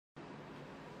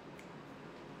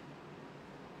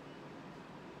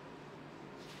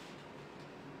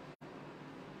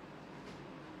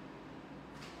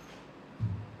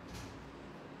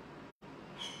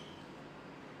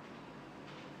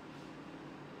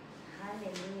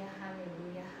Hallelujah,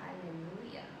 hallelujah,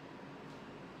 hallelujah.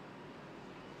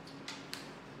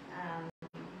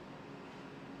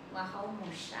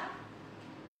 Wahamusha,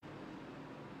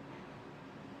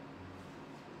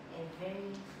 a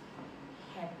very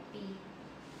happy,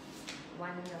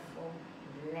 wonderful,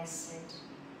 blessed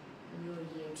New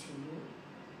Year to you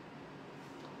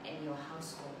and your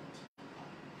household.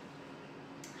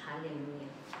 Hallelujah.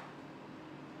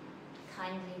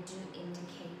 Kindly do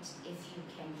indicate if you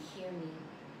can hear me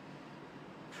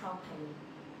properly.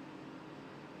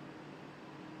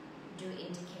 Do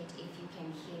indicate if you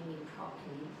can hear me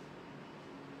properly,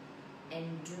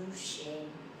 and do share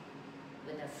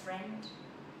with a friend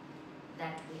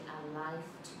that we are live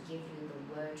to give you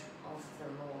the word of the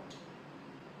Lord.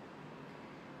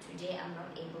 Today I'm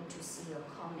not able to see your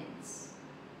comments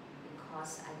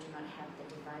because I do not have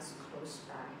the device close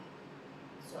by.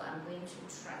 So I'm going to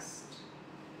trust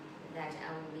that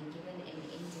I will be given an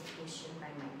indication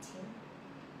by my team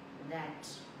that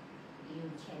you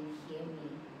can hear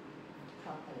me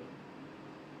properly.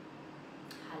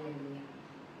 Hallelujah.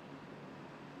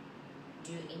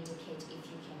 Do indicate if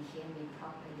you can hear me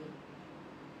properly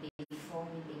before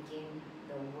we begin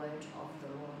the word of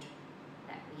the Lord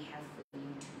that we have for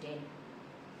you today.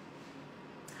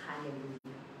 Hallelujah.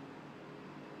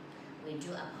 We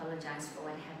do apologize for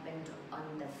what happened on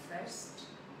the 1st,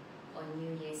 on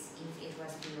New Year's Eve. It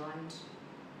was beyond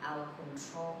our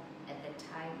control at the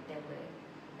time.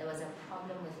 There was a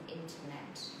problem with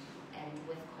internet and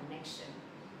with connection,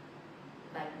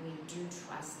 but we do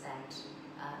trust that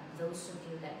those of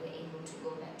you that were able to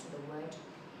go back to the word,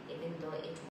 even though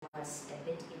it was a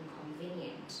bit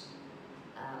inconvenient,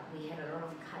 we had a lot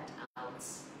of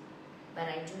cutouts, but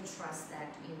I do trust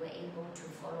that you were able to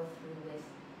follow through with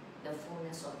the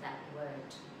fullness of that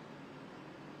word,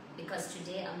 because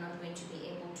today I'm not going to be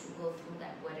able to go through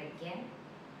that word again,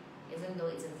 even though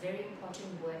it's a very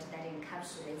important word that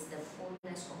encapsulates the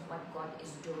fullness of what God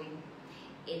is doing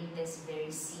in this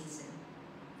very season.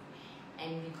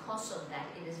 And because of that,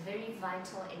 it is very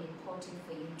vital and important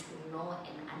for you to know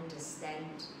and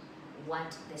understand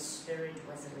what the Spirit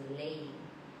was relaying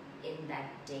in that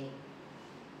day.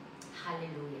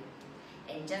 Hallelujah.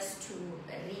 And just to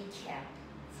recap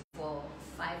for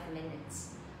 5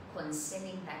 minutes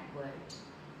concerning that word,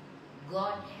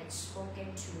 God had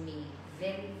spoken to me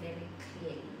very, very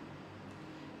clearly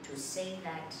to say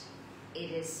that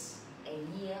it is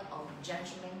a year of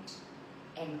judgment,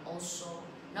 and also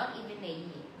not even a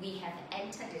year. We have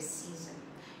entered a season.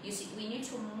 You see, we need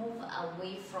to move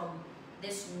away from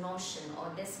this notion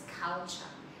or this culture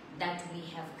that we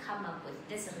have come up with,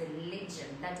 this religion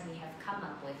that we have come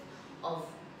up with of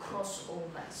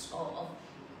crossovers or of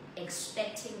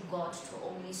expecting God to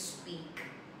only speak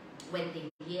when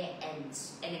the year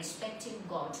ends and expecting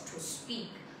God to speak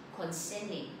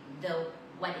concerning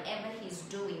whatever He's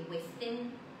doing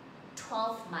within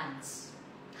 12 months.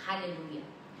 Hallelujah.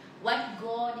 What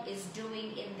God is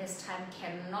doing in this time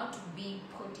cannot be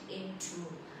put into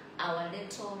our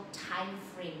little time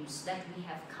frames that we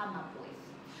have come up with.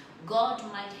 God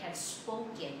might have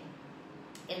spoken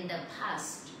in the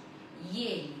past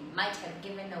year, might have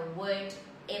given a word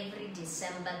every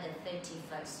December the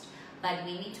 31st. But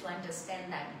we need to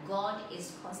understand that God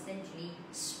is constantly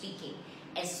speaking,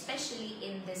 especially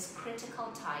in this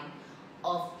critical time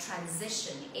of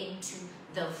transition into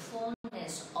the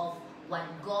fullness of what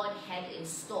God had in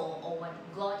store or what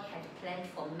God had planned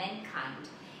for mankind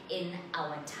in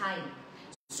our time.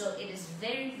 So it is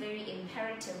very, very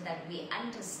imperative that we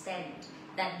understand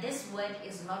that this word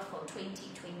is not for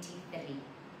 2023.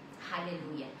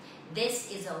 Hallelujah.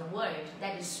 This is a word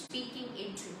that is speaking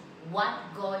into what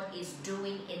God is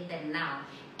doing in the now,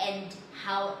 and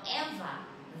however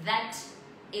that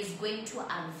is going to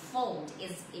unfold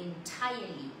is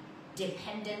entirely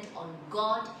dependent on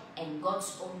God and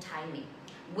God's own timing,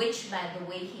 which, by the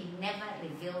way, He never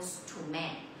reveals to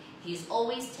man. He's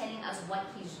always telling us what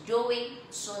He's doing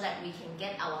so that we can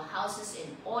get our houses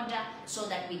in order, so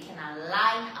that we can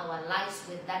align our lives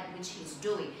with that which He's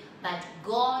doing. But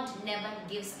God never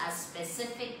gives us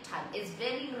specific time. It's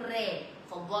very rare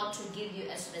for God to give you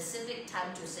a specific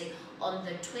time to say, on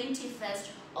the 21st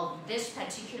of this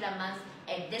particular month,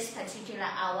 at this particular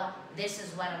hour, this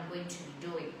is what I'm going to be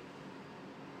doing.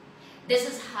 This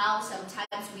is how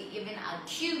sometimes we even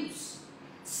accuse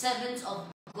servants of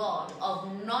God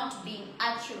of not being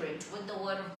accurate with the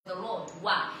word of the Lord.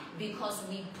 Why? Because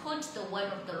we put the word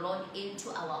of the Lord into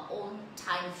our own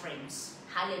time frames.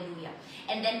 Hallelujah.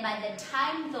 And then by the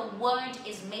time the word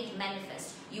is made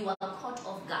manifest, you are caught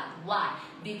off God. Why?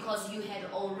 Because you had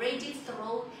already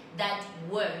thrown that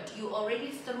word. You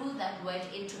already threw that word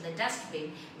into the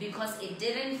dustbin because it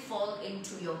didn't fall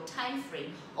into your time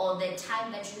frame or the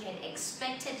time that you had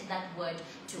expected that word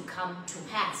to come to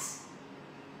pass.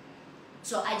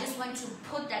 So I just want to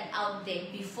put that out there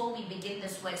before we begin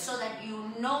this word so that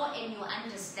you know and you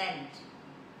understand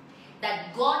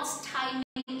that God's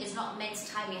timing is not man's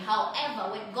timing.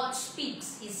 However, when God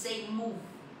speaks, He's saying move.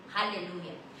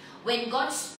 Hallelujah. When God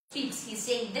speaks, He's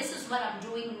saying this is what I'm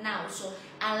doing now. So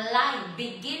align,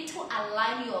 begin to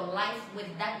align your life with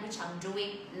that which I'm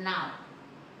doing now.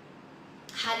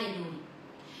 Hallelujah.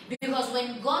 Because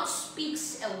when God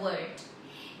speaks a word,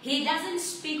 He doesn't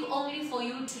speak only for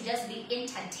you to just be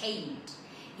entertained.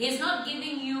 He's not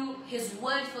giving you His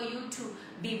word for you to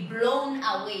be blown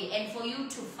away and for you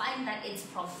to find that it's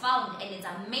profound and it's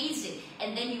amazing,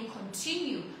 and then you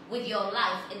continue with your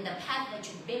life in the path that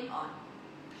you've been on.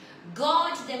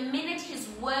 God, the minute His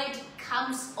word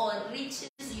comes or reaches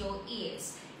your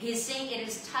ears, He's saying it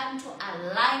is time to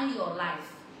align your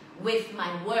life with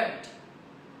my word.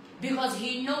 Because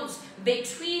He knows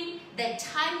between the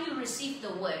time you receive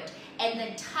the word and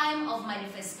the time of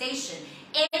manifestation,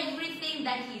 everything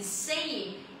that He's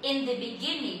saying in the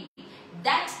beginning,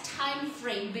 that time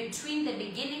frame between the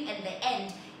beginning and the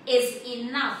end is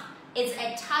enough. It's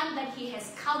a time that He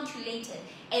has calculated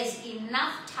as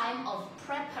enough time of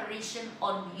preparation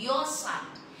on your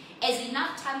side, as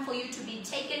enough time for you to be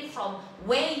taken from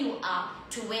where you are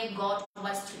to where God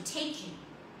wants to take you.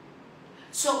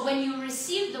 So when you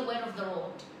receive the word of the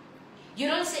Lord, you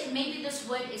don't say, maybe this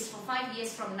word is for 5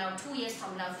 years from now, 2 years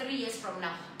from now, 3 years from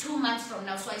now, 2 months from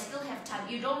now, so I still have time.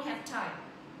 You don't have time.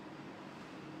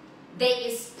 There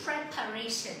is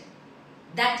preparation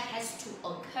that has to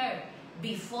occur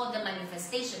before the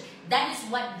manifestation. That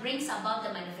is what brings about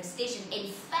the manifestation.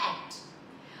 In fact,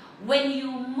 when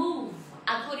you move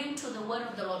according to the word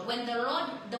of the Lord, when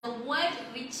the word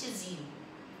reaches you,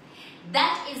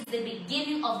 that is the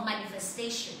beginning of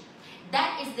manifestation.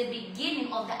 That is the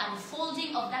beginning of the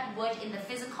unfolding of that word in the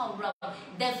physical realm.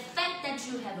 The fact that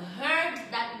you have heard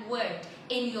that word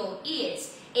in your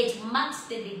ears, it marks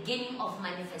the beginning of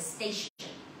manifestation.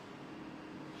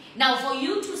 Now, for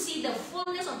you to see the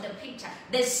fullness of the picture,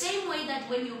 the same way that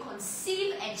when you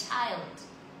conceive a child,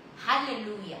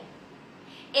 hallelujah,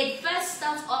 it first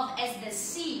starts off as the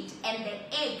seed and the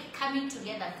egg coming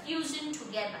together, fusing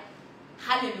together.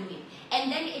 Hallelujah.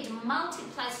 And then it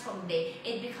multiplies from there.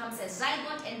 It becomes a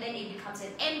zygote, and then it becomes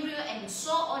an embryo, and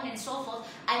so on and so forth,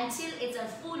 until it's a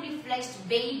fully fleshed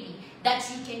baby that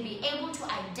you can be able to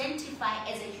identify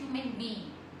as a human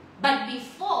being. But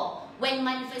before, when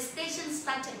manifestation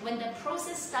started, when the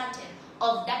process started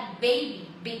of that baby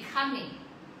becoming,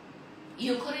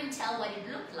 you couldn't tell what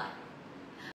it looked like.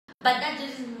 But that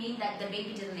doesn't mean that the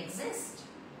baby didn't exist.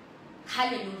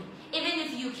 Hallelujah. Even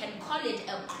if you can call it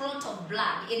a clot of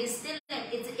blood, it is still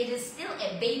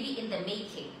a baby in the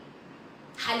making.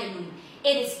 Hallelujah.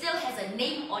 It still has a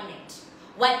name on it.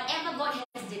 Whatever God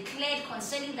has declared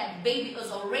concerning that baby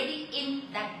is already in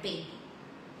that baby.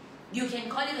 You can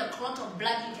call it a clot of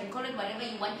blood, you can call it whatever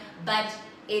you want, but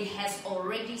it has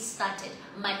already started.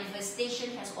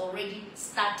 Manifestation has already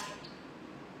started.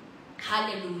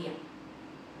 Hallelujah.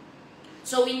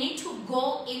 So we need to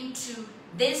go into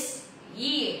this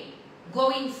year,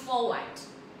 going forward,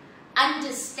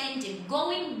 understanding,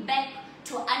 going back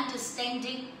to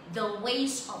understanding the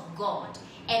ways of God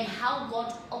and how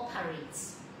God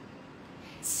operates.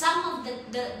 Some of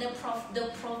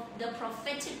the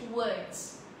prophetic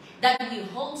words that we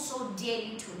hold so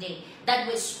dearly today, that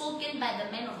were spoken by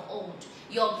the men of old,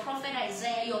 your prophet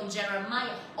Isaiah, your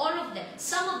Jeremiah, all of them,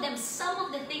 some of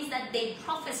the things that they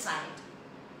prophesied,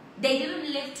 they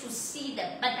didn't live to see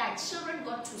them, but our children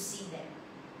got to see them.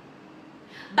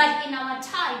 But in our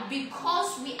time,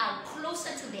 because we are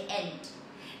closer to the end,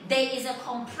 there is a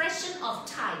compression of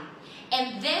time.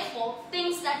 And therefore,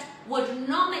 things that would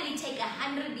normally take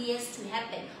 100 years to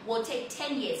happen will take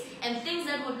 10 years. And things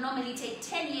that would normally take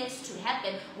 10 years to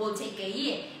happen will take a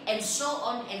year. And so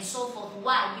on and so forth.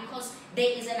 Why? Because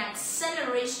there is an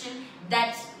acceleration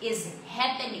that is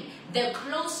happening. The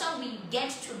closer we get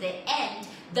to the end,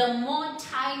 the more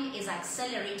time is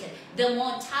accelerated. The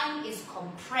more time is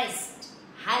compressed.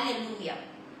 Hallelujah.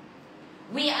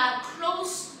 We are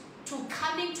close to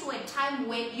coming to a time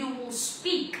where you will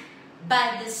speak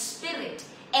by the Spirit,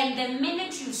 and the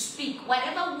minute you speak,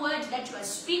 whatever word that you are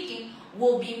speaking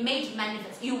will be made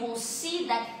manifest. You will see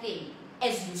that thing.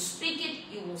 As you speak it,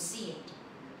 you will see it.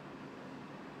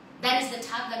 That is the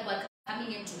time that we're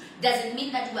coming into. Does it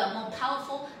mean that we are more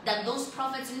powerful than those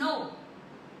prophets? No.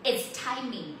 It's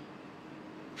timing.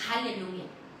 Hallelujah.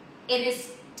 It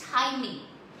is timing.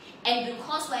 And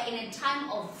because we're in a time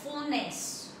of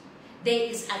fullness, there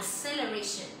is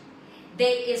acceleration.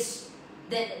 There is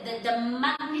the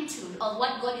magnitude of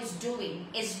what God is doing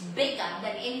is bigger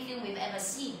than anything we've ever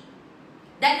seen.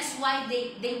 That is why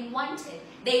they wanted,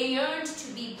 they yearned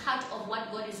to be part of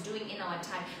what God is doing in our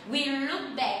time. We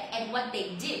look back at what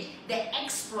they did, the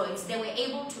exploits they were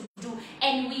able to do,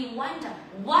 and we wonder,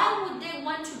 why would they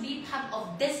want to be part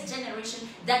of this generation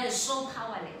that is so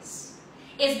powerless?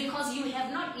 It's because you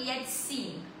have not yet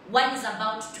seen what is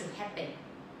about to happen.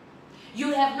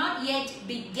 You have not yet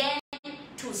begun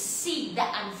to see the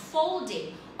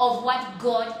unfolding of what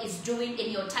God is doing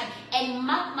in your time. And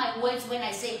mark my words when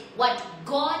I say what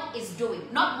God is doing,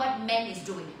 not what man is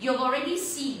doing. You've already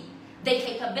seen the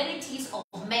capabilities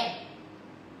of man.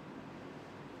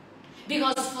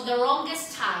 Because for the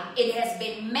longest time, it has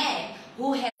been man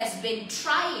who has been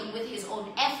trying with his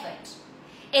own effort.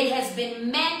 It has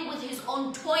been man with his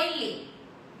own toiling.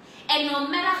 And no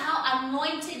matter how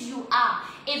anointed you are,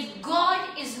 if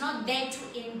God is not there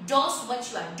to endorse what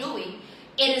you are doing,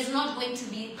 it is not going to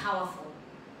be powerful.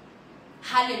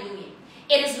 Hallelujah.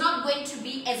 It is not going to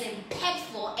be as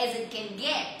impactful as it can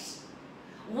get.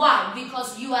 Why?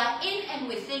 Because you are in and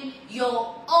within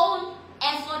your own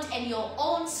effort and your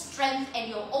own strength and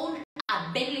your own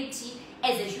ability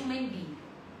as a human being.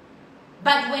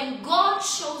 But when God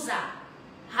shows up,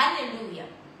 hallelujah,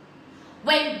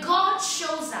 when God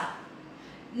shows up,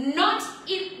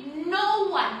 no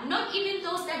one, not even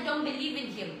those that don't believe in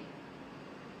him,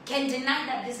 can deny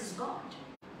that this is God.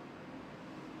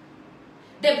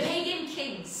 The pagan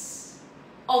kings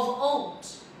of old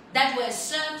that were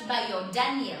served by your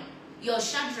Daniel, your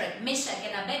Shadrach, Meshach,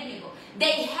 and Abednego,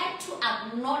 they had to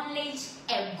acknowledge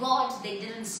a God they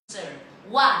didn't serve.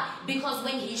 Why? Because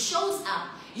when he shows up,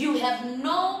 you have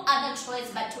no other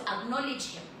choice but to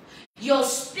acknowledge him. Your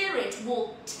spirit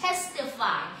will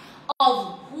testify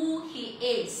of who he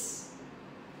is.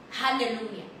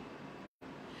 Hallelujah.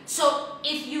 So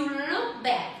if you look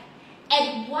back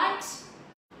at what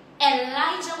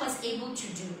Elijah was able to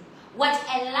do, what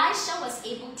Elisha was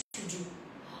able to do,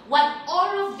 what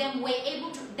all of them were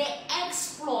able to, the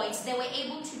exploits they were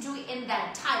able to do in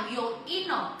that time, your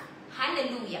Enoch,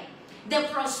 hallelujah, the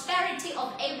prosperity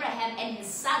of Abraham and his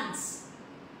sons,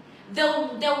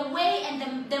 the way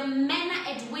and the manner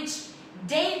at which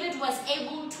David was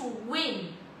able to win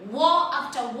war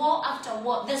after war after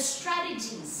war, the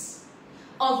strategies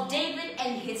of David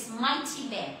and his mighty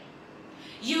men,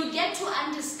 you get to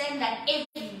understand that if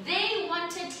they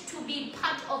wanted to be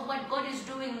part of what God is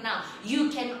doing now, you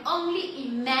can only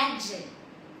imagine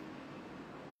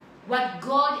what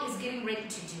God is getting ready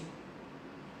to do.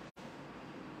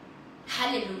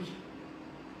 Hallelujah.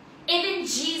 Even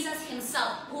Jesus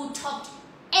himself, who topped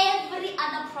every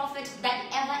other prophet that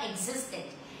ever existed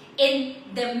in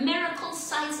the miracle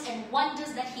signs and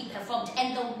wonders that he performed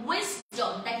and the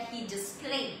wisdom that he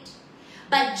displayed.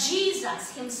 But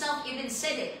Jesus himself even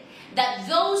said it, that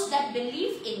those that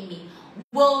believe in me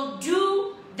will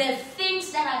do the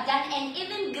things that I've done, and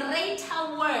even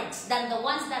greater works than the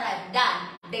ones that I've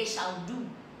done, they shall do.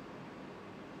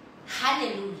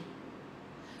 Hallelujah.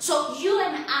 So you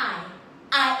and I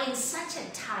are in such a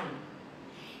time,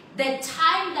 the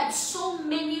time that so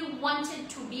many wanted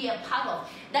to be a part of,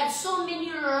 that so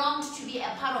many longed to be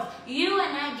a part of. You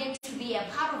and I get to be a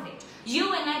part of it.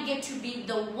 You and I get to be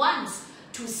the ones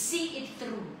to see it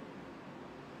through.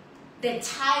 The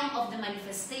time of the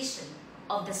manifestation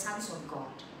of the sons of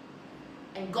God.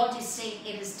 And God is saying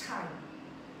it is time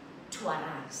to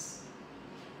arise.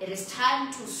 It is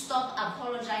time to stop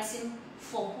apologizing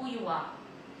for who you are.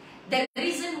 The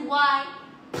reason why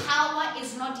power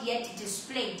is not yet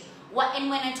displayed, and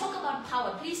when I talk about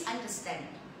power, please understand,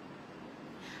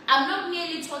 I'm not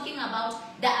merely talking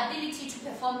about the ability to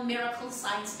perform miracles,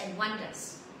 signs, and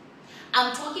wonders.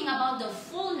 I'm talking about the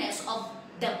fullness of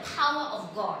the power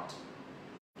of God.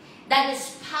 That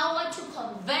is power to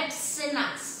convert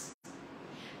sinners.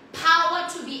 Power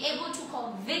to be able to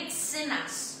convict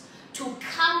sinners, to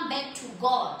come back to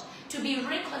God, to be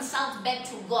reconciled back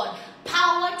to God.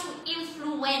 Power to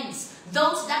influence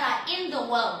those that are in the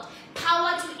world.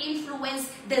 Power to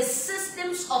influence the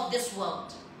systems of this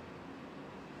world.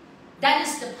 That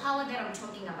is the power that I'm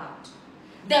talking about.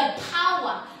 The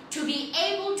power to be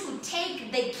able to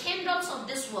take the kingdoms of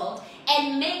this world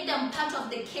and make them part of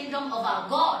the kingdom of our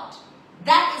God.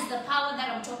 That is the power that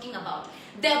I'm talking about.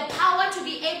 The power to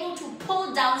be able to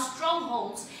pull down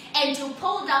strongholds and to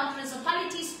pull down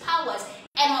principalities, powers,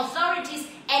 and authorities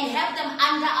and have them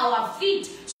under our feet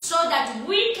so that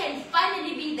we can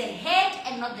finally be the head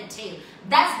and not the tail.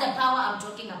 That's the power I'm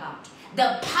talking about.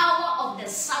 the power of the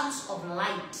sons of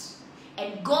light.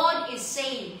 And God is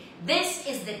saying, this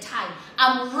is the time.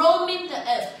 I'm roaming the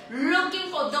earth,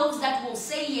 looking for those that will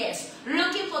say yes,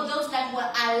 looking for those that will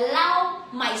allow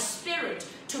my spirit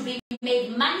to be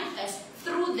made manifest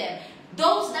through them,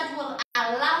 those that will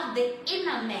allow the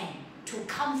inner man to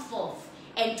come forth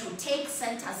and to take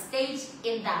center stage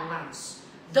in their lives.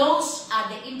 Those are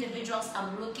the individuals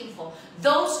I'm looking for.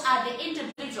 Those are the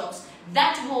individuals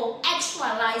that will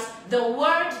actualize the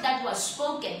word that was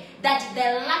spoken, that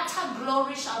the latter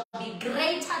glory shall be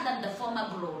greater than the former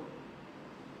glory.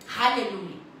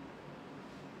 Hallelujah.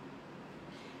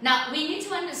 Now, we need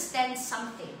to understand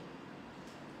something.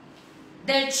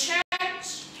 The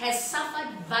church has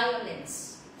suffered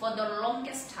violence for the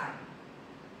longest time.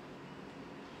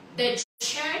 The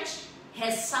church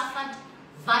has suffered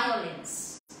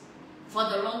violence for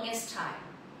the longest time.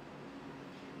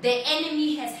 The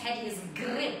enemy has had his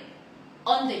grip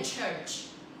on the church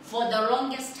for the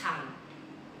longest time.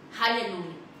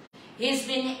 Hallelujah. He's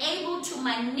been able to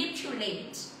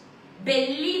manipulate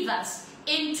believers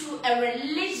into a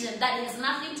religion that has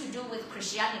nothing to do with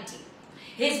Christianity.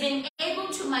 He's been able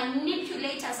to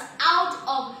manipulate us out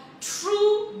of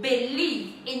true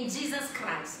belief in Jesus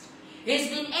Christ. He's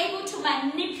been able to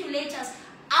manipulate us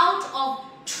out of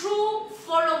true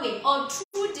following or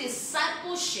true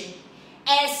discipleship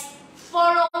as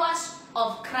followers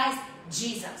of Christ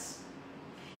Jesus.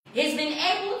 He's been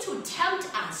able to tempt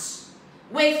us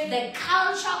with the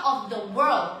culture of the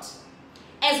world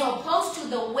as opposed to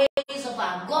the ways of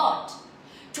our God,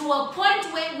 to a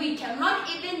point where we cannot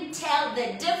even tell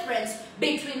the difference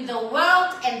between the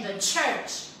world and the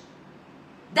church.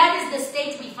 That is the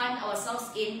state we find ourselves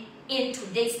in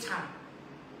today's time.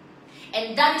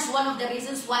 And that is one of the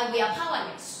reasons why we are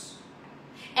powerless.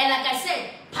 And like I said,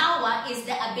 power is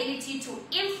the ability to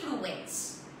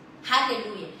influence.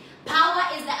 Hallelujah. Power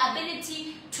is the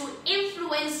ability to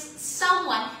influence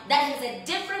someone that has a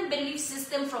different belief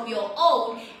system from your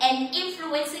own and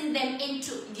influencing them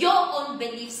into your own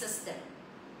belief system.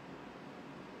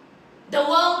 The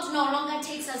world no longer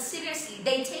takes us seriously.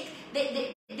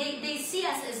 They see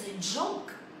us as a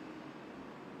joke.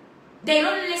 They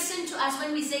don't listen to us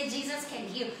when we say Jesus can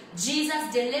heal.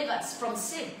 Jesus delivers from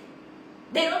sin.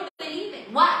 They don't believe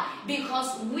it. Why?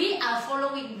 Because we are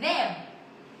following them.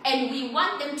 And we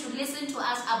want them to listen to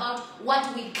us about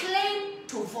what we claim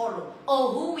to follow or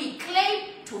who we claim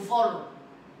to follow.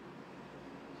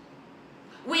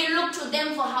 We look to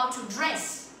them for how to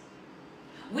dress.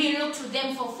 We look to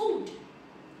them for food.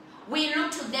 We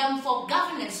look to them for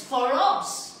governance, for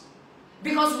laws.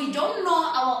 Because we don't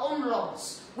know our own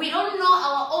laws. We don't know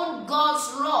our own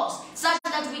God's laws, such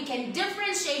that we can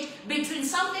differentiate between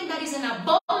something that is an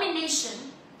abomination,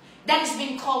 that is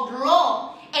being called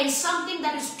law, and something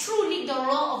that is truly the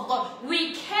law of God.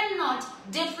 We cannot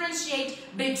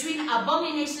differentiate between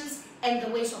abominations and the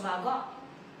ways of our God.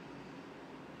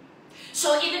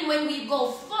 So even when we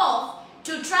go forth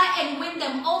to try and win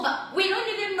them over, we don't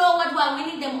even know what we are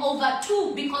winning them over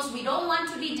to, because we don't want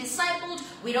to be discipled.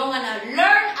 We don't want to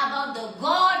learn about the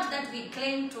God that we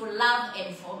claim to love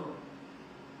and follow.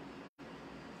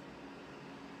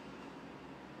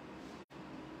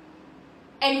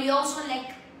 And we also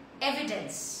lack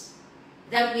evidence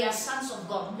that we are sons of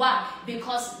God. Why?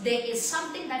 Because there is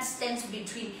something that stands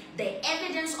between the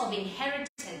evidence of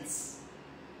inheritance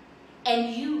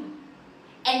and you.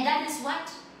 And that is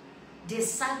what?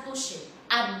 Discipleship.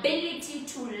 Ability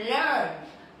to learn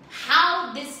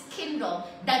how this kingdom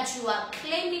that you are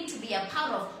claiming to be a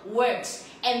part of works,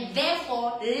 and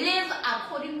therefore live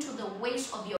according to the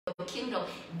ways of your kingdom,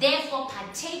 therefore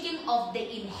partaking of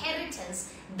the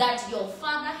inheritance that your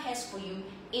Father has for you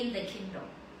in the kingdom.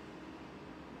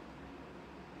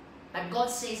 But God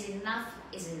says enough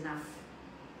is enough.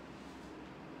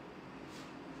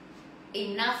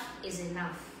 Enough is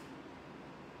enough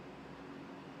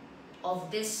of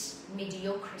this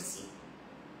mediocrity.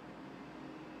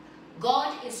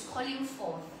 God is calling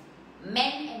forth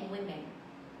men and women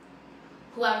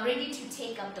who are ready to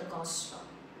take up the gospel,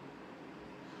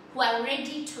 who are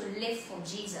ready to live for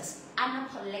Jesus,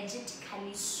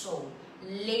 unapologetically so,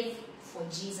 live for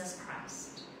Jesus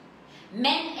Christ.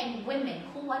 Men and women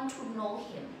who want to know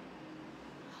Him,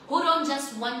 who don't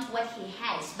just want what He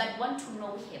has, but want to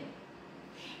know Him,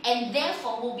 and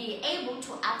therefore will be able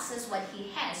to access what He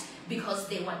has because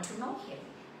they want to know Him.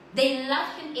 They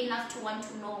love Him enough to want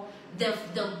to know the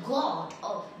God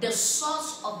or the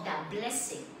source of that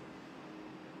blessing.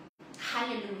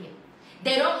 Hallelujah.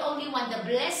 They don't only want the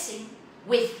blessing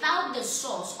without the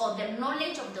source or the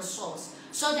knowledge of the source,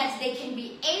 so that they can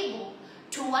be able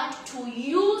to what? To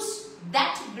use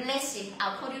that blessing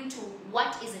according to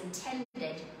what is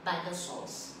intended by the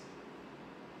source.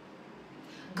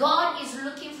 God is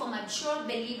looking for mature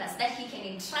believers that he can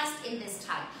entrust in this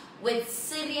time with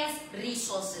serious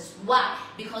resources. Why?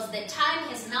 Because the time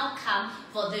has now come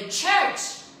for the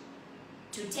church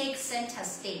to take center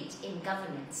stage in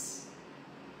governance.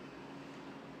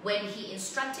 When he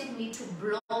instructed me to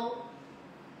blow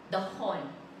the horn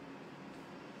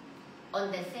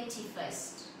on the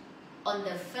 31st, on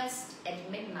the 1st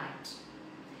at midnight,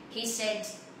 he said,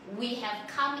 we have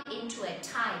come into a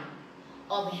time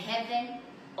of heaven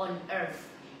on earth.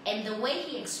 And the way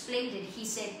he explained it, he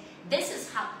said, this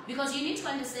is how, because you need to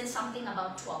understand something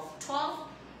about 12. 12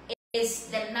 is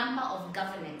the number of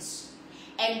governance.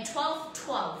 And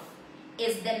 12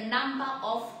 is the number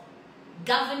of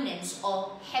governance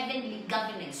or heavenly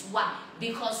governance. Why?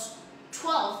 Because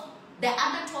 12, the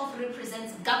other 12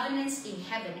 represents governance in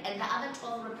heaven, and the other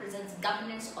 12 represents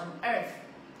governance on earth.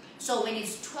 So when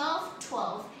it's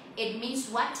 12, it means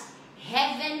what?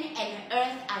 Heaven and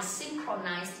earth are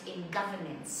synchronized in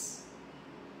governance.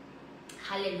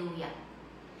 Hallelujah.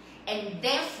 And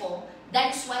therefore,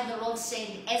 that is why the Lord said,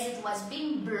 as it was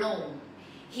being blown,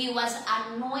 he was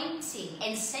anointing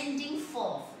and sending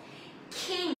forth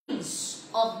kings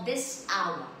of this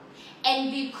hour.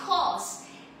 And because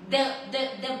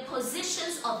the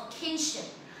positions of kingship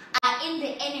are in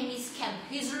the enemy's camp,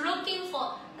 he's looking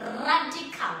for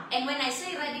radical. And when I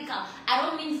say radical, I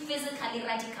don't mean physically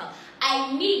radical.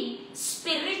 I mean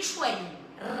spiritually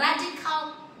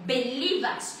radical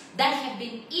believers that have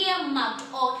been earmarked,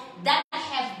 or that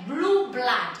have blue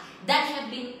blood, that have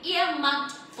been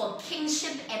earmarked for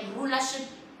kingship and rulership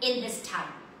in this time.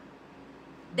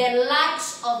 The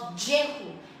likes of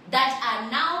Jehu that are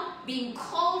now being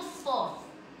called forth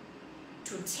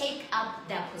to take up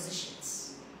their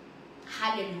positions.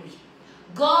 Hallelujah.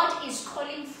 God is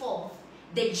calling forth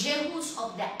the Jehu'S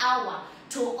of the hour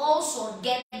to also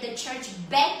get the church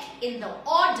back in the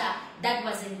order that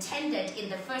was intended in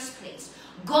the first place.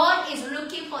 God is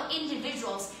looking for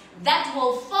individuals that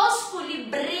will forcefully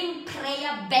bring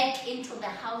prayer back into the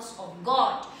house of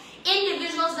God.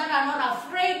 Individuals that are not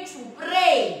afraid to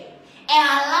pray and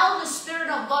allow the Spirit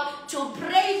of God to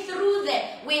pray through them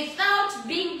without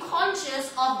being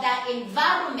conscious of their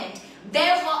environment.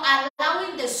 Therefore,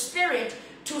 allowing the Spirit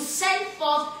to send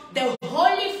forth the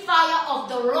holy fire of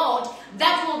the Lord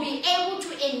that will be able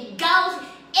to engulf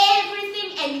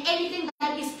everything and anything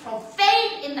that is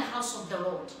profane in the house of the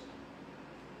Lord.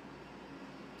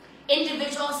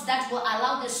 Individuals that will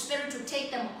allow the Spirit to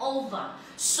take them over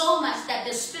so much that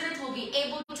the Spirit will be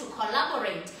able to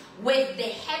collaborate with the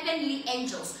heavenly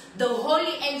angels, the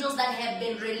holy angels that have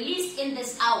been released in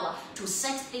this hour to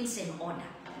set things in order.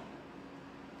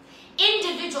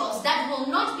 Individuals that will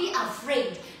not be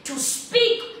afraid to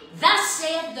speak, thus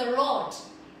saith the Lord,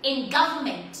 in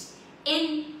government,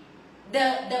 in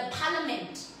the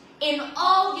parliament, in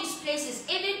all these places,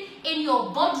 even in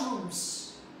your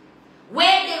boardrooms,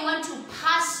 where they want to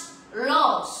pass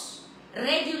laws,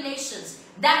 regulations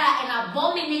that are an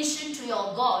abomination to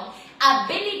your God.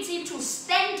 Ability to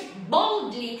stand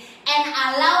boldly and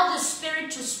allow the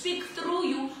Spirit to speak through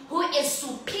you, who is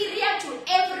superior to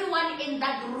everyone in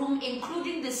that room,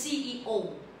 including the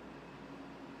CEO.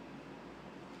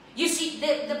 You see,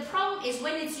 the problem is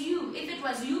when it's you. If it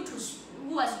was you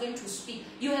who was going to speak,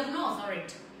 you have no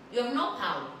authority. You have no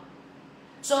power.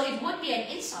 So it would be an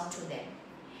insult to them.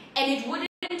 And it wouldn't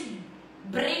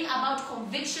bring about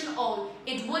conviction, or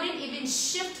it wouldn't even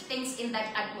shift things in that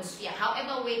atmosphere,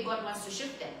 however way God wants to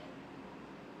shift them.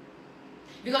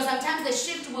 Because sometimes the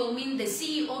shift will mean the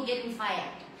CEO getting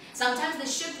fired. Sometimes the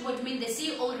shift would mean the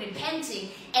CEO repenting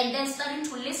and then starting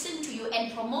to listen to you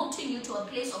and promoting you to a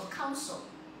place of counsel.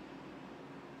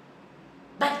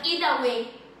 But either way,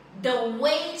 the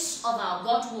ways of our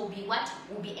God will be what?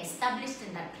 Will be established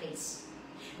in that place.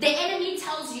 The enemy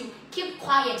tells you, keep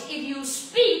quiet. If you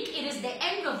speak, it is the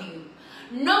end of you.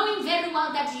 Knowing very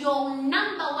well that your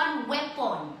number one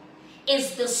weapon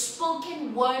is the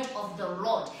spoken word of the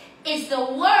Lord. It's the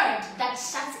word that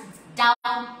shuts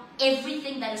down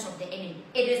everything that is of the enemy.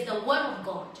 It is the word of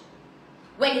God.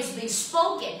 When it's been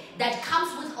spoken, that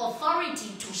comes with authority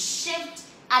to shift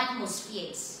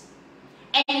atmospheres.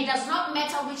 And it does not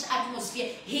matter which atmosphere.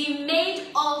 He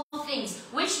made all things,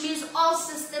 which means all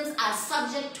systems are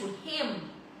subject to him.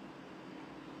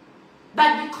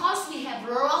 But because we have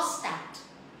lost that,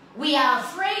 we are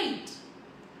afraid.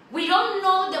 We don't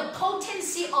know the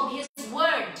potency of his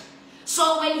word.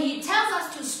 So when he tells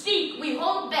us to speak, we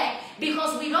hold back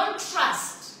because we don't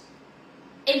trust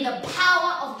in the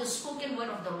power of the spoken word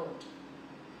of the Lord.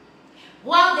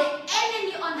 While the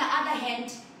enemy, on the other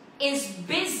hand, is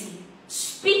busy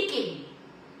speaking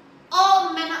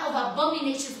all manner of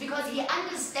abominations because he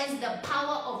understands the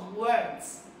power of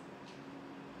words.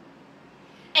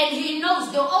 And he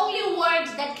knows the only word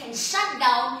that can shut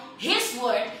down his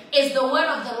word is the word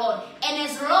of the Lord. And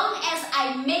as long as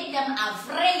I make them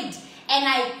afraid and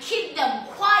I keep them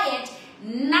quiet,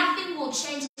 nothing will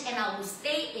change and I will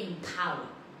stay in power.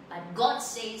 But God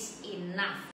says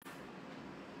enough.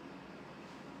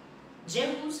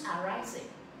 Jehu'S are rising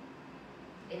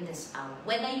in this hour.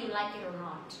 Whether you like it or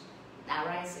not, they're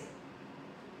rising.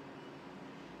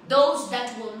 Those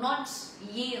that will not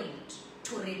yield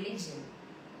to religion.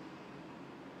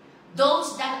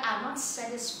 Those that are not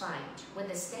satisfied with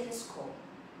the status quo.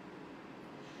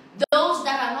 Those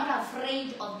that are not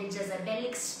afraid of the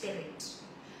Jezebelic spirit.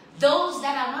 Those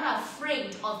that are not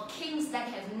afraid of kings that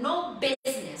have no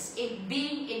business in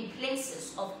being in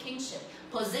places of kingship,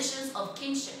 positions of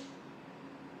kingship,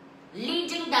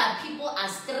 leading their people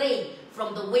astray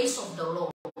from the ways of the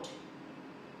Lord.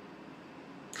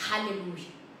 Hallelujah.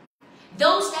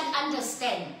 Those that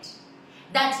understand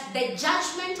that the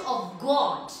judgment of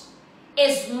God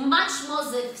is much more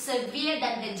severe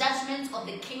than the judgment of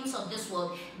the kings of this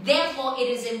world. Therefore, it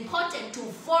is important to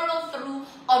follow through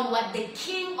on what the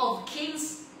King of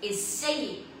Kings is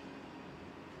saying.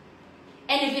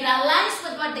 And if it aligns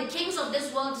with what the kings of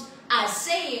this world are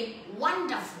saying,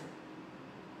 wonderful.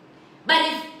 But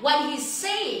if what he's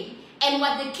saying and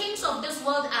what the kings of this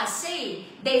world are saying,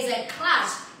 there's a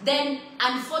clash, then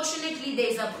unfortunately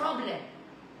there's a problem.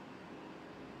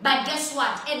 But guess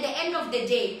what? At the end of the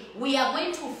day, we are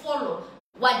going to follow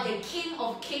what the King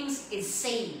of Kings is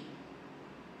saying.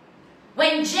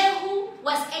 When Jehu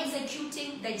was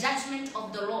executing the judgment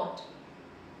of the Lord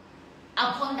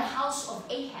upon the house of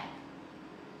Ahab,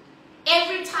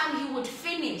 every time he would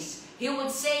finish, he would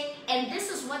say, and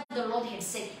this is what the Lord had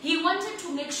said. He wanted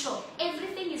to make sure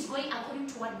everything is going according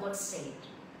to what God said.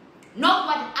 Not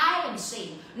what I am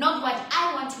saying, not what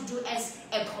I want to do as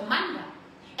a commander.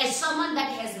 As someone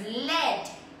that has led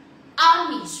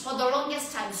armies for the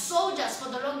longest time, soldiers for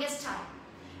the longest time.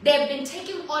 They've been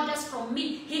taking orders from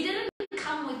me. He didn't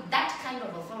come with that kind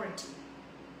of authority.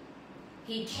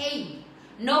 He came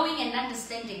knowing and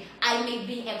understanding I may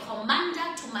be a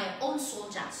commander to my own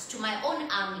soldiers, to my own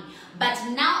army. But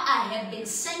now I have been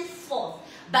sent forth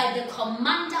by the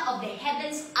commander of the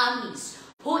heavens armies,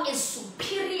 who is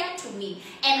superior to me,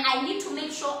 and I need to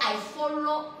make sure I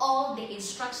follow all the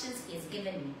instructions he has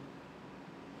given me.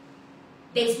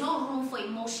 There's no room for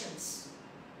emotions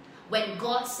when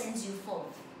God sends you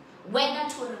forth, whether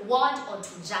to reward or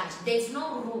to judge. There's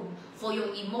no room for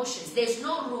your emotions. There's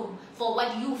no room for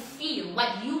what you feel,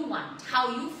 what you want,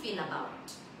 how you feel about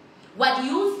it, what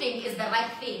you think is the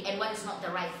right thing and what is not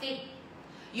the right thing.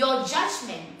 Your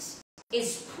judgment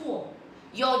is poor.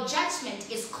 Your judgment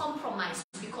is compromised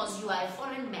because you are a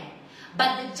fallen man.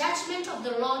 But the judgment of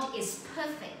the Lord is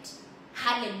perfect.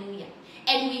 Hallelujah.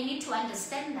 And we need to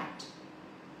understand that.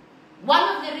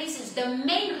 One of the reasons, the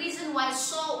main reason why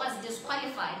Saul was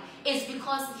disqualified is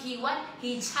because he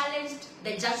challenged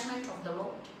the judgment of the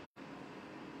Lord.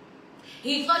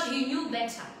 He thought he knew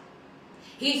better.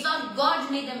 He thought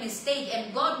God made a mistake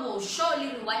and God will surely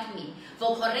reward me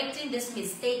for correcting this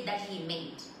mistake that he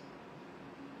made.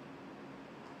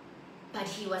 But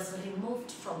he was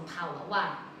removed from power.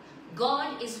 Why?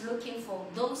 God is looking for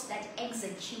those that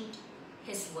execute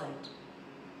his word.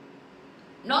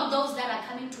 Not those that are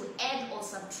coming to add or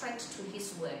subtract to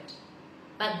his word,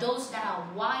 but those that are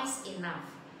wise enough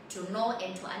to know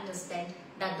and to understand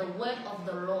that the word of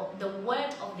the Lord, the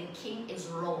word of the king is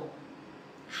law.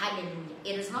 Hallelujah.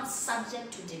 It is not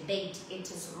subject to debate.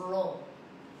 It is law.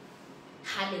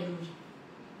 Hallelujah.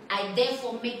 I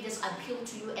therefore make this appeal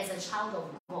to you as a child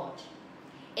of God.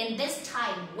 In this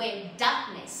time when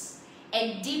darkness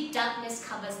and deep darkness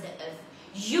covers the earth,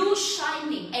 you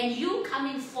shining and you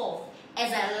coming forth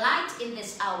as a light in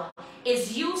this hour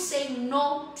is you saying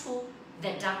no to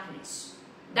the darkness.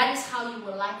 That is how you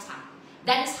will light up.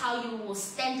 That is how you will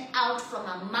stand out from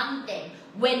among them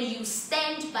when you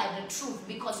stand by the truth,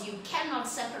 because you cannot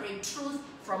separate truth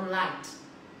from light.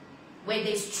 Where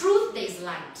there's truth, there's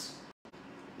light.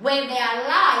 Where there are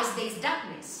lies, there's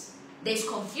darkness. There's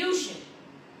confusion.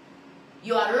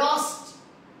 You are lost.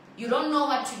 You don't know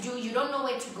what to do. You don't know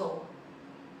where to go.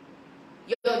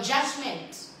 Your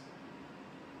judgment.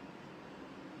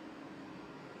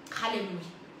 Hallelujah.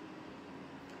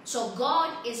 So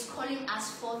God is calling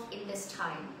us forth in this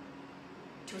time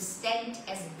to stand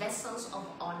as vessels of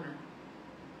honor.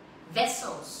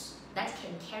 Vessels that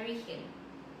can carry him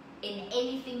in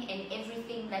anything and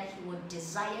everything that He would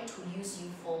desire to use you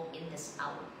for in this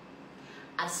hour.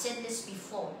 I've said this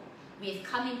before. We have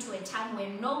come into a time where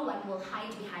no one will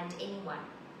hide behind anyone.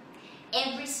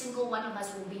 Every single one of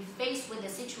us will be faced with a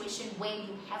situation where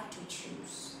you have to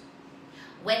choose.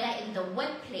 Whether in the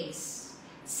workplace,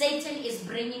 Satan is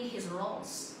bringing his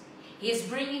laws. He is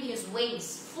bringing his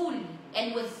ways fully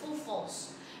and with full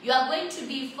force. You are going to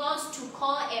be forced to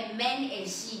call a man a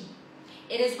she.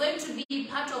 It is going to be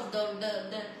part of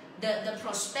the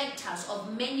prospectus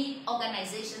of many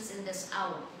organizations in this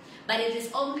hour. But it is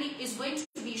going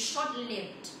to be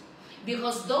short-lived,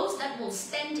 because those that will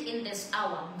stand in this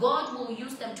hour, God will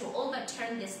use them to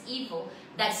overturn this evil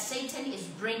that Satan is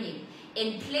bringing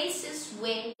in places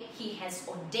where He has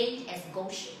ordained as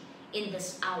Goshen in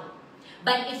this hour.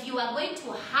 But if you are going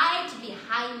to hide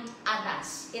behind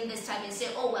others in this time and say,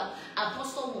 oh well,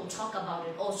 Apostle will talk about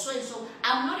it, or so and so,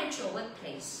 I'm not at your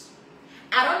workplace.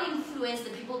 I don't influence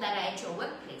the people that are at your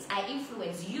workplace. I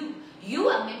influence you. You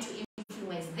are meant to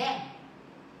influence them.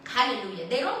 Hallelujah.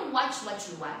 They don't watch what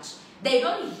you watch. They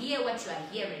don't hear what you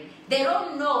are hearing. They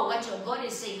don't know what your God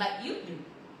is saying, but you do.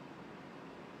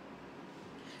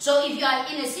 So if you are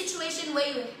in a situation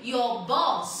where your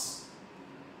boss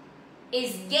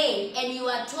is gay and you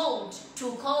are told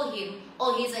to call him,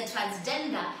 or he's a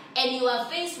transgender, and you are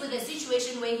faced with a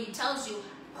situation where he tells you,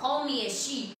 call me a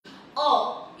she,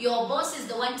 or your boss is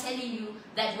the one telling you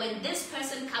that when this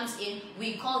person comes in,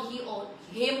 we call he or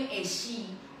him a she,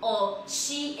 or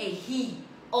she a he,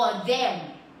 or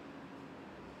them,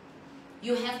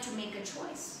 you have to make a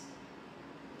choice.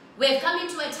 We've come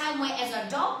into a time where, as a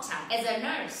doctor, as a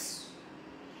nurse,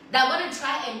 they're going to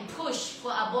try and push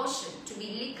for abortion to be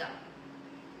legal.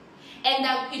 And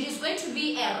that it is going to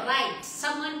be a right.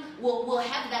 Someone will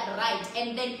have that right.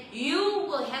 And then you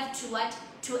will have to what?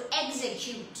 To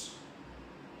execute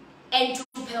and to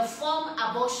perform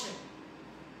abortion.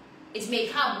 It may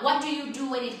come. What do you do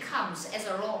when it comes as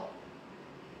a law?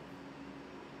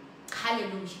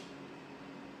 Hallelujah.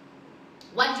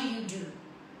 What do you do?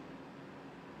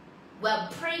 We're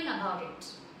praying about it,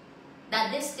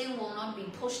 that this thing will not be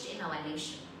pushed in our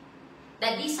nation,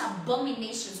 that these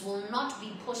abominations will not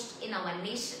be pushed in our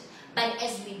nation. But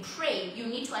as we pray, you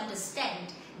need to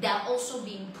understand they are also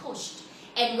being pushed.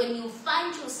 And when you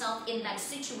find yourself in that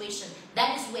situation,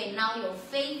 that is where now your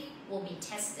faith will be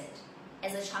tested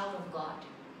as a child of God.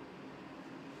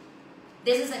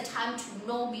 This is a time to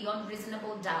know beyond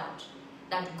reasonable doubt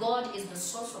that God is the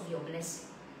source of your blessing.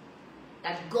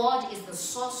 That God is the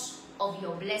source of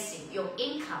your blessing, your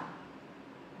income.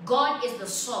 God is the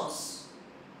source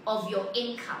of your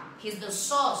income. He's the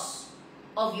source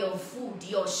of your food,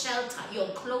 your shelter, your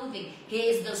clothing. He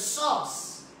is the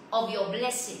source of your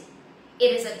blessing.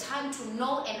 It is a time to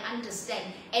know and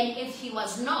understand. And if He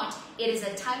was not, it is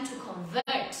a time to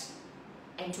convert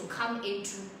and to come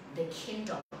into the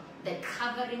kingdom, the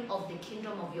covering of the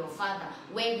kingdom of your Father,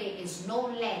 where there is no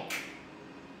lack.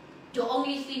 The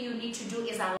only thing you need to do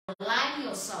is align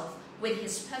yourself with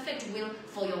His perfect will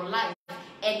for your life,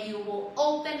 and you will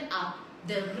open up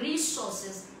the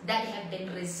resources that have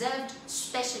been reserved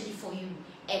specially for you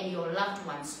and your loved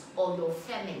ones or your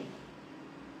family.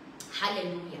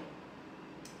 Hallelujah.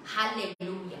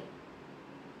 Hallelujah.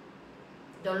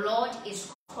 The Lord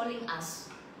is calling us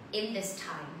in this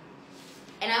time.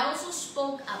 And I also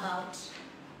spoke about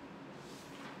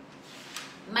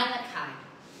Malachi.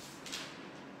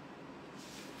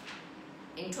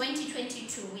 In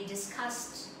 2022, we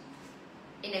discussed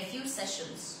in a few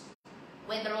sessions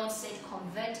where the Lord said,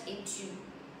 convert into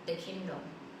the kingdom.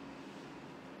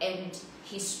 And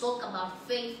He spoke about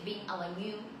faith being our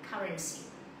new currency.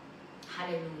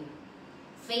 Hallelujah.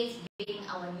 Faith being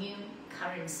our new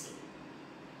currency.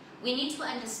 We need to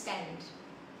understand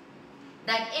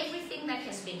that everything that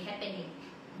has been happening,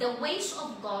 the ways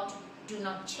of God do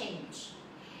not change.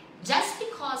 Just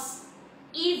because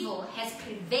evil has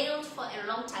prevailed for a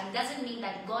long time doesn't mean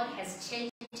that God has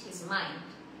changed His mind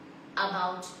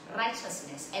about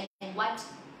righteousness and what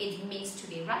it means to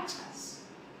be righteous.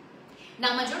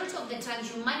 Now, majority of the time,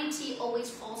 humanity always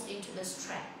falls into this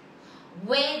trap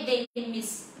where they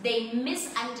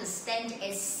misunderstand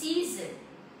a season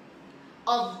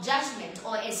of judgment,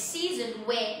 or a season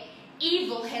where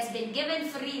evil has been given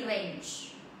free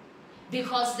range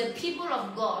because the people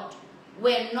of God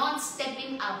were not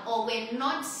stepping up, or were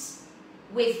not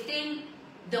within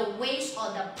the ways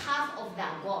or the path of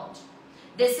their God.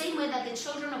 The same way that the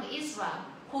children of Israel,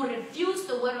 who refused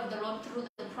the word of the Lord through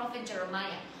the prophet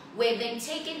Jeremiah, were then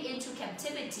taken into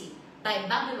captivity by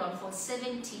Babylon for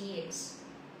 70 years.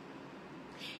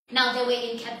 Now, they were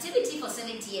in captivity for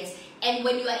 70 years. And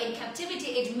when you are in captivity,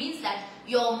 it means that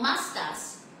your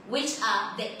masters, which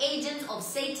are the agents of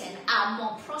Satan, are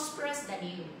more prosperous than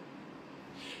you.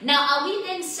 Now, are we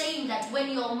then saying that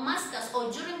when your masters,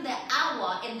 or during the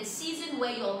hour and the season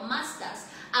where your masters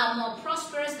are more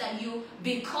prosperous than you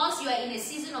because you are in a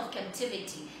season of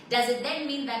captivity, does it then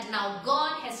mean that now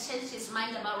God has changed his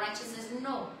mind about righteousness?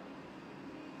 No.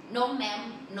 No,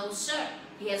 ma'am, no, sir.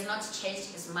 He has not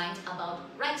changed his mind about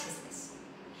righteousness.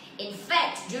 In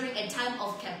fact, during a time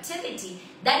of captivity,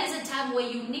 that is a time where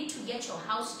you need to get your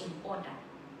house in order.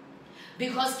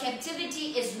 Because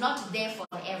captivity is not there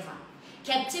forever.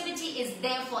 Captivity is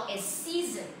there for a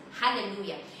season.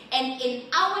 Hallelujah. And in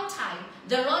our time,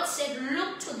 the Lord said,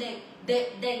 look to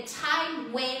the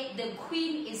time where the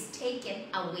queen is taken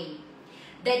away.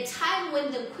 The time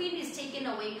when the queen is taken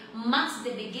away marks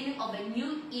the beginning of a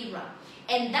new era.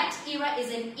 And that era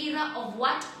is an era of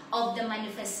what? Of the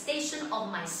manifestation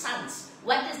of my sons.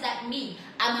 What does that mean?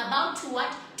 I'm about to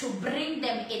what? To bring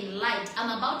them in light.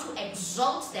 I'm about to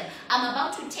exalt them. I'm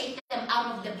about to take them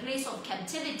out of the place of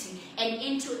captivity and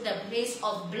into the place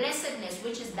of blessedness,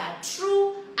 which is that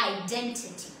true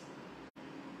identity.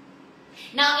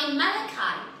 Now in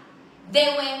Malachi, they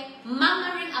were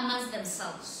murmuring amongst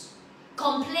themselves,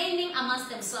 complaining amongst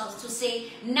themselves to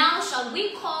say, now shall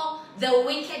we call the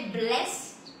wicked blessed?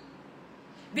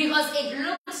 Because it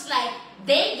looks like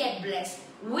they get blessed.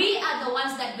 We are the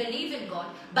ones that believe in God,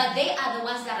 but they are the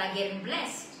ones that are getting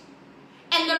blessed.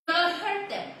 And the Lord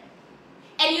heard them.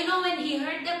 And you know when he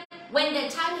heard them? When the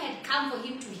time had come for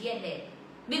him to hear them.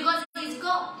 Because he's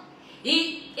God.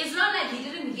 It's not like he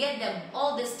didn't hear them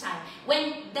all this time.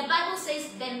 When the Bible says,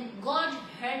 then God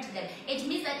heard them, it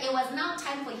means that it was now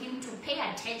time for him to pay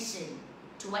attention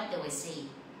to what they were saying.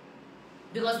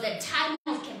 Because the time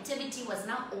of captivity was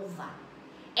now over.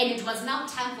 And it was now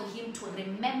time for him to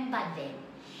remember them.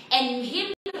 And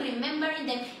him remembering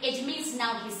them, it means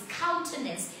now his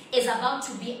countenance is about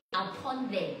to be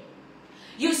upon them.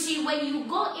 You see, when you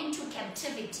go into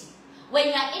captivity, when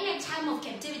you are in a time of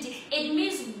captivity, it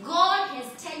means God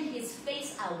has turned his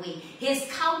face away, his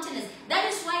countenance. That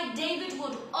is why David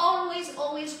would always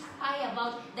cry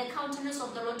about the countenance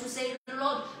of the Lord, to say,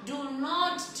 Lord, do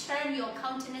not turn your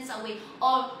countenance away.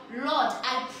 Or, Lord,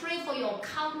 I pray for your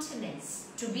countenance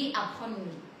to be upon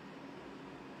me.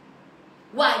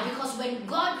 Why? Because when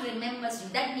God remembers you,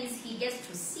 that means he gets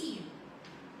to see you.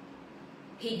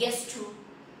 He gets to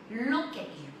look at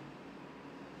you.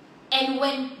 And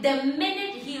when the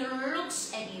minute he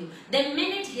looks at you, the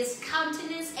minute his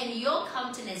countenance and your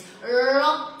countenance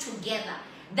lock together,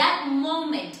 that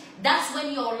moment, that's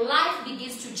when your life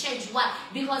begins to change. Why?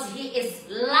 Because he is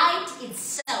light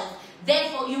itself.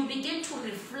 Therefore, you begin to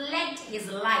reflect his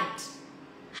light.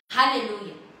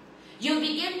 Hallelujah. You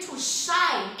begin to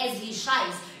shine as he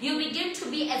shines. You begin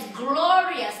to be as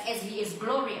glorious as he is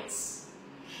glorious.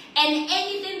 And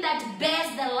anything that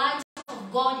bears the light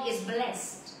of God is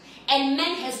blessed. And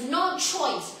man has no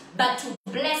choice but to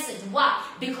bless it. Why?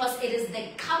 Because it is the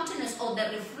countenance or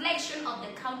the reflection of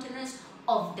the countenance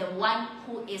of the one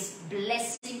who is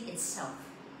blessing itself.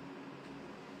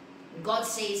 God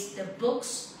says the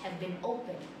books have been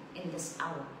opened in this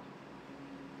hour.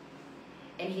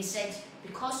 And he said,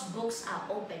 because books are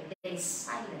open, there is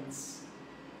silence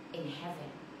in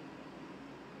heaven.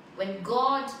 When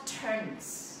God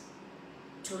turns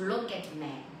to look at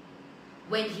man,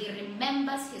 when he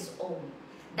remembers his own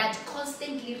that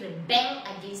constantly rebel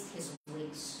against his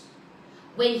ways,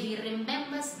 when he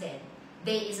remembers them,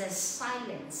 there is a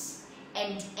silence,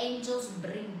 and angels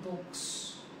bring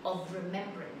books of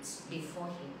remembrance before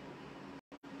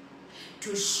him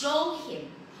to show him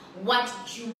what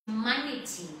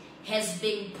humanity has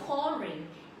been pouring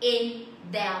in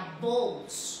their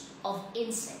bowls of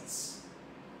incense.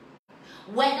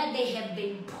 Whether they have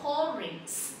been pouring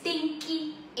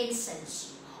stinky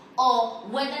incense, or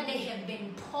whether they have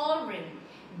been pouring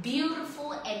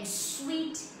beautiful and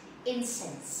sweet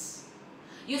incense.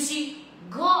 You see,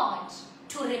 God,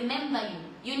 to remember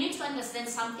you, you need to understand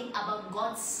something about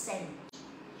God's scent.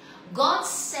 God's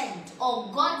scent,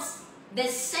 or the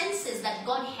senses that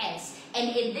God has.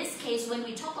 And in this case, when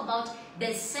we talk about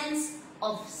the sense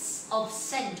of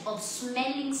scent, of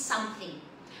smelling something,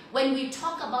 when we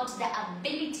talk about the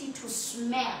ability to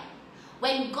smell,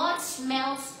 when God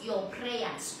smells your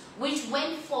prayers, which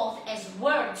went forth as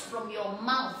words from your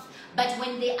mouth, but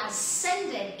when they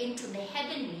ascended into the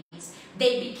heavenlies,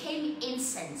 they became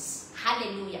incense.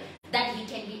 Hallelujah. That he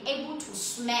can be able to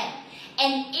smell.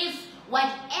 And if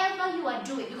whatever you are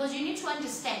doing, because you need to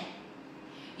understand,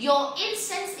 your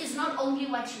incense is not only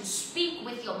what you speak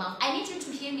with your mouth. I need you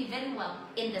to hear me very well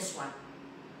in this one.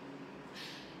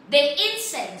 The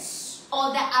incense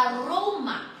or the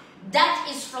aroma that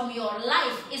is from your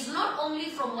life is not only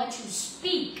from what you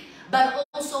speak, but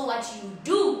also what you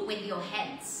do with your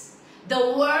hands.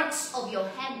 The works of your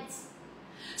hands.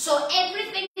 So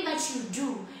everything that you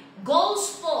do goes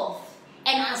forth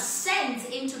and ascends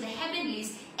into the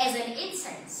heavenlies as an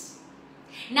incense.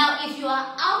 Now, if you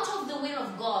are out of the will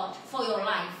of God for your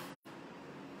life,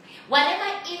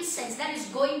 whatever incense that is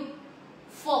going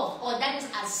forth or that is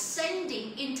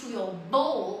ascending into your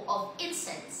bowl of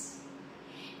incense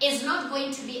is not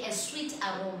going to be a sweet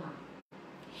aroma.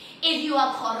 If you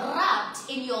are corrupt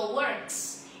in your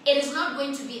works, it is not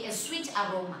going to be a sweet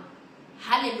aroma.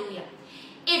 Hallelujah.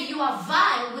 If you are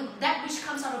vile with that which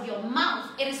comes out of your mouth,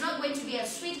 it is not going to be a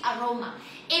sweet aroma.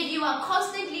 If you are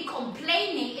constantly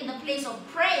complaining in the place of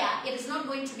prayer, it is not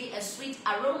going to be a sweet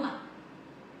aroma.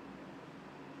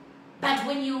 But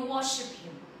when you worship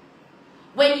Him,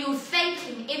 when you thank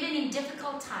Him even in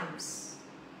difficult times,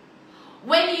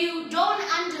 when you don't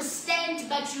understand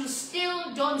but you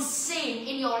still don't sin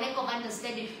in your lack of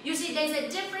understanding. You see, there's a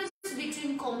difference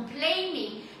between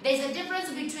complaining, there's a difference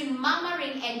between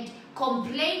murmuring and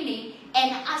complaining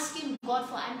and asking God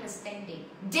for understanding.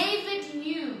 David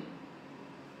knew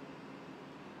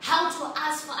how to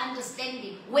ask for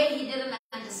understanding where he didn't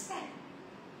understand.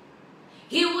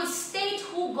 He would state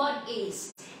who God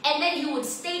is, and then he would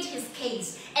state his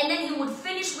case, and then he would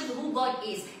finish with who God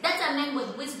is. That's a man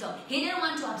with wisdom. He didn't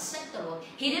want to upset the Lord.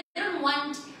 He didn't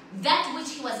want that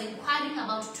which he was inquiring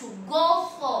about to go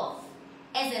forth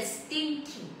as a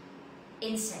stinky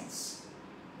incense,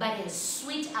 but a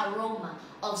sweet aroma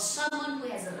of someone who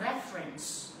has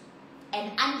reference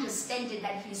and understanding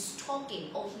that he's talking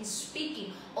or he's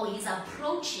speaking or he's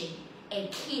approaching a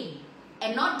king,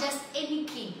 and not just any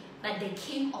king, but the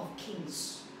King of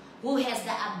Kings, who has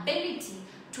the ability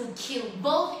to kill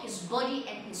both his body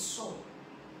and his soul.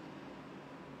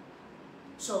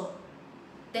 So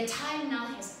the time now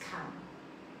has come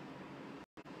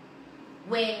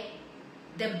where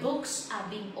the books are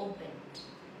being opened,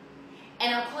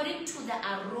 and according to the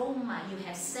aroma you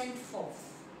have sent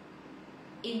forth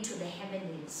into the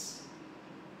heavenlies,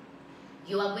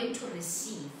 you are going to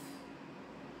receive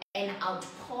an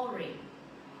outpouring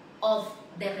of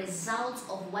the results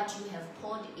of what you have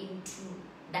poured into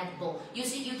that bowl. You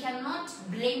see, you cannot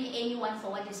blame anyone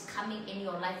for what is coming in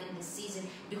your life in this season,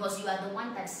 because you are the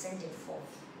one that sent it forth.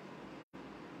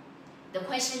 The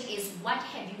question is, what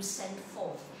have you sent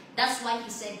forth? That's why he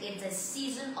said it's a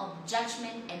season of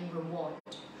judgment and reward.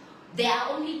 There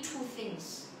are only two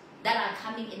things that are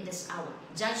coming in this hour: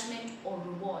 judgment or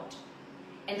reward.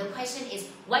 And the question is,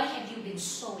 what have you been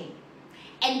sowing?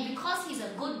 And because he's a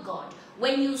good God,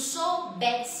 when you sow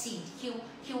bad seed,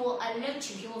 he will alert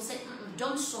you. He will say,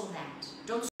 don't sow that.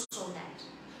 Don't sow that.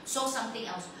 Sow something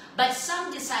else. But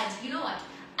some decide, you know what?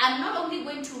 I'm not only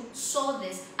going to sow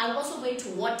this, I'm also going to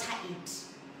water it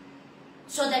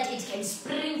so that it can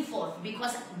spring forth,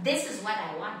 because this is what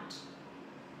I want.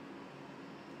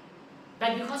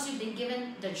 But because you've been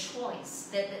given the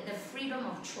choice, the freedom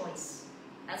of choice,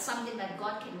 that's something that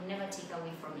God can never take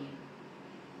away from you.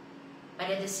 But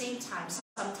at the same time,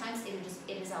 sometimes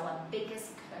it is our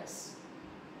biggest curse,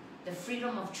 the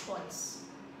freedom of choice.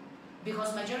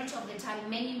 Because majority of the time,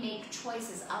 many make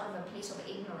choices out of a place of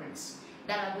ignorance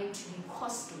that are going to be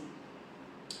costly.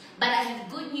 But I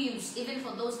have good news, even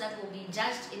for those that will be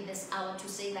judged in this hour, to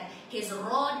say that his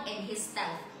rod and his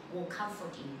staff will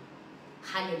comfort you.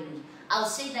 Hallelujah. I'll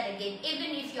say that again.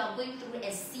 Even if you are going through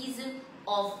a season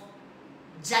of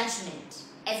judgment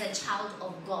as a child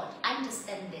of God,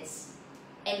 understand this.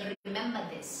 And remember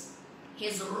this: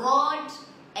 his rod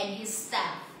and his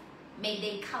staff, may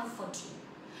they comfort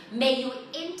you. May you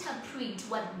interpret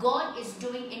what God is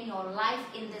doing in your life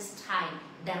in this time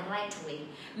the right way.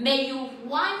 May you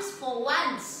once for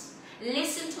once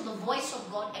listen to the voice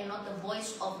of God and not the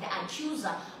voice of the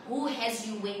accuser who has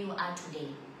you where you are today.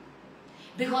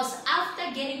 Because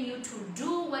after getting you to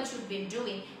do what you've been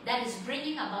doing, that is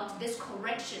bringing about this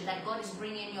correction that God is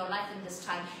bringing in your life in this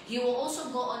time, he will also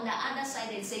go on the other side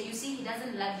and say, you see, he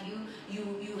doesn't love you,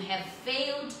 you have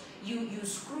failed, you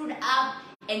screwed up,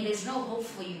 and there's no hope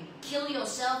for you. Kill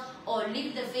yourself or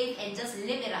leave the faith and just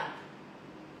live it up.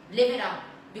 Live it up,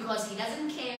 because he doesn't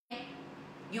care.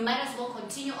 You might as well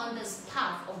continue on this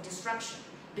path of destruction,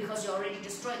 because you're already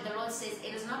destroyed. The Lord says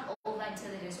it is not over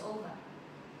until it is over.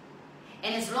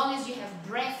 And as long as you have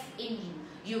breath in you,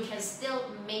 you can still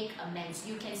make amends.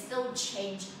 You can still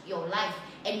change your life.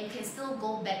 And you can still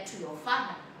go back to your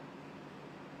Father.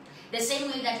 The same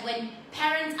way that when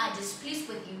parents are displeased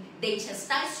with you, they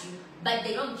chastise you, but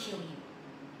they don't kill you.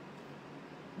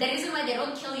 The reason why they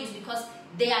don't kill you is because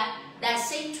they are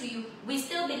saying to you, we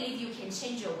still believe you can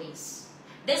change your ways.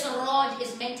 This rod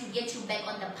is meant to get you back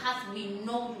on the path we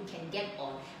know you can get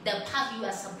on, the path you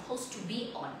are supposed to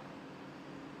be on.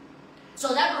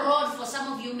 So that rod, for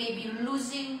some of you, may be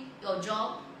losing your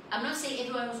job. I'm not saying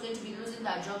everyone who's going to be losing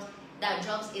their jobs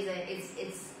is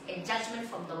a judgment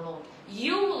from the Lord.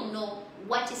 You will know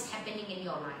what is happening in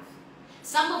your life.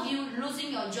 Some of you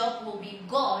losing your job will be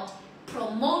God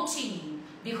promoting you,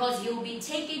 because He will be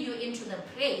taking you into the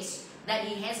place that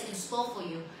He has in store for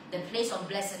you, the place of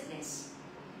blessedness.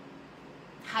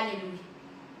 Hallelujah.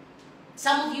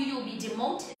 Some of you will be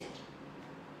demoted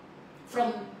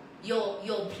from your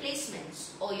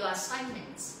placements or your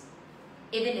assignments,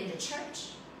 even in the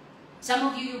church. Some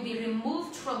of you will be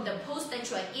removed from the post that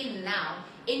you are in now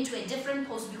into a different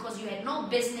post because you had no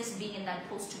business being in that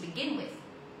post to begin with.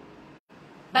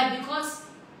 But because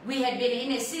we had been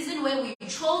in a season where we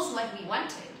chose what we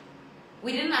wanted,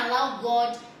 we didn't allow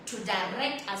God to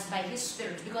direct us by His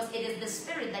Spirit, because it is the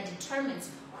Spirit that determines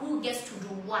who gets to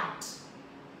do what,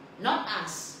 not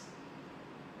us.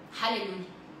 Hallelujah.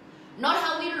 Not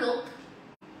how we look,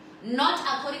 not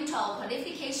according to our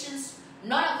qualifications,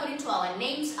 not according to our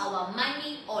names, our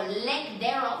money, or lack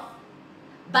thereof,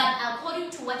 but according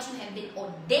to what you have been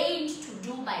ordained to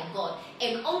do by God.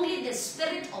 And only the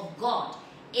Spirit of God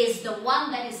is the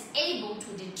one that is able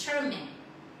to determine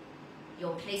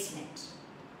your placement.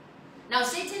 Now,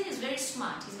 Satan is very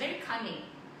smart. He's very cunning.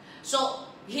 So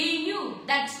he knew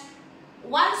that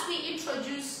once we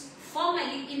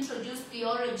formally introduce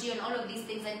theology and all of these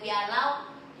things, and we allow,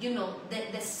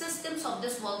 the systems of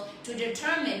this world to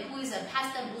determine who is a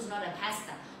pastor and who's not a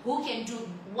pastor, who can do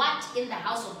what in the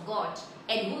house of God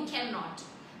and who cannot,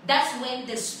 that's when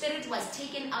the Spirit was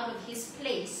taken out of His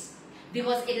place,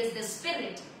 because it is the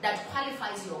Spirit that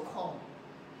qualifies your call.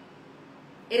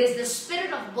 It is the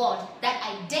Spirit of God that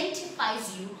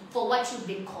identifies you for what you've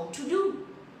been called to do.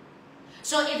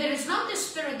 So if it is not the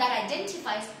Spirit that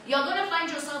identifies, you're going to find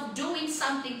yourself doing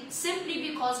something simply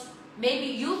because maybe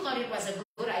you thought it was a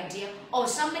good idea, or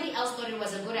somebody else thought it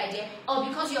was a good idea, or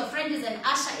because your friend is an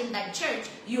usher in that church,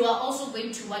 you are also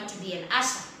going to want to be an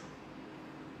usher.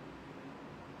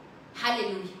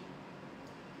 Hallelujah.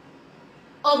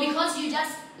 Or because you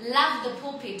just love the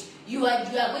pulpit, you are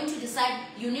going to decide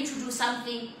you need to do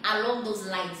something along those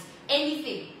lines.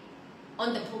 Anything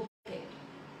on the pulpit.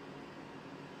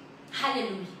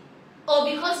 Hallelujah. Or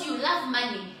because you love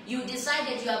money, you decide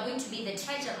that you are going to be the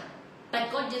treasurer.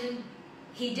 But God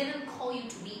He didn't call you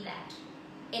to be that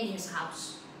in His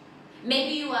house.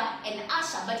 Maybe you are an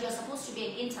usher, but you are supposed to be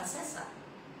an intercessor.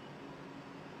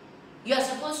 You are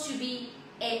supposed to be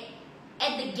at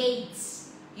the gates.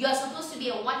 You are supposed to be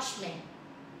a watchman.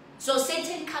 So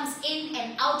Satan comes in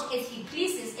and out as he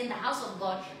pleases in the house of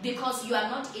God because you are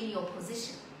not in your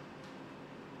position.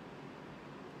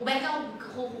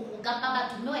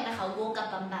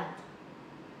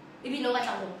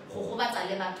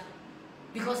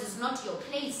 Because it's not your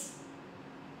place.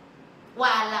 When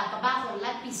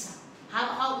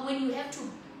you have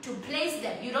to place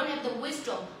them, you don't have the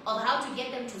wisdom of how to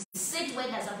get them to sit where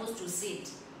they're supposed to sit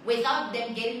without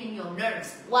them getting in your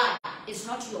nerves. Why? It's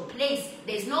not your place.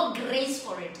 There's no grace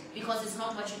for it because it's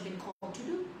not what you've been called to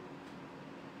do.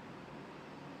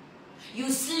 You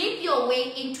slip your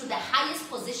way into the highest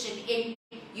position in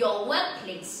your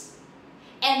workplace,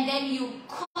 and then you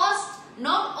cost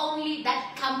not only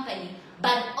that company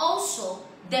but also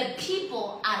the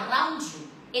people around you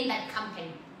in that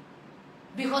company,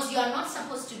 because you are not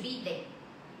supposed to be there.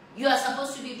 You are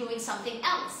supposed to be doing something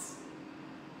else.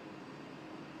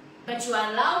 But you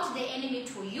allowed the enemy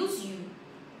to use you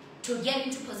to get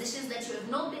into positions that you have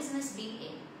no business being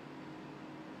in.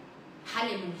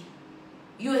 Hallelujah.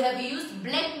 You have used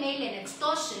blackmail and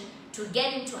extortion to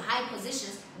get into high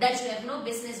positions that you have no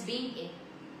business being in.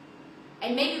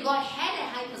 And maybe God had a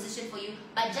high position for you,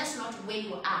 but just not where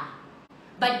you are.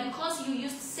 But because you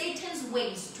used Satan's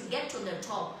ways to get to the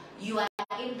top, you are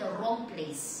in the wrong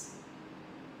place.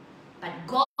 But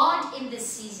God in this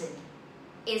season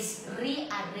is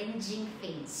rearranging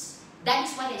things. That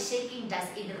is what a shaking does.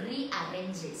 It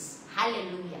rearranges.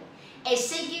 Hallelujah. A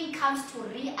shaking comes to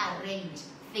rearrange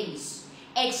things.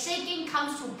 A shaking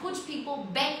comes to put people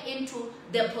back into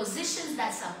the positions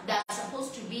that are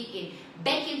supposed to be in,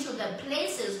 back into the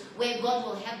places where God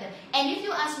will have them. And if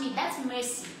you ask me, that's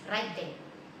mercy right there.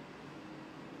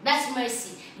 That's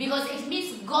mercy. Because it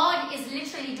means God is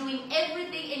literally doing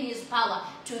everything in His power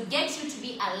to get you to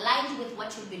be aligned with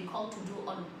what you've been called to do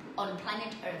on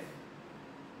planet Earth.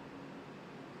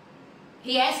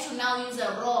 He has to now use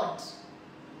a rod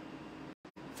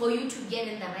for you to get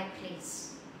in the right place.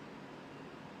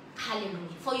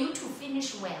 Hallelujah. For you to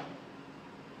finish well.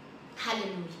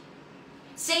 Hallelujah.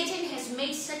 Satan has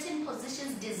made certain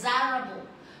positions desirable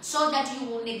so that you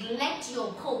will neglect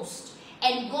your post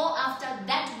and go after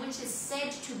that which is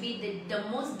said to be the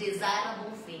most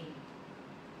desirable thing.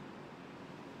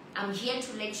 I'm here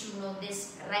to let you know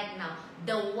this right now.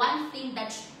 The one thing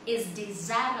that is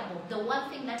desirable, the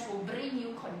one thing that will bring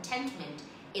you contentment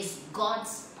is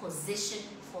God's position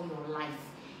for your life,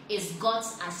 is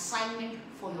God's assignment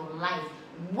for your life,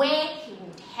 where He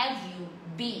would have you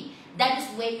be. That is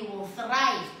where you will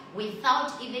thrive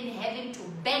without even having to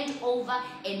bend over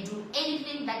and do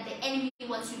anything that the enemy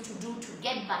wants you to do to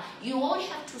get back. You won't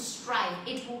have to strive.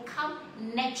 It will come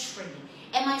naturally.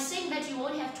 Am I saying that you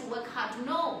won't have to work hard?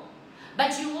 No.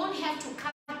 But you won't have to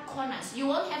cut corners. You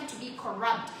won't have to be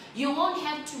corrupt. You won't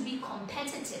have to be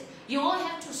competitive. You won't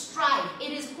have to strive.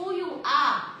 It is who you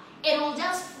are. It will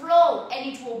just flow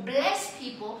and it will bless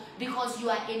people because you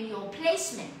are in your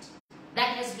placement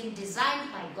that has been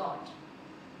designed by God.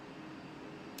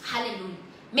 Hallelujah.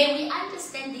 May we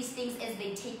understand these things as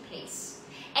they take place.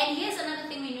 And here's another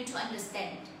thing we need to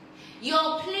understand.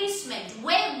 Your placement,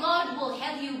 where God will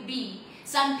have you be,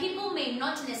 some people may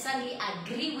not necessarily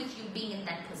agree with you being in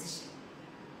that position.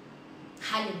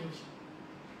 Hallelujah.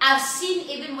 I've seen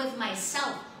even with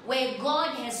myself where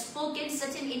God has spoken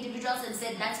certain individuals and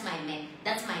said, that's my man,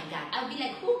 that's my guy. I'll be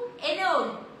like, who?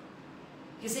 Anyone?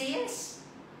 You say, yes.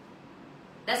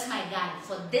 That's my guy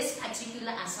for this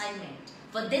particular assignment,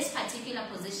 for this particular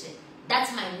position.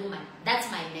 That's my woman, that's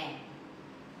my man.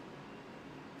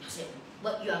 I say,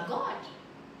 but you are God.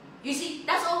 You see,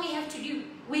 that's all we have to do.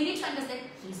 We need to understand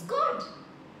He's God.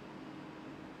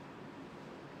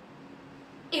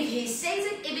 If He says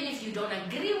it, even if you don't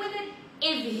agree with it,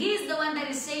 if He's the one that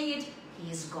is saying it,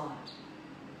 He is God.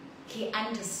 He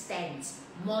understands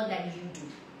more than you do.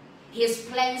 His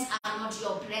plans are not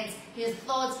your plans. His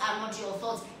thoughts are not your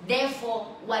thoughts.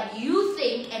 Therefore, what you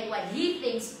think and what He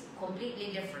thinks,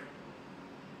 completely different.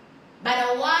 But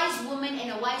a wise woman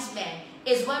and a wise man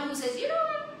is one who says, you know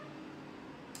what?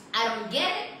 I don't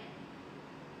get it.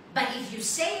 But if you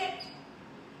say it,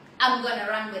 I'm going to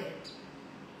run with it.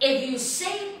 If you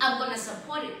say it, I'm going to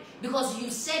support it. Because you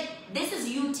said, this is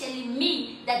you telling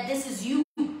me that this is you.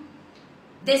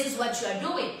 This is what you are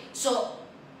doing. So,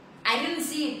 I didn't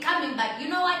see it coming, but you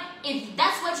know what? If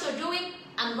that's what you're doing,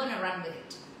 I'm going to run with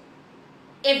it.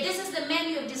 If this is the man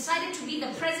you have decided to be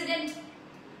the president,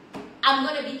 I'm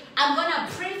going to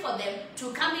pray for them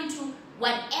to come into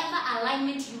whatever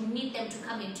alignment you need them to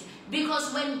come into.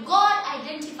 Because when God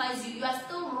identifies you, you are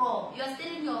still raw. You are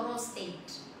still in your raw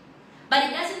state. But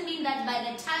it doesn't mean that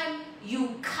by the time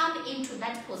you come into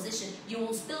that position, you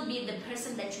will still be the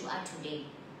person that you are today.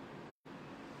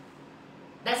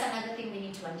 That's another thing we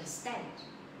need to understand.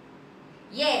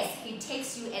 Yes, He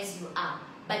takes you as you are,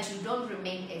 but you don't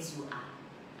remain as you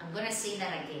are. I'm going to say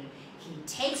that again. He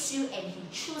takes you and He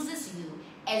chooses you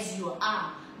as you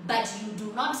are, but you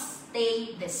do not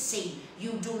stay the same.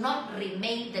 You do not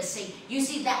remain the same. You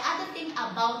see, the other thing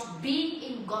about being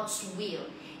in God's will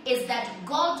is that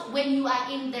God, when you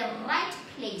are in the right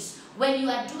place, when you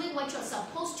are doing what you're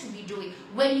supposed to be doing,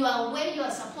 when you are where you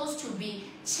are supposed to be,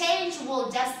 change will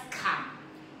just come.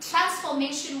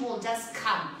 Transformation will just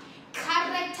come.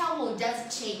 Character will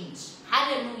just change.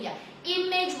 Hallelujah.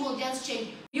 Image will just change.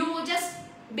 You will just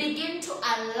begin to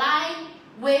align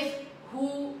with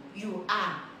who you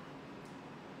are.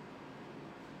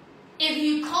 If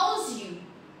He calls you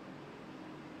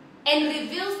and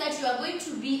reveals that you are going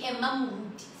to be a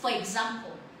mammoth, for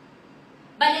example,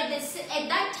 but at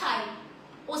that time,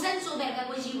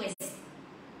 Jehu'S.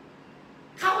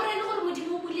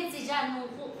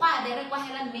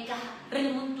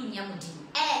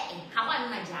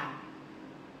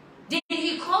 Did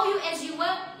He call you as you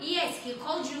were? Yes, He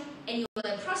called you and you were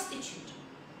a prostitute.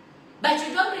 But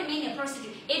you don't remain a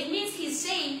prostitute. It means He's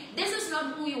saying, this is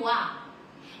not who you are.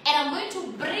 And I'm going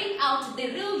to bring out the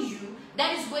real you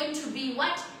that is going to be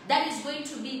what? That is going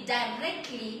to be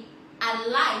directly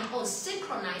aligned or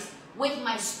synchronized with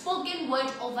my spoken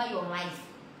word over your life.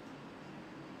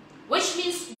 Which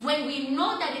means when we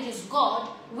know that it is God,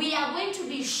 we are going to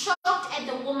be shocked at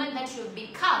the woman that you've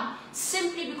become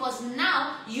simply because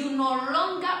now you no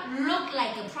longer look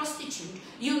like a prostitute.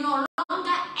 You no longer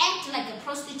act like a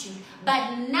prostitute.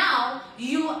 But now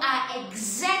you are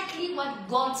exactly what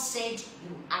God said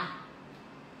you are.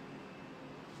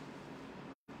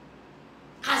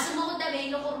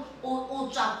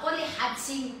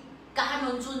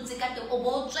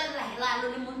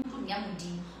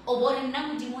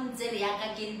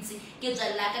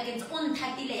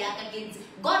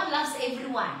 God loves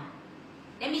everyone.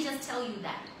 Let me just tell you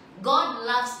that. God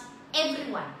loves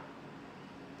everyone.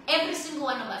 Every single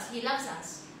one of us. He loves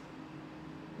us.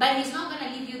 But he's not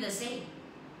going to leave you the same.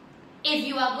 If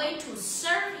you are going to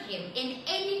serve him in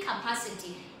any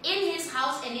capacity, in his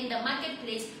house and in the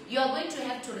marketplace, you are going to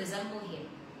have to resemble him.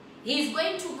 He is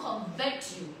going to convert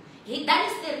you.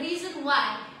 That is the reason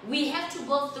why we have to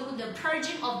go through the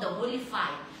purging of the holy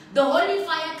fire. The holy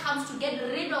fire comes to get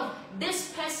rid of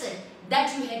this person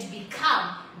that you had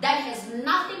become, that has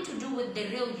nothing to do with the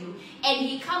real you, and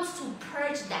he comes to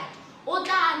purge that.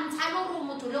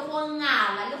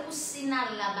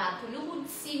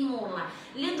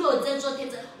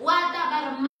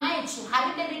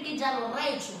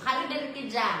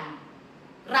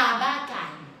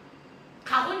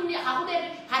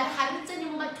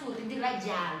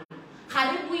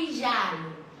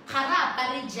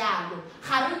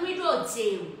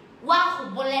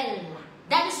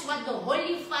 That is what the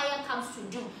holy fire comes to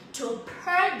do, to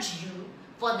purge you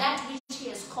for that which he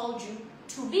has called you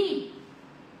to be.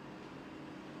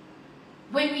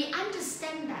 When we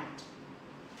understand that,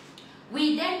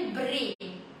 we then bring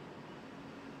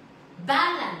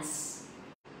balance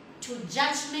to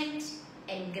judgment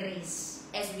and grace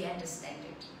as we understand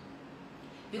it.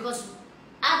 Because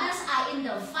others are in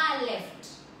the far left.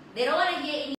 They don't want to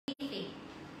hear anything.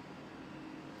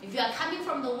 If you are coming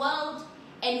from the world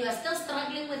and you are still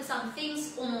struggling with some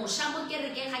things, 5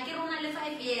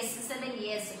 years, 7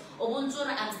 years, I'm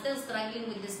still struggling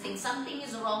with this thing. Something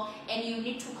is wrong and you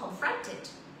need to confront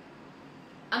it.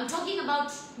 I'm talking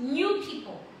about new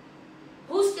people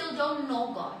who still don't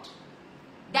know God.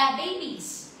 They are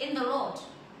babies in the Lord.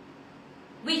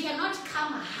 We cannot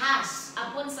come harsh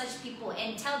upon such people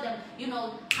and tell them, you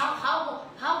know,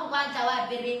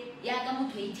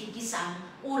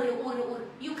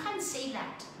 you can't say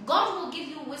that. God will give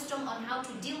you wisdom on how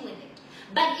to deal with it.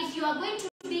 But if you are going to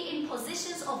be in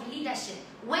positions of leadership,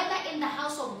 whether in the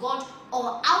house of God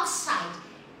or outside,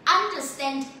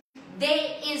 understand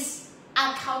there is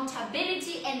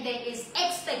accountability and there is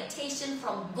expectation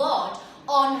from God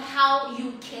on how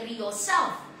you carry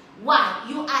yourself. Why?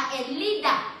 You are a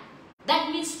leader. That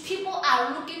means people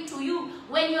are looking to you.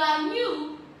 When you are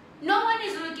new, no one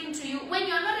is looking to you. When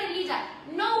you are not a leader,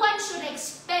 no one should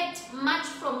expect much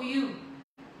from you.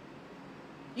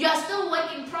 You are still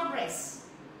work in progress.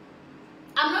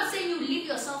 I'm not saying you leave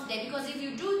yourself there, because if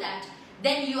you do that,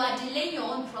 then you are delaying your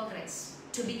own progress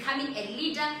to becoming a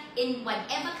leader in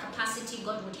whatever capacity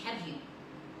God would have you.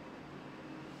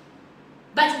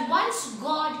 But once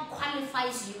God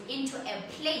qualifies you into a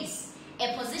place,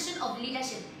 a position of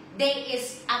leadership, there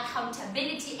is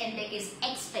accountability and there is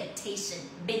expectation.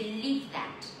 Believe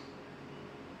that.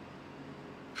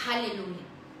 Hallelujah.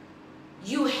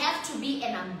 You have to be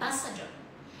an ambassador.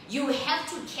 You have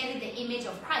to carry the image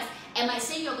of Christ. Am I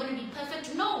saying you're going to be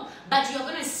perfect? No. But you're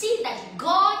going to see that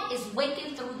God is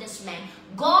working through this man.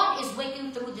 God is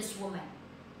working through this woman.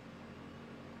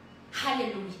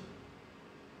 Hallelujah.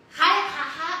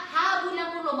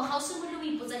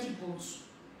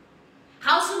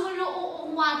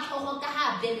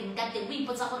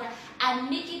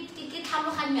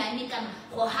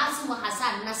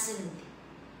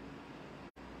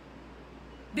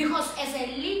 Because as a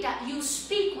leader, you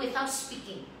speak without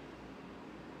speaking.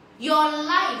 Your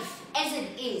life as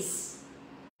it is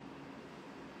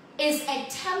a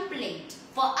template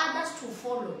for others to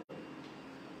follow.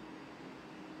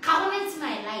 It's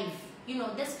my life. You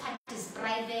know, this part is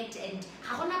private and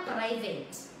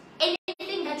private.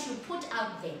 Anything that you put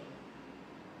out there.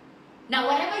 Now,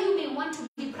 whatever you may want to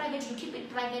be private, you keep it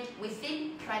private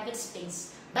within private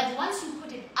space. But once you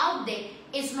put it out there,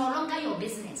 it's no longer your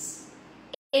business.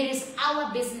 It is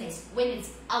our business when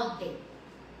it's out there.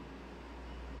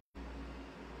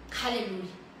 Hallelujah.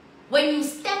 When you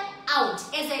step out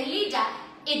as a leader,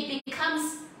 it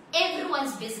becomes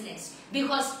everyone's business,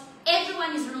 because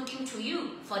everyone is looking to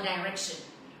you for direction.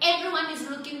 Everyone is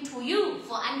looking to you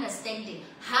for understanding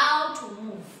how to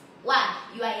move. Why?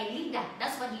 You are a leader.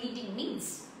 That's what leading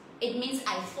means. It means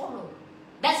I follow.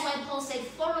 That's why Paul said,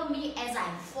 follow me as I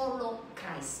follow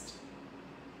Christ.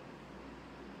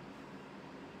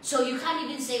 So you can't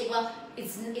even say, well,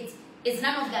 it's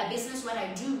none of their business what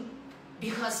I do,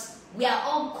 because we are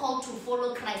all called to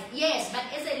follow Christ. Yes, but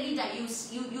as a leader,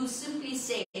 you simply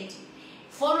say,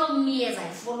 follow me as I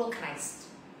follow Christ.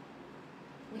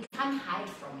 We can't hide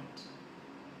from it.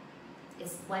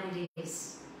 It's what it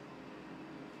is.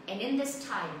 And in this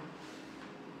time,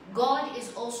 God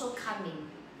is also coming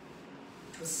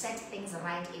to set things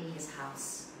right in his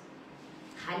house.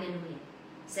 Hallelujah.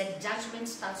 Said judgment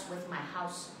starts with my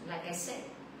house. Like I said,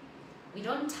 we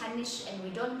don't tarnish and we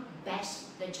don't bash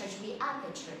the church. We are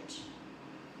the church.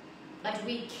 But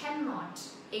we cannot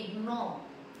ignore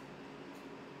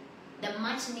the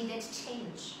much needed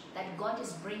change that God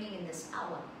is bringing in this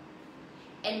hour.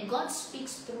 And God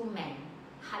speaks through men.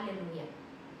 Hallelujah.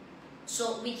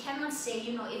 So we cannot say,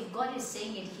 you know, if God is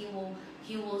saying it,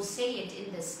 he will say it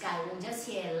in the sky. We'll just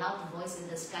hear a loud voice in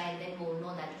the sky, and then we'll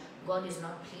know that God is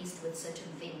not pleased with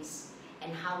certain things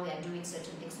and how we are doing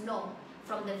certain things. No.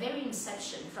 From the very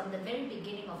inception, from the very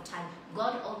beginning of time,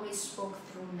 God always spoke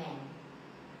through men.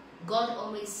 God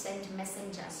always sent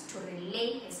messengers to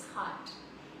relay his heart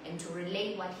and to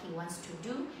relay what he wants to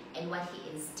do and what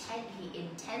he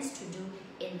intends to do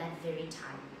in that very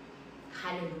time.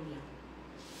 Hallelujah.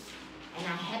 And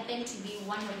I happen to be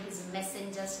one of his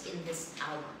messengers in this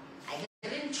hour. I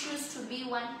didn't choose to be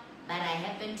one, but I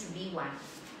happen to be one.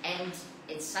 And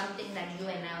it's something that you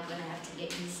and I are going to have to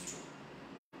get used to.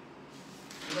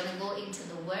 I'm going to go into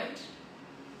the word.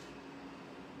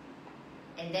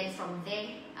 And then from there,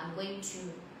 I'm going to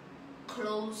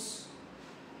close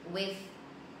with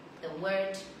the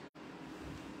word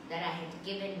that I had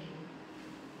given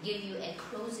you. Give you a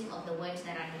closing of the words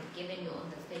that I had given you on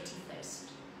the 31st.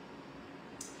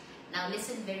 Now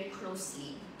listen very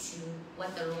closely to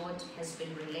what the Lord has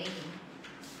been relaying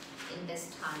in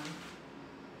this time.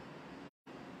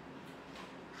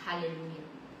 Hallelujah.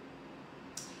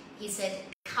 He said,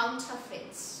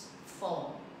 counterfeits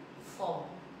fall.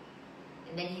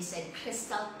 And then he said,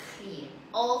 crystal clear.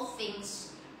 All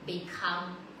things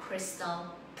become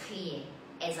crystal clear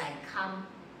as I come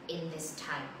in this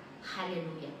time.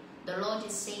 Hallelujah. The Lord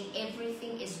is saying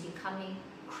everything is becoming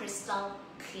crystal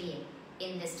clear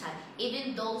in this time.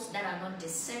 Even those that are not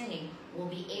discerning will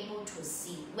be able to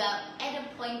see. We are at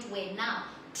a point where now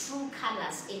true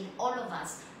colors in all of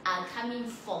us are coming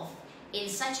forth in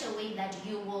such a way that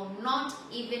you will not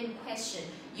even question,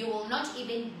 you will not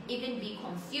even be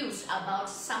confused about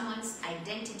someone's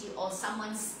identity or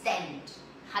someone's stand.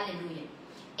 Hallelujah.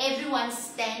 Everyone's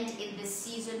stand in this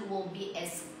season will be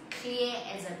as clear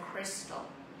as a crystal.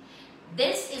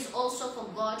 This is also for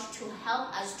God to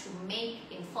help us to make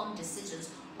informed decisions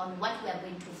on what we are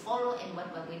going to follow and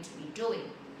what we are going to be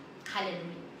doing. Hallelujah.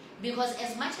 Because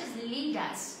as much as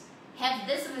leaders have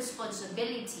this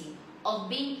responsibility of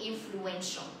being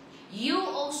influential, you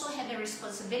also have a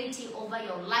responsibility over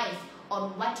your life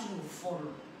on what you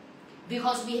follow.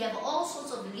 Because we have all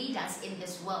sorts of leaders in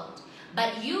this world,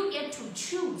 but you get to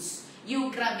choose.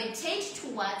 You gravitate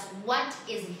towards what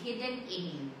is hidden in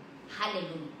you.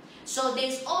 Hallelujah. So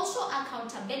there's also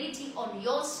accountability on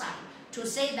your side to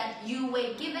say that you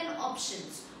were given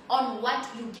options on what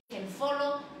you can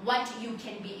follow, what you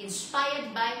can be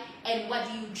inspired by, and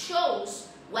what you chose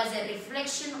was a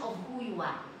reflection of who you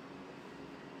are.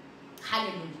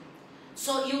 Hallelujah.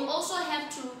 So you also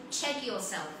have to check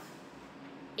yourself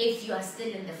if you are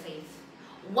still in the faith.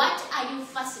 What are you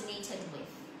fascinated with?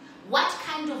 What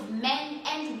kind of men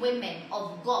and women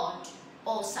of God,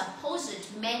 or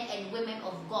supposed men and women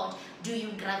of God, do you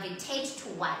gravitate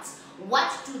towards?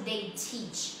 What do they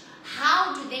teach?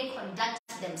 How do they conduct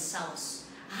themselves?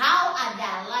 How are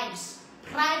their lives,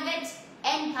 private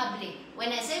and public?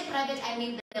 When I say private, I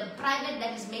mean the private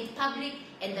that is made public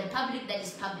and the public that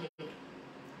is public.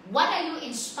 What are you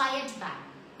inspired by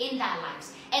in their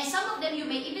lives? And some of them, you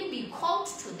may even be called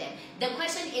to them. The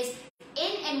question is,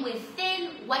 in and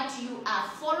within what you are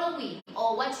following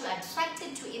or what you are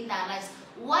attracted to in their lives,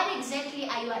 what exactly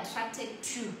are you attracted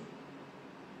to?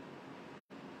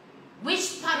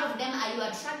 Which part of them are you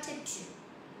attracted to?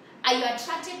 Are you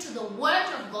attracted to the word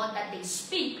of God that they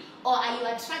speak, or are you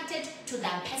attracted to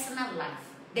their personal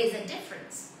life? There's a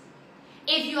difference.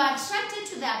 If you are attracted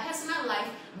to their personal life,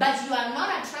 but you are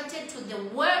not attracted to the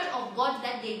word of God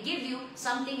that they give you,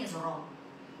 something is wrong.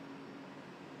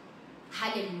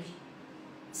 Hallelujah.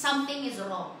 Something is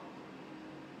wrong.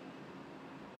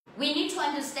 We need to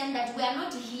understand that we are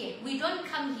not here. We don't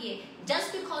come here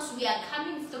just because we are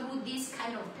coming through these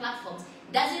kind of platforms.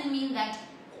 Doesn't mean that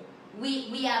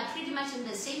we are pretty much in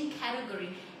the same category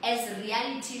as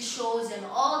reality shows and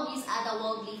all these other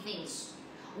worldly things.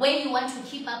 When you want to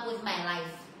keep up with my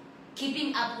life,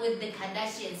 keeping up with the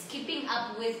Kardashians, keeping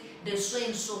up with the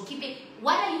so-and-so,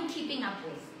 what are you keeping up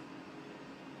with?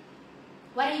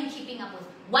 What are you keeping up with?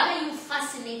 What are you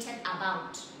fascinated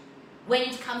about when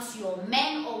it comes to your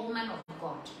man or woman of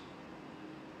God?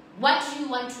 What do you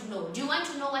want to know? Do you want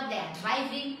to know what they are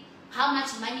driving, how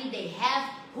much money they have,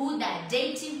 who they are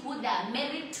dating, who they are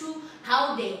married to,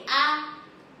 how they are?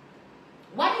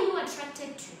 What are you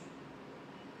attracted to?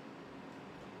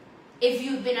 If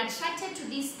you've been attracted to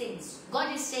these things,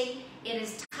 God is saying it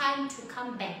is time to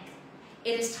come back.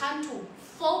 It is time to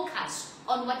focus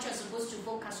on what you're supposed to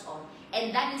focus on.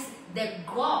 And that is the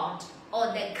God or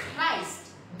the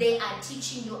Christ they are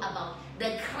teaching you about,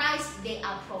 the Christ they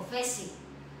are professing.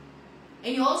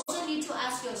 And you also need to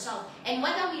ask yourself, and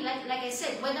whether we like I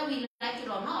said, whether we like it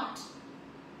or not,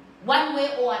 one way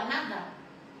or another,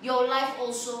 your life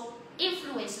also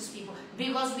influences people.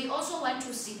 Because we also want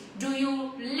to see, do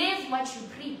you live what you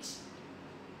preach?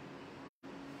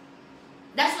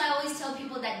 That's why I always tell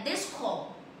people that this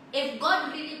call, if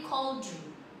God really called you,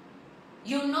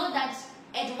 you know that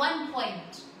at one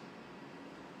point,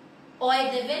 or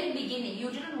at the very beginning, you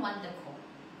didn't want the call.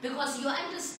 Because you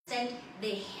understand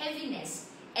the heaviness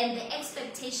and the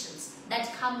expectations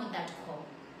that come with that call.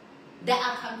 The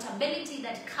accountability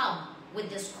that come with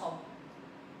this call.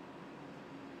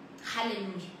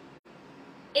 Hallelujah.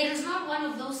 It is not one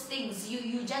of those things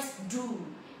you just do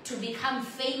to become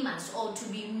famous or to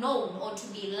be known or to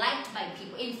be liked by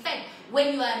people. In fact,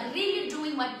 when you are really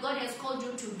doing what God has called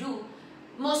you to do,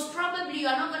 most probably you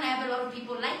are not going to have a lot of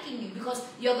people liking you, because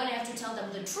you're going to have to tell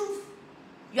them the truth.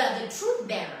 You are the truth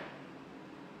bearer.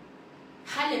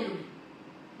 Hallelujah.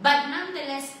 But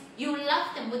nonetheless, you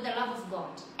love them with the love of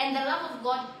God. And the love of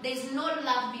God, there's no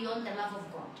love beyond the love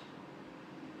of God.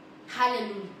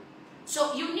 Hallelujah.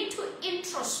 So you need to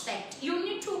introspect. You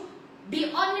need to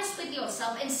be honest with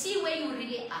yourself and see where you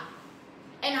really are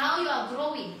and how you are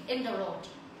growing in the Lord.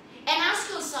 And ask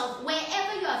yourself,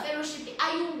 wherever you are fellowshipping,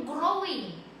 are you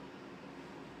growing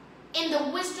in the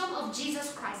wisdom of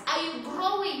Jesus Christ? Are you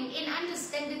growing in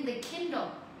understanding the kingdom?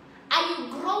 Are you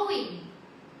growing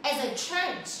as a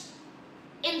church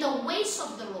in the ways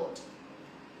of the Lord?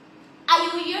 Are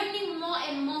you yearning more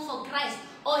and more for Christ,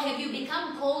 or have you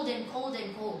become cold and cold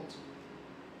and cold?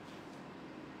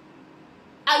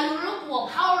 Are you lukewarm?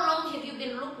 How long have you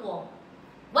been lukewarm?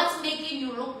 What's making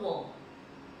you lukewarm?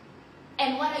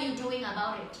 And what are you doing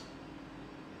about it?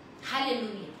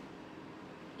 Hallelujah.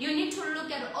 You need to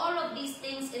look at all of these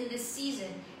things in this season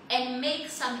and make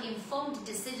some informed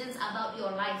decisions about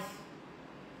your life.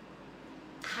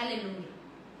 Hallelujah.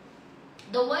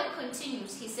 The word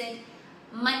continues. He said,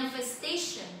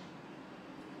 manifestation.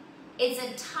 It's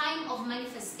a time of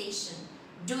manifestation.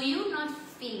 Do you not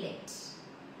feel it?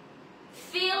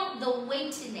 Feel the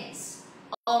weightiness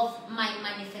of my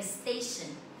manifestation.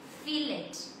 Feel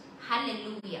it.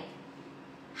 Hallelujah.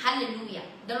 Hallelujah.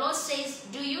 The Lord says,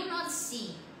 do you not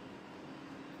see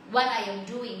what I am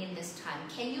doing in this time?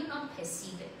 Can you not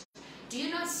perceive it? Do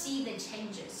you not see the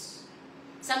changes?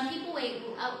 Some people were,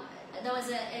 there was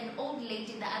an old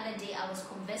lady the other day I was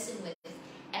conversing with,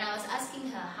 and I was asking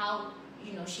her how,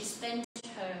 she spent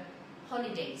her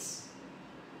holidays.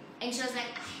 And she was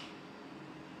like,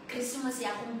 Christmas ya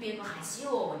gompieno ga se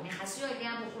yone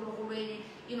ya bogologolo,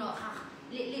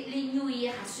 le New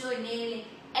Year ga se yone.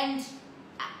 And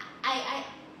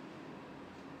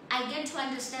I get to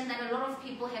understand that a lot of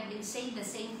people have been saying the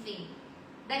same thing,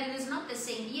 that it is not the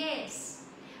same. Yes,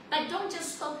 but don't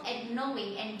just stop at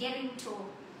knowing and getting to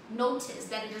notice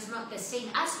that it is not the same.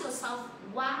 Ask yourself,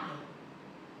 why?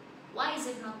 Why is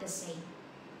it not the same?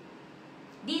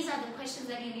 These are the questions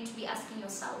that you need to be asking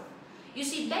yourself. You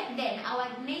see, back then, our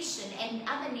nation and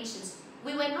other nations,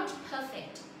 we were not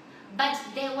perfect, but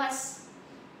there was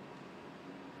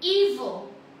evil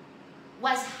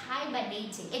was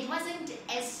hibernating. It wasn't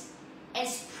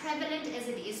as prevalent as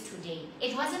it is today.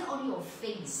 It wasn't on your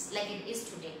face like it is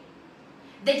today.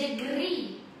 The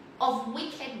degree of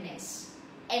wickedness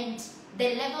and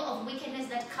the level of wickedness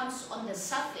that comes on the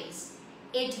surface,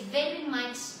 it very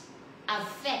much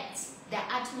affects the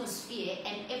atmosphere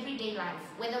and everyday life,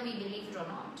 whether we believe it or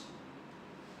not.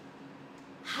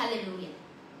 Hallelujah.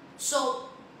 So,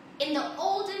 in the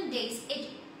olden days,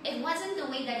 it wasn't the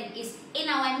way that it is. In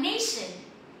our nation,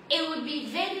 it would be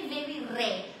very, very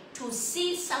rare to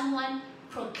see someone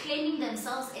proclaiming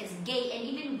themselves as gay and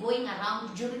even going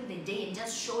around during the day and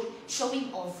just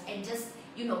showing off and just,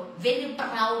 very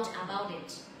proud about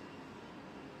it.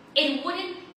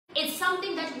 It's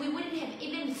something that we wouldn't have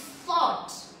even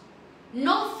thought.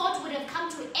 No thought would have come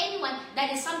to anyone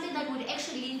that is something that would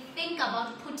actually think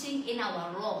about putting in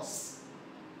our laws.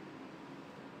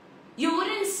 You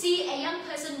wouldn't see a young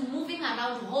person moving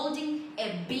around holding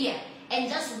a beer and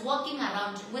just walking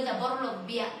around with a bottle of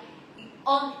beer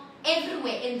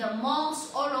everywhere, in the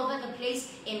malls, all over the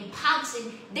place, in parks,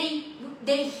 and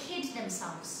they hid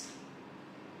themselves.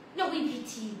 No, we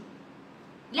pity.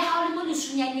 Le ha le mo le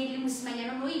sunyane le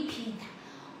mosimanyana no iphita.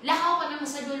 Le ha bona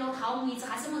mosadi o le ga o mo itse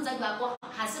ga se motsadi wa go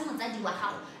ga se motsadi wa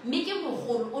gago mme ke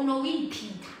mogolo o no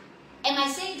iphita. Am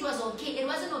I saying it was okay? It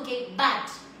wasn't okay,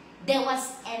 but there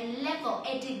was a level,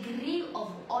 a degree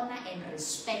of honor and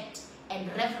respect and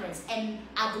reverence and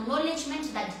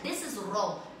acknowledgement that this is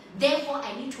wrong. Therefore,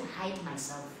 I need to hide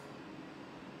myself.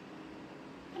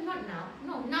 But not now.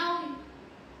 No, now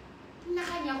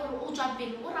naganya gore o tswa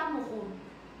pele o ra mogolo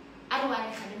a re wa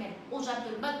re kgalemela o tswa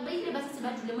pele ba ile ba setse ba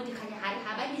dule mo dikganyagare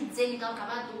ga ba di tsene ka gore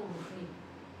ba tologile.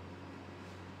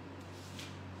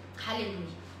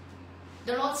 Hallelujah.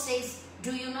 The Lord says,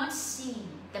 do you not see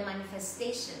the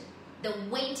manifestation, the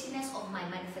weightiness of my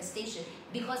manifestation?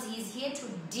 Because he is here to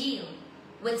deal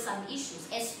with some issues,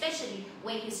 especially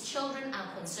where his children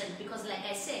are concerned. Because like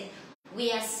I said,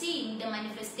 we are seeing the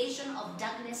manifestation of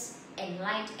darkness and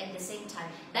light at the same time.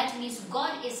 That means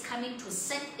God is coming to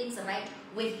set things right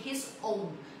with his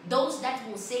own. Those that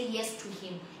will say yes to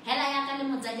him.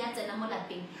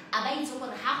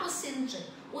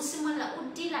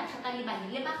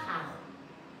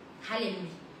 Hallelujah.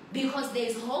 Because there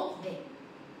is hope there.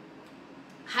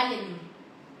 Hallelujah.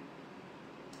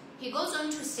 He goes on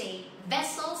to say,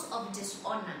 vessels of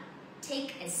dishonor,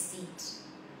 take a seat.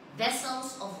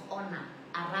 Vessels of honor,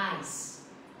 arise.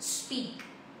 Speak.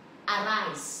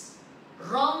 Arise.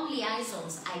 Wrong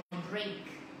liaisons, I break.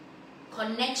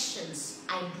 Connections,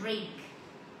 I break.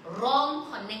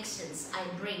 Wrong connections, I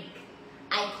break.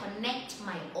 I connect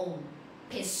my own.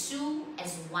 Pursue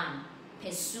as one.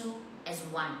 Pursue as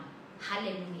one.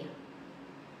 Hallelujah.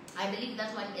 I believe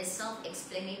that one is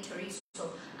self-explanatory,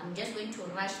 so I'm just going to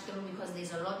rush through because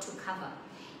there's a lot to cover.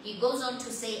 He goes on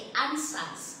to say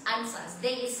answers. Answers.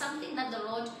 There is something that the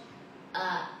Lord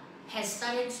has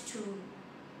started to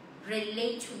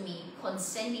relate to me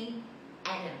concerning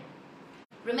Adam.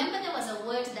 Remember, there was a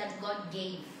word that God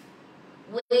gave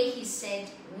where he said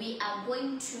we are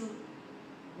going to,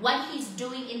 what he's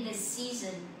doing in the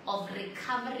season of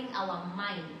recovering our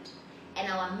mind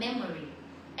and our memory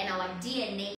and our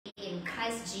DNA in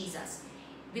Christ Jesus.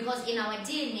 Because in our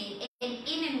DNA, and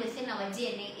in and within our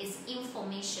DNA is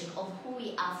information of who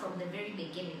we are from the very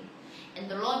beginning. And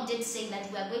the Lord did say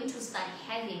that we are going to start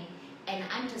having an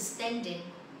understanding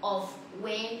of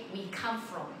where we come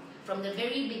from the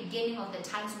very beginning of the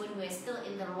times when we were still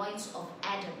in the loins of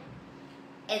Adam.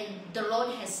 And the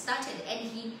Lord has started, and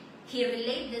he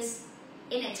relayed this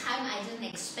in a time I didn't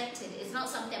expect it. It's not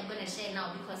something I'm going to share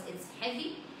now because it's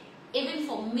heavy. Even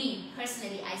for me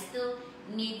personally, I still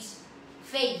need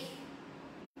faith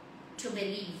to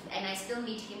believe, and I still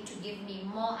need him to give me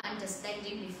more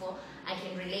understanding before I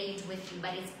can relate it with you.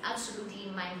 But it's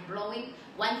absolutely mind-blowing.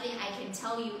 One thing I can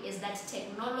tell you is that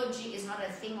technology is not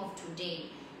a thing of today.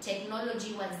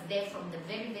 Technology was there from the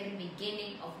very, very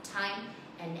beginning of time,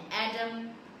 and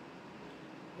Adam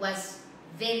was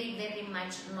very, very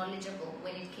much knowledgeable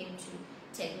when it came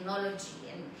to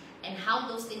technology and how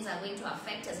those things are going to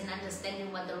affect us in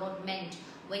understanding what the Lord meant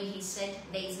when he said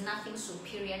there is nothing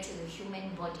superior to the human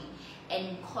body,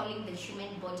 and calling the human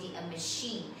body a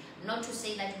machine. Not to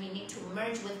say that we need to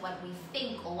merge with what we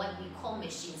think or what we call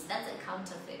machines. That's a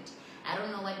counterfeit. I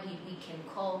don't know what we can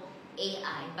call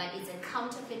AI, but it's a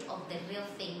counterfeit of the real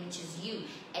thing, which is you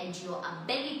and your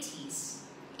abilities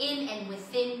in and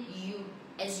within you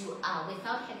as you are,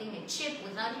 without having a chip,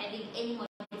 without having any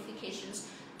modifications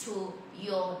to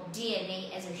your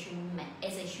DNA as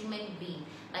a human being.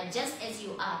 But just as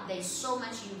you are, there's so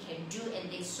much you can do,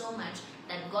 and there's so much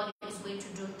that God is going to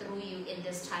do through you in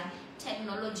this time,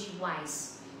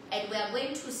 technology-wise. And we are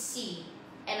going to see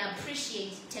and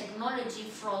appreciate technology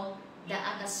from the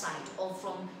other side, or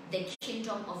from the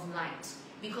kingdom of light.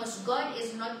 Because God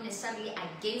is not necessarily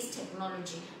against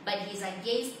technology, but he's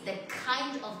against the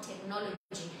kind of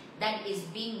technology that is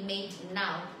being made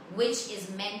now, which is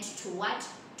meant to what?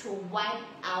 To wipe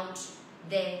out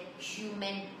the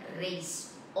human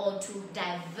race, or to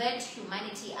divert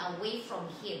humanity away from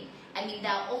him. I mean,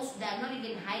 they're not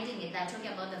even hiding it. They're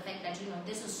talking about the fact that,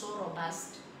 this is so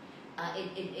robust.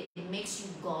 It makes you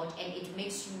God, and it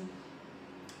makes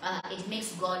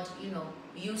God,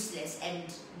 useless, and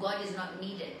God is not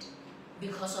needed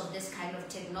because of this kind of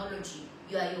technology.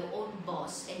 You are your own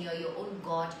boss, and you're your own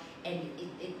God, and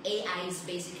AI is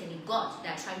basically God.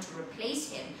 They're trying to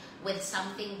replace him with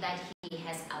something that he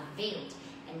has availed.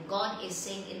 And God is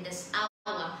saying in this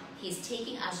hour, he's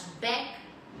taking us back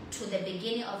to the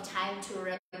beginning of time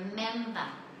to remember,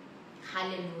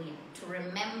 hallelujah, to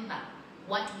remember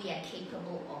what we are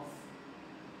capable of.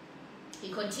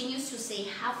 He continues to say,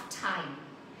 half time.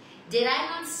 Did I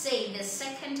not say the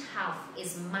second half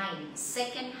is mine?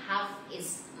 Second half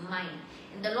is mine.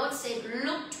 And the Lord said,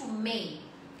 look to May.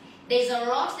 There's a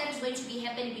lot that is going to be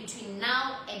happening between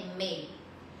now and May.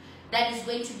 That is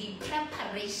going to be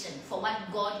preparation for what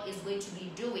God is going to be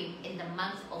doing in the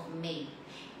month of May.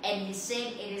 And he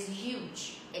said it is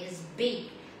huge, it is big,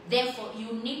 Therefore,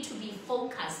 you need to be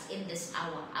focused in this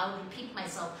hour. I'll repeat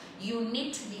myself. You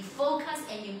need to be focused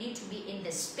and you need to be in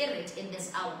the spirit in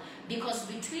this hour. Because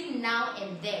between now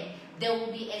and then, there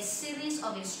will be a series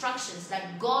of instructions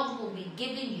that God will be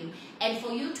giving you. And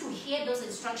for you to hear those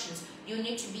instructions, you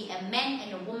need to be a man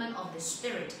and a woman of the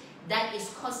spirit that is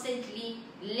constantly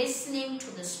listening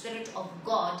to the Spirit of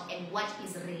God and what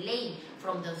is relaying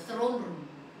from the throne room.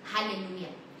 Hallelujah.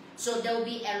 So there will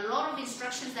be a lot of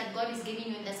instructions that God is giving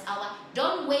you in this hour.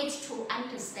 Don't wait to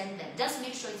understand them. Just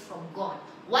make sure it's from God.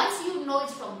 Once you know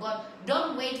it's from God,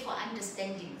 don't wait for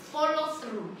understanding. Follow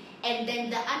through, and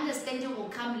then the understanding will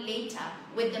come later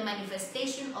with the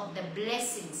manifestation of the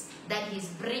blessings that He's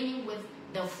bringing with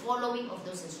the following of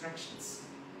those instructions.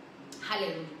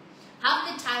 Hallelujah.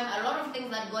 Half the time, a lot of things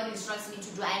that God instructs me to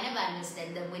do, I never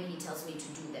understand them when He tells me to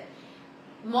do them.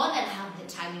 More than half the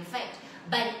time, in fact.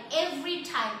 But every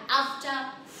time after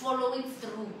following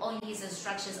through on His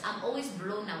instructions, I'm always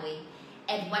blown away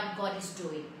at what God is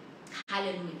doing.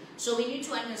 Hallelujah. So we need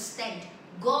to understand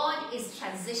God is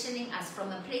transitioning us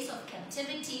from a place of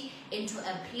captivity into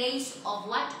a place of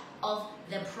what? Of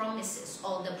the promises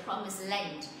or the promised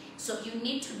land. So you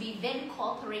need to be very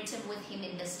cooperative with Him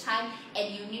in this time,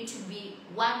 and you need to be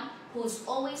one who's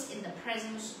always in the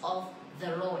presence of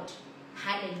the Lord.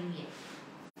 Hallelujah.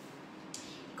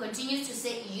 Continues to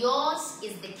say, yours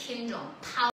is the kingdom,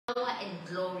 power and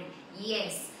glory.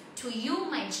 Yes, to you,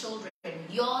 my children,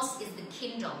 yours is the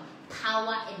kingdom,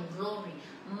 power and glory.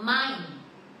 Mine,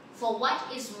 for what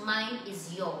is mine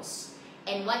is yours,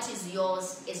 and what is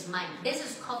yours is mine. This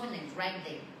is covenant right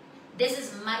there. This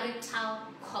is marital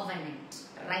covenant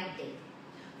right there.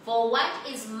 For what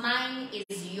is mine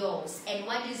is yours, and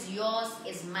what is yours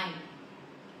is mine.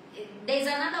 There's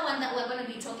another one that we're going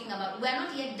to be talking about. We're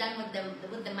not yet done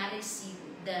with the marriage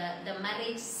the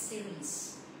marriage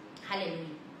series.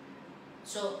 Hallelujah.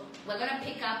 So we're going to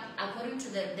pick up according to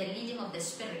the leading of the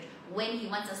Spirit when He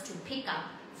wants us to pick up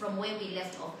from where we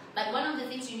left off. But one of the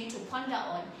things you need to ponder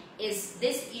on is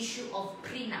this issue of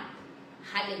prenup.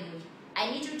 Hallelujah.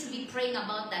 I need you to be praying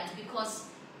about that, because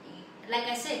like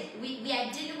I said, we are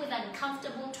dealing with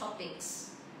uncomfortable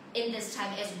topics in this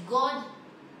time as God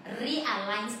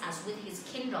realigns us with His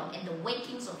kingdom and the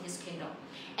workings of His kingdom.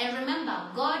 And remember,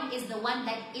 God is the one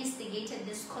that instigated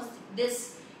this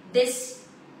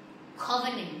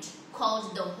covenant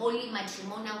called the Holy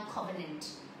Matrimonial Covenant.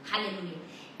 Hallelujah.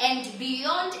 And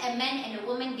beyond a man and a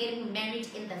woman getting married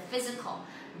in the physical,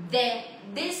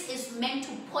 this is meant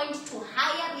to point to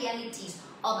higher realities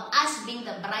of us being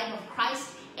the bride of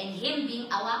Christ and Him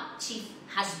being our chief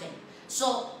husband.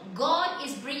 So God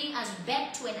is bringing us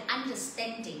back to an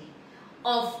understanding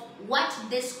of what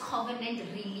this covenant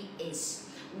really is,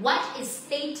 what is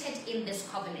stated in this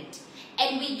covenant.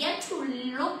 And we get to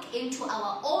look into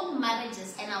our own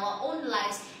marriages and our own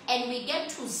lives, and we get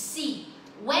to see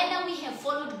whether we have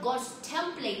followed God's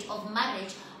template of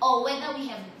marriage or whether we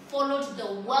have followed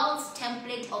the world's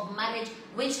template of marriage,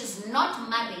 which is not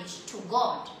marriage to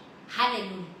God.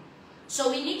 Hallelujah. So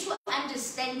we need to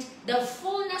understand the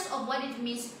fullness of what it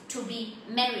means to be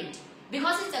married.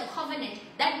 Because it's a covenant,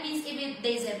 that means if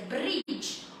there's a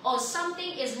breach or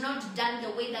something is not done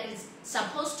the way that it's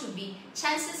supposed to be,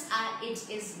 chances are it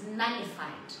is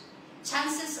nullified.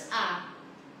 Chances are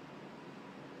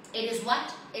it is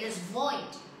what? It is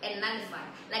void and nullified.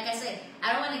 Like I said,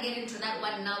 I don't want to get into that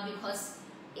one now because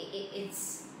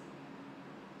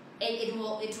it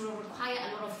will require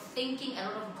a lot of thinking, a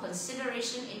lot of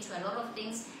consideration into a lot of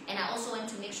things, and I also want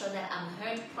to make sure that I'm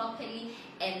heard properly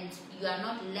and you are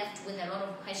not left with a lot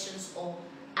of questions or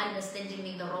understanding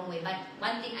me the wrong way. But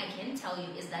one thing I can tell you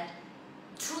is that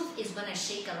truth is going to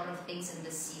shake a lot of things in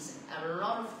this season. A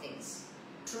lot of things.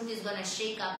 Truth is going to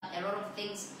shake up a lot of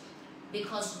things,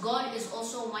 because God is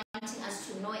also wanting us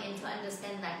to know and to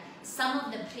understand that some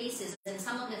of the places and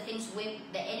some of the things where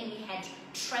the enemy had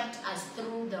trapped us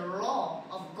through the law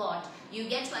of God, you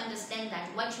get to understand that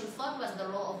what you thought was the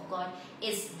law of God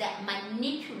is that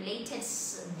manipulated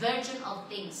version of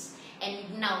things.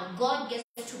 And now God gets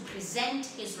to present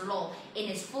His law in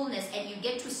its fullness, and you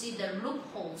get to see the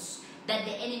loopholes that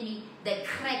the enemy, the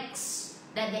cracks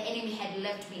that the enemy had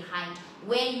left behind,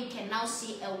 where you can now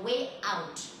see a way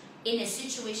out in a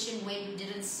situation where you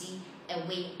didn't see a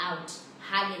way out.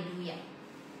 Hallelujah.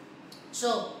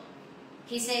 So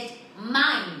He said,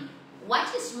 mine,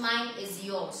 what is mine is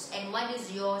yours, and what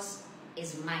is yours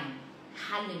is mine.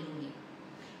 Hallelujah.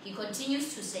 He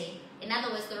continues to say, in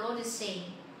other words, the Lord is saying,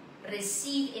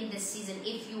 receive in this season.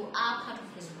 If you are part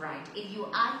of His bride, if you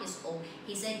are His own,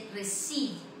 He said,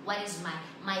 receive what is mine.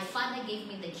 My Father gave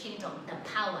me the kingdom, the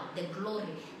power, the glory.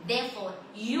 Therefore,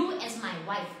 you as my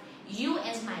wife, You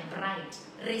as my bride,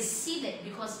 receive it,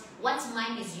 because what's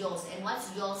mine is yours and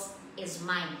what's yours is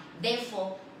mine.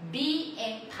 Therefore, be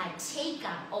a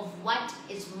partaker of what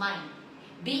is mine.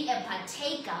 Be a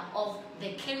partaker of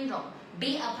the kingdom.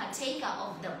 Be a partaker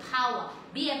of the power.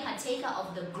 Be a partaker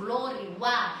of the glory.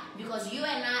 Why? Because you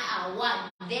and I are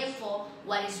one. Therefore,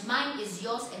 what is mine is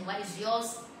yours and what is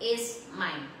yours is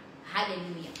mine.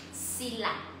 Hallelujah.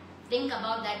 Sila. Think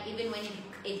about that even when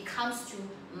it comes to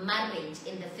marriage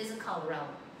in the physical realm.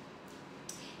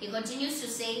 He continues to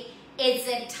say, it's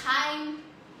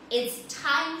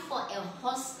time for a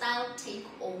hostile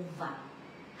takeover.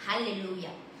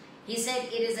 Hallelujah. He said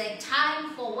it is a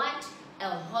time for what? A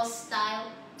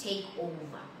hostile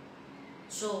takeover.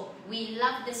 So we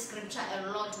love the scripture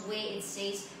a lot where it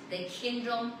says the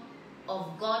kingdom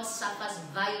of God suffers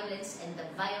violence and the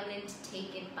violent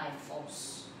take it by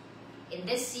force. In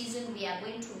this season, we are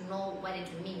going to know what it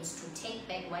means to take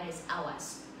back what is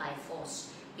ours by force.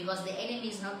 Because the enemy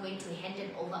is not going to hand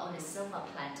it over on a silver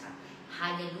platter.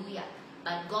 Hallelujah.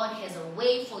 But God has a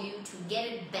way for you to get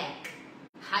it back.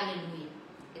 Hallelujah.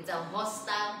 It's a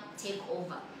hostile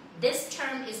takeover. This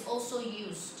term is also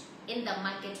used in the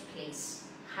marketplace.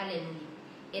 Hallelujah.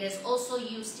 It is also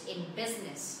used in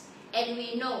business. And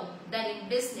we know that in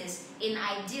business, in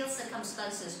ideal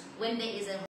circumstances, when there is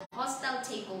a hostile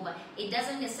takeover, it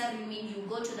doesn't necessarily mean you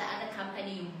go to the other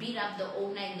company, you beat up the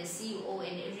owner and the CEO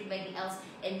and everybody else,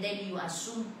 and then you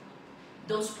assume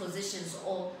those positions,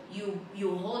 or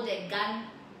you hold a gun,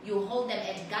 you hold them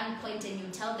at gunpoint and you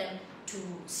tell them to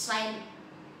sign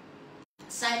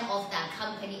off that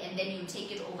company and then you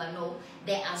take it over. No,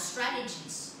 there are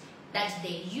strategies that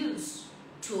they use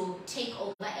to take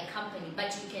over a company,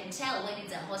 but you can tell when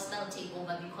it's a hostile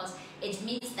takeover because it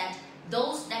means that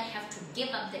those that have to give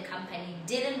up the company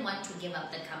didn't want to give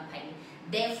up the company.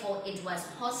 Therefore, it was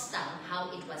hostile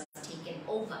how it was taken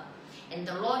over. And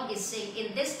the Lord is saying,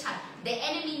 in this time, the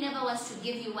enemy never wants to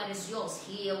give you what is yours.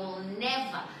 He will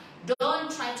never.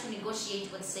 Don't try to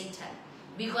negotiate with Satan,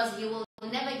 because he will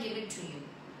never give it to you.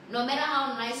 No matter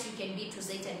how nice you can be to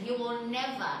Satan, he will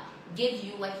never give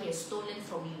you what he has stolen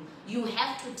from you. You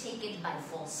have to take it by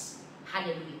force.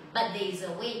 Hallelujah. But there is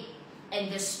a way.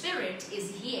 And the Spirit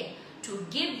is here to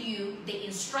give you the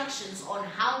instructions on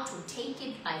how to take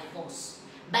it by force.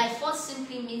 By force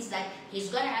simply means that he's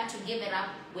going to have to give it up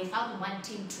without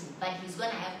wanting to. But he's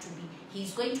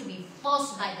going to be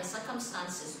forced by the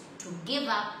circumstances to give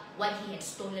up what he had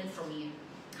stolen from you.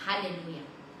 Hallelujah.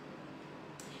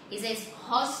 He says,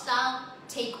 hostile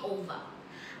takeover.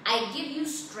 I give you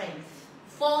strength,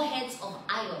 4 heads of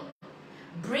iron.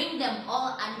 Bring them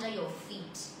all under your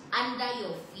feet,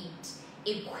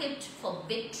 equipped for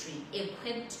victory,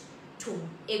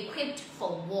 equipped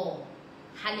for war.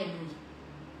 Hallelujah.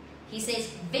 He says,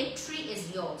 victory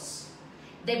is yours.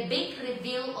 The big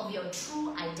reveal of your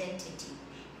true identity.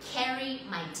 Carry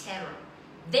my terror.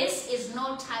 This is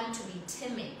no time to be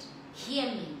timid.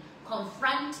 Hear me.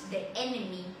 Confront the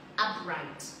enemy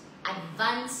upright.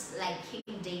 Advance like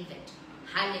King David.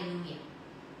 Hallelujah.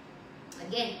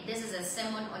 Again, this is a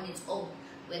sermon on its own.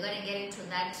 We're going to get into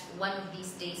that one of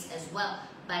these days as well.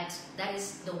 But that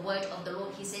is the word of the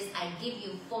Lord. He says, I give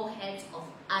you 4 heads of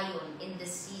iron in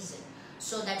this season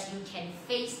so that you can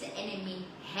face the enemy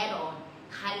head on.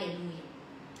 Hallelujah.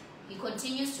 He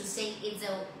continues to say,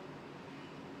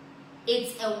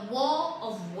 it's a war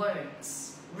of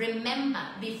words. Remember,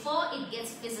 before it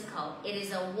gets physical, it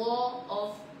is a war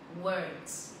of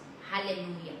words.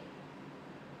 Hallelujah.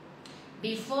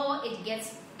 Before it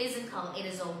gets physical, it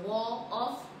is a war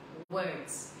of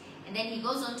words. And then he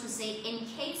goes on to say, in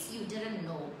case you didn't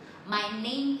know, my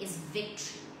name is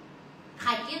Victory.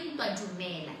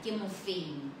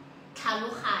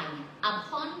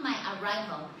 Upon my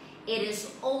arrival, it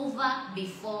is over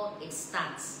before it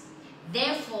starts.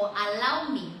 Therefore, allow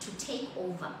me to take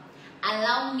over.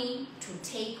 Allow me to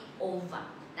take over.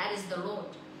 That is the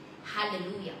Lord.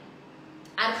 Hallelujah.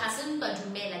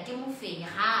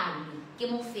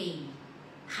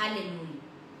 Hallelujah.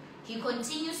 He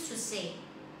continues to say,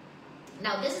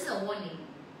 now this is a warning.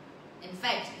 In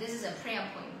fact, this is a prayer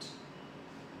point.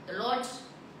 The Lord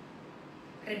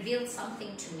revealed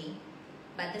something to me,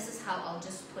 but this is how I'll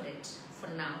just put it for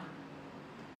now.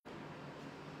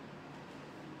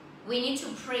 We need to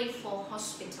pray for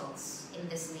hospitals in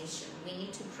this nation. We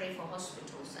need to pray for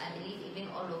hospitals, I believe even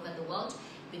all over the world,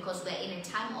 because we're in a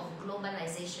time of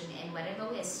globalization, and whatever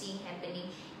we're seeing happening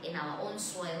in our own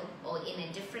soil or in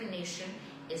a different nation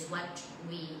is what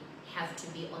we have to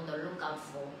be on the lookout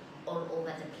for all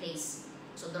over the place.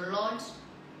 So the Lord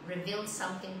revealed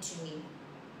something to me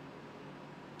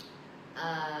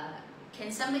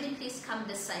Can somebody please come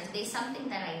this side? There's something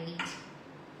that I need.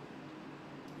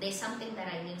 There's something that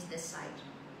I need this side.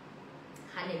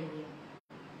 Hallelujah.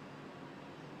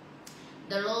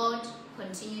 The Lord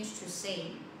continues to say,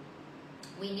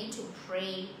 we need to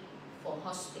pray for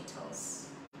hospitals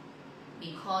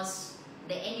because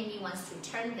the enemy wants to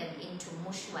turn them into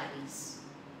mortuaries.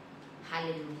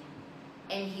 Hallelujah.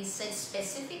 And he said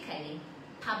specifically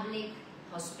public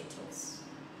hospitals.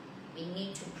 We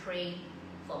need to pray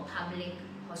for public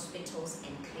hospitals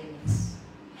and clinics.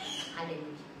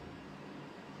 Hallelujah.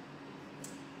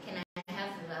 Can I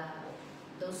have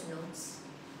those notes?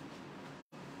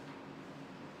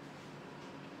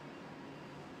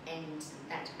 And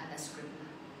that other scripture.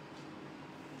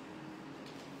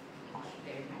 Thank you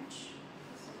very much.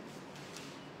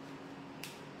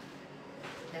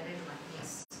 The red one,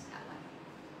 yes, that one.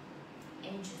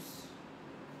 And juice.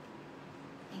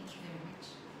 Thank you very much.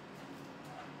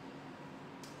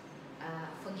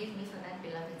 Forgive me for that,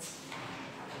 beloveds.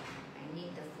 I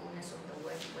need the fullness of the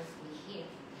word with me here.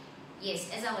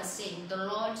 Yes, as I was saying, the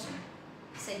Lord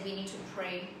said we need to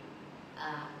pray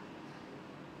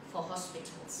for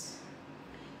hospitals.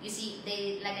 You see,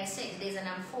 like I said, there's an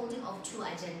unfolding of two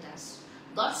agendas.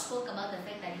 God spoke about the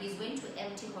fact that He's going to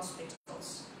empty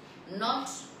hospitals, not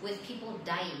with people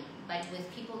dying, but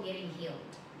with people getting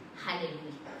healed.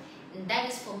 Hallelujah. And that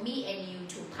is for me and you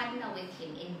to partner with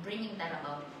Him in bringing that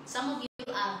about. Some of you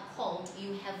are called,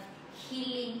 you have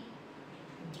healing,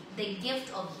 the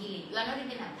gift of healing. You are not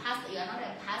even a pastor, you are not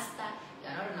a pastor, you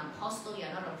are not an apostle, you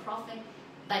are not a prophet,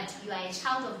 but you are a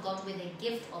child of God with a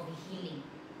gift of healing.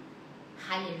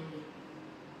 Hallelujah.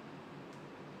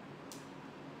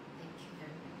 Thank you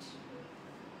very much.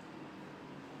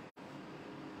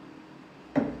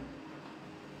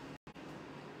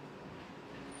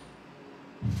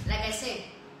 Like I said,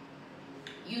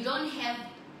 you don't have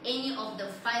any of the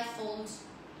fivefold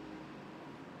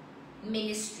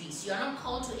ministries. You are not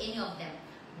called to any of them,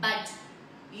 but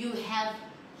you have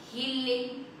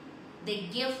healing, the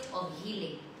gift of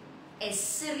healing, a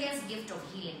serious gift of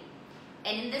healing.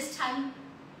 And in this time,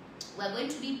 we're going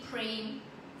to be praying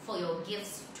for your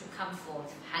gifts to come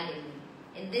forth. Hallelujah.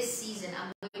 In this season,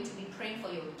 I'm going to be praying for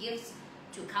your gifts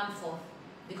to come forth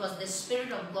because the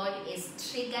Spirit of God is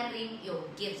triggering your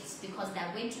gifts because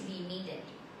they're going to be needed.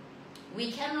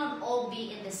 We cannot all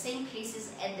be in the same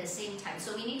places at the same time.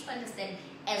 So we need to understand,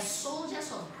 as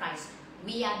soldiers of Christ,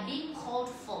 we are being called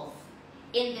forth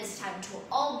in this time to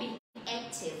all be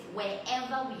active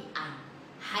wherever we are.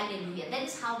 Hallelujah. That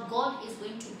is how God is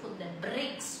going to put the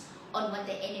brakes on what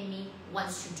the enemy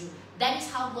wants to do. That is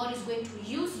how God is going to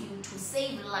use you to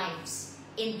save lives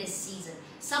in this season.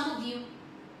 Some of you,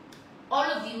 all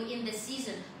of you in this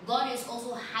season, God is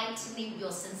also heightening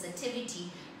your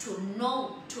sensitivity to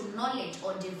knowledge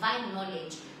or divine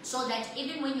knowledge, so that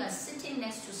even when you are sitting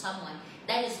next to someone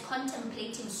that is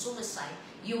contemplating suicide,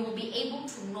 you will be able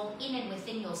to know in and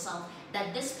within yourself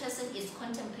that this person is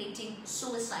contemplating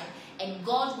suicide, and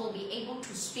God will be able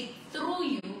to speak through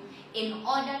you in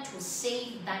order to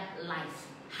save that life.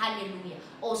 Hallelujah.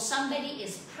 Or somebody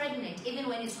is pregnant even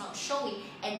when it's not showing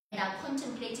and they are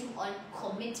contemplating on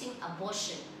committing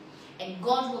abortion, and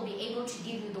God will be able to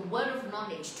give you the word of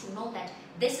knowledge to know that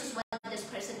this is what this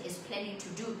person is planning to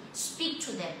do. Speak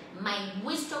to them. My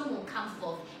wisdom will come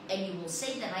forth and you will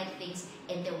say the right things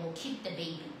and they will keep the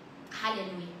baby.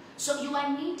 Hallelujah. So you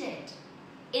are needed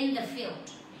in the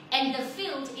field. And the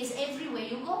field is everywhere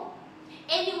you go.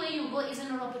 Anywhere you go is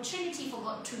an opportunity for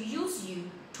God to use you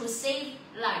to save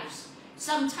lives.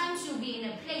 Sometimes you'll be in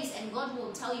a place and God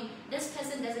will tell you, this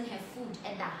person doesn't have food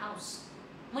at their house.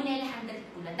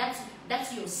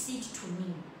 That's your seed to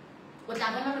me. You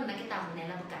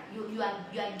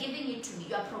are giving it to me.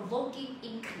 You are provoking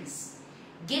increase.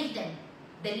 Give them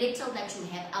the little that you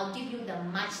have. I'll give you the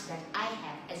much that I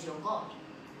have as your God.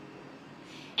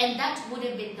 And that would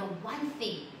have been the one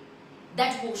thing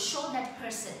that will show that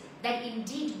person that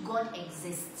indeed God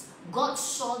exists. God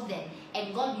saw them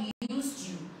and God used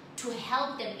you to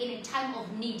help them in a time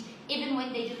of need, even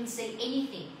when they didn't say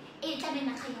anything.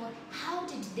 How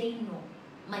did they know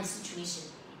my situation?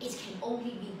 It can only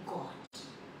be God.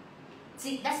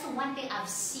 See, that's the one thing I've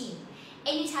seen.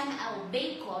 Anytime I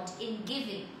obey God in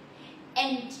giving,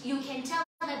 and you can tell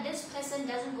that this person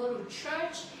doesn't go to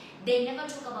church, they never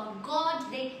talk about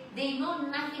God, they know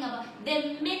nothing about.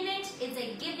 The minute it's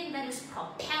a giving that is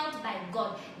propelled by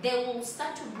God, they will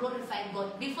start to glorify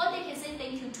God. Before they can say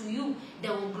thank you to you, they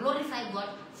will glorify God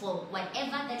for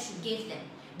whatever that you gave them.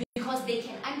 Because they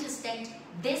can understand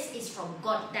this is from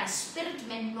God. That spirit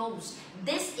man knows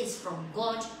this is from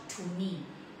God to me.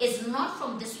 It's not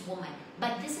from this woman,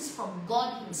 but this is from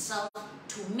God Himself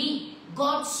to me.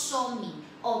 God saw me,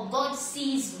 or God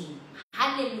sees me.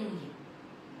 Hallelujah.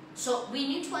 So we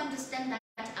need to understand that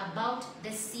about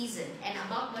this season and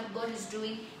about what God is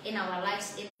doing in our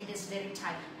lives in this very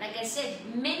time. Like I said,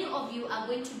 many of you are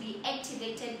going to be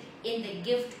activated in the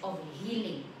gift of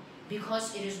healing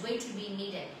because it is going to be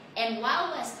needed. And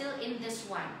while we're still in this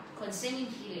one concerning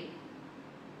healing,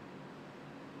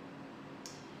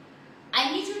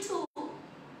 I need you to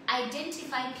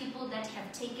identify people that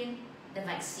have taken the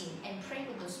vaccine and pray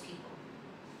with those people.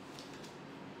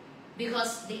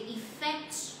 Because the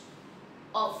effects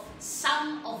of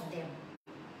some of them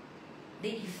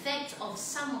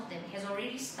has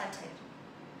already started.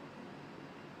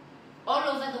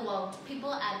 All over the world, people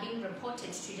are being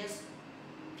reported to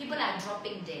people are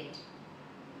dropping dead.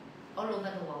 All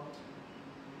over the world.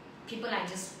 People are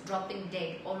just dropping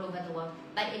dead all over the world.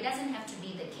 But it doesn't have to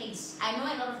be the case. I know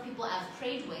a lot of people I've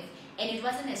prayed with, and it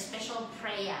wasn't a special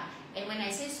prayer. And when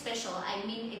I say special, I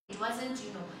mean it wasn't,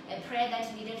 a prayer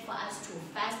that needed for us to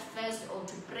fast first or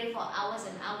to pray for hours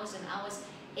and hours and hours.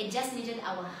 It just needed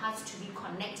our hearts to be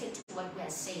connected to what we are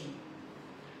saying.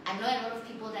 I know a lot of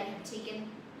people that have taken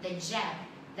the jab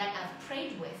that I've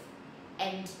prayed with,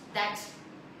 and that,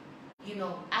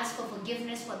 ask for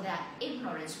forgiveness for their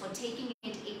ignorance, for taking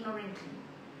it ignorantly.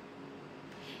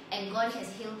 And God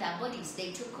has healed their bodies.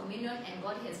 They took communion and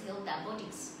God has healed their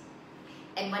bodies.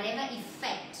 And whatever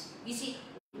effect, you see,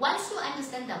 once you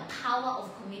understand the power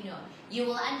of communion, you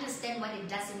will understand what it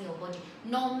does in your body.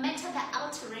 No matter the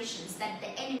alterations that the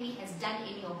enemy has done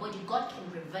in your body, God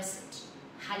can reverse it.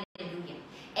 Hallelujah.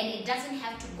 And it doesn't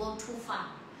have to go too far.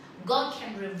 God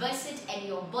can reverse it and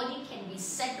your body can be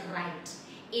set right.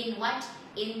 In what?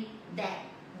 In the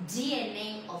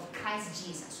DNA of Christ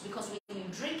Jesus. Because when you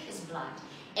drink his blood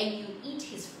and you eat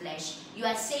his flesh, you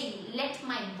are saying, let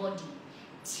my body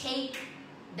take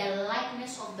the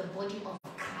likeness of the body of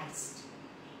Christ.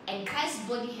 And Christ's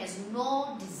body has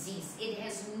no disease. It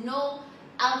has no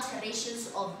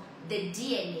alterations of the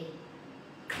DNA.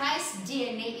 Christ's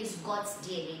DNA is God's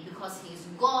DNA because he is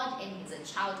God and he's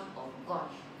a child of God.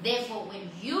 Therefore, when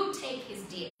you take his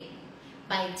DNA,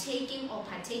 by taking or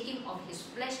partaking of his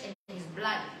flesh and his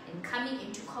blood and coming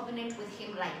into covenant with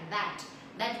him like that,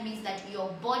 that means that your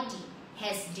body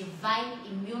has divine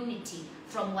immunity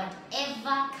from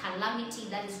whatever calamity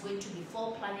that is going to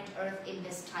befall planet Earth in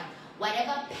this time.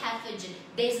 Whatever pathogen,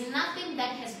 there's nothing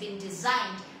that has been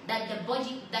designed that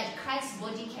that Christ's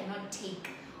body cannot take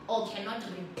or cannot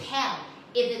repel.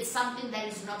 If it's something that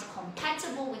is not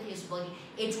compatible with his body,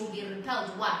 it will be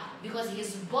repelled. Why? Because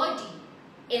his body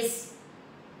is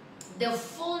the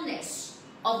fullness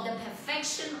of the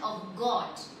perfection of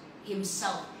God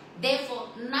himself. Therefore,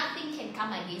 nothing can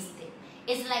come against it.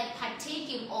 It's like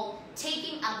partaking or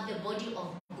taking up the body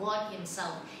of God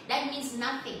himself. That means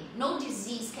nothing. No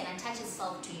disease can attach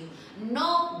itself to you.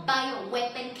 No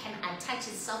bioweapon can attach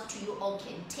itself to you or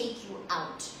can take you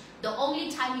out. The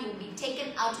only time you will be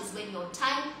taken out is when your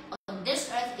time on this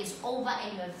earth is over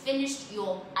and you have finished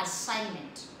your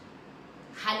assignment.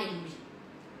 Hallelujah.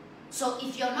 So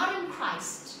if you're not in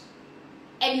Christ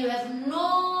and you have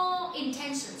no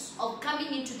intentions of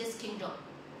coming into this kingdom,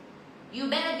 you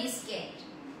better be scared.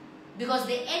 Because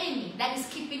the enemy that is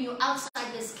keeping you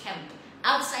outside this camp,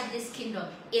 outside this kingdom,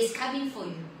 is coming for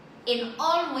you in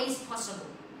all ways possible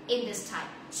in this time.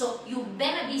 So you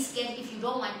better be scared if you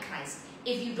don't want Christ.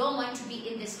 If you don't want to be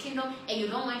in this kingdom and you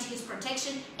don't want his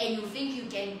protection and you think you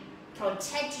can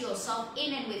protect yourself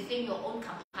in and within your own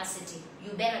capacity,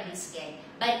 you better be scared.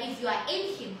 But if you are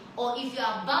in him, or if you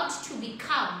are about to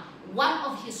become one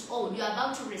of his own, you are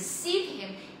about to receive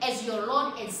him as your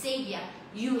Lord and Savior,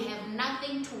 you have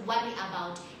nothing to worry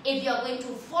about. If you are going to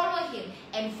follow him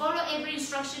and follow every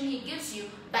instruction he gives you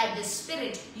by the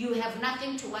Spirit, you have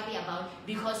nothing to worry about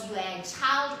because you are a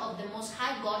child of the Most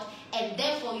High God, and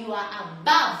therefore you are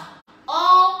above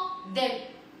all the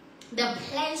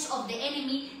plans of the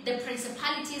enemy, the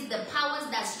principalities, the powers,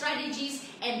 the strategies,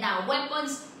 and the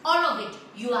weapons, all of it,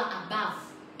 you are above,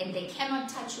 and they cannot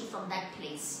touch you from that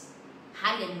place.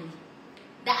 Hallelujah.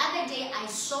 The other day I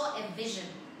saw a vision.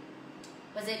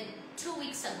 Was it 2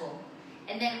 weeks ago?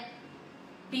 And then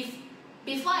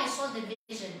before I saw the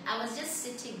vision, I was just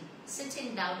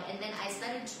sitting down, and then I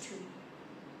started to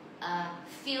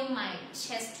feel my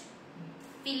chest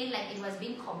feeling like it was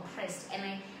being compressed, and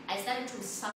I started to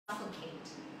suffocate.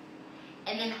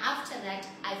 And then after that,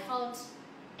 I felt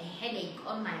a headache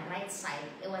on my right side.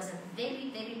 It was a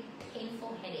very, very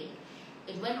painful headache.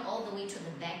 It went all the way to the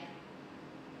back.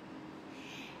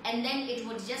 And then it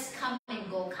would just come and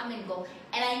go, come and go.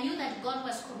 And I knew that God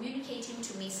was communicating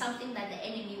to me something that the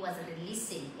enemy was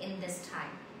releasing in this time.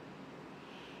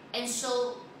 And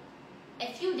so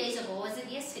a few days ago, was it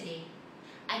yesterday,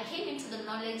 I came into the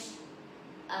knowledge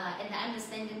and the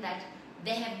understanding that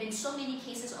there have been so many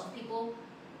cases of people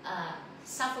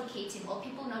suffocating or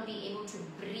people not being able to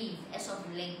breathe as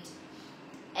of late.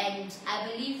 And I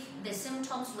believe the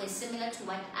symptoms were similar to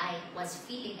what I was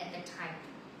feeling at the time.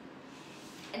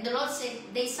 And the Lord said,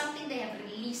 there's something they have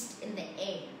released in the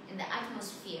air, in the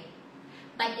atmosphere.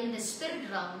 But in the spirit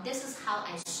realm, this is how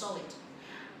I saw it.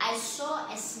 I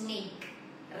saw a snake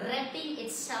wrapping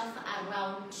itself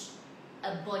around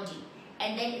a body.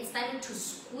 And then it started to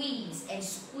squeeze and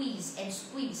squeeze and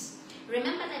squeeze.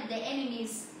 Remember that the enemy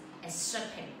is a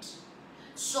serpent.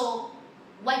 So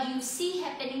what you see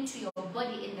happening to your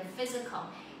body in the physical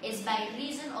is by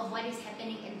reason of what is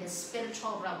happening in the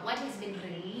spiritual realm, what has been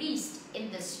released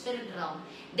in the spirit realm.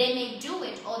 They may do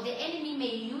it, or the enemy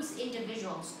may use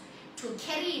individuals to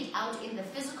carry it out in the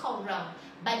physical realm,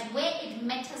 but where it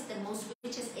matters the most,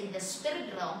 which is in the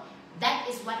spirit realm, that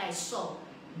is what I saw.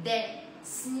 The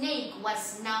snake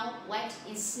was now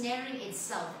ensnaring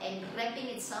itself and wrapping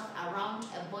itself around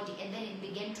a body, and then it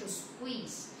began to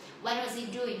squeeze. What was he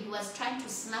doing? He was trying to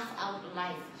snuff out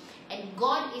life. And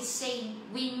God is saying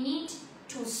we need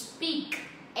to speak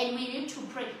and we need to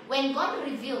pray. When God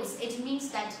reveals, it means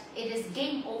that it is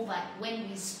game over when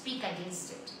we speak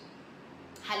against it.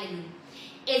 Hallelujah.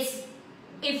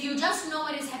 If you just know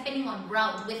what is happening on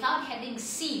ground without having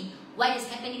seen what is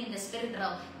happening in the spirit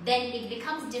realm, then it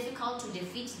becomes difficult to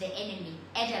defeat the enemy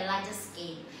at a larger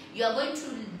scale. You are going to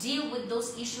deal with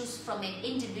those issues from an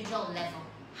individual level.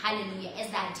 Hallelujah.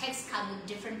 As the attacks come with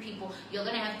different people, you're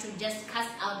going to have to just cast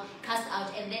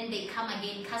out, and then they come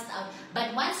again, cast out.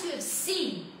 But once you have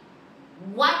seen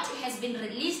what has been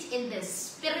released in the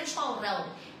spiritual realm,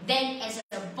 then as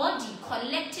a body,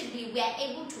 collectively, we are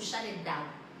able to shut it down.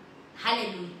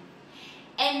 Hallelujah.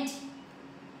 And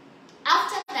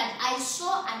after that, I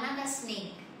saw another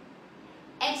snake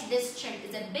at this church.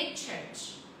 It's a big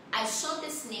church. I saw the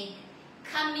snake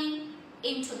coming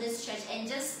into this church and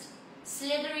just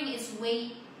slithering its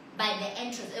way by the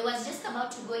entrance. It was just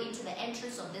about to go into the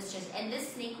entrance of this church, and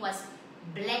this snake was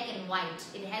black and white.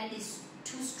 It had these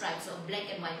two stripes of black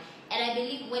and white. And I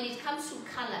believe when it comes to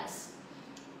colors,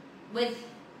 with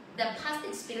the past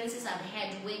experiences I've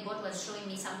had where God was showing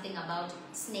me something about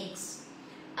snakes,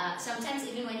 sometimes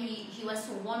even when he was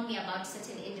to warn me about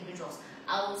certain individuals,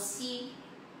 I will see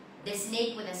the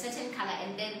snake with a certain color,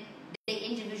 and then the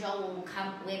individual will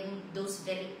come wearing those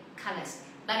very colors.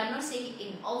 But I'm not saying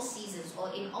in all seasons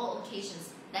or in all occasions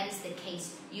that is the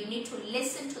case. You need to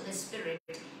listen to the Spirit,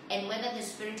 and whether the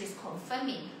Spirit is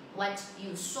confirming what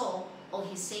you saw or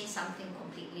he's saying something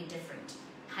completely different.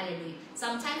 Hallelujah.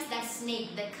 Sometimes that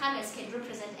snake, the colors can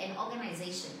represent an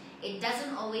organization. It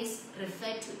doesn't always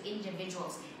refer to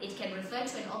individuals. It can refer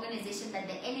to an organization that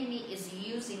the enemy is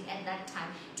using at that time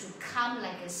to come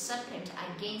like a serpent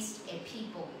against a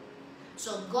people.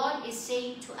 So God is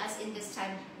saying to us in this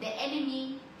time, the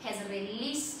enemy has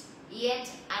released yet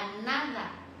another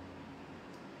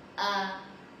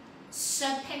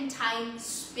serpentine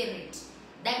spirit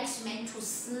that is meant to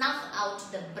snuff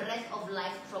out the breath of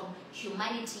life from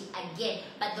humanity again.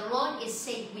 But the Lord is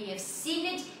saying we have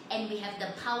seen it and we have the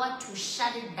power to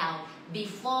shut it down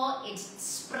before it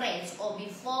spreads, or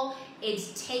before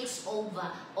it takes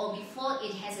over, or before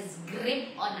it has its grip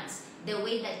on us the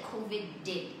way that COVID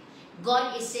did.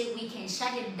 God is saying we can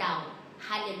shut it down.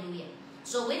 Hallelujah.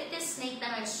 So with this snake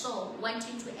that I saw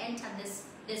wanting to enter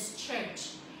this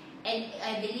church, and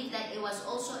I believe that it was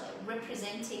also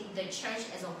representing the church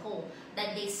as a whole,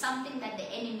 that there's something that the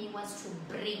enemy wants to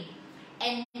bring.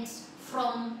 And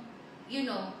from,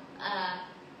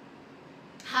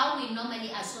 how we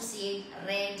normally associate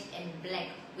red and black,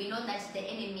 we know that the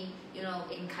enemy,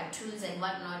 in cartoons and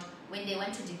whatnot, when they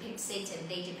want to depict Satan,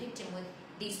 they depict him with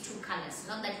these two colors.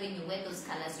 Not that when you wear those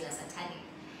colors, you are satanic.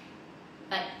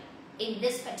 But in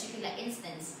this particular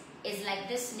instance, it's like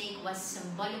this snake was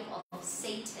symbolic of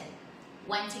Satan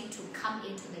wanting to come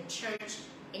into the church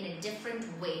in a different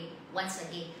way once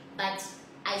again. But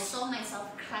I saw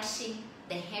myself crushing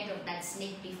the head of that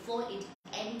snake before it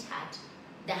entered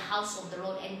the house of the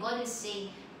Lord. And God is saying,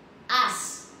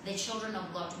 us, the children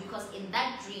of God, because in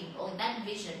that dream or in that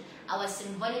vision, our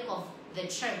symbolic of the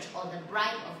church or the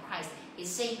bride of Christ is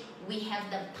saying we have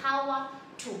the power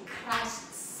to crush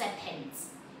serpents.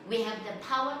 We have the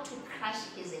power to crush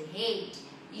his head.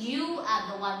 You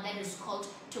are the one that is called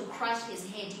to crush his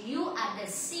head. You are the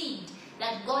seed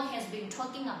that God has been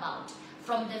talking about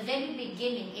from the very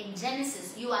beginning in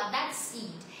Genesis. You are that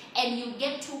seed, and you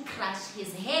get to crush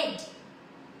his head.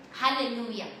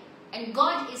 Hallelujah. And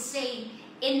God is saying,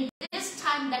 in this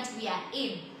time that we are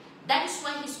in, That is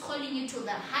why he's calling you to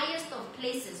the highest of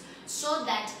places, so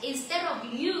that instead of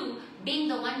you being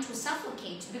the one to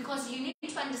suffocate, because you need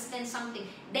to understand something.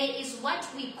 There is what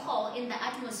we call in the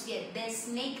atmosphere the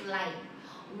snake line,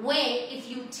 where if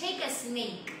you take a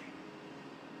snake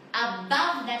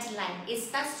above that line, it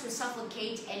starts to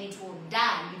suffocate and it will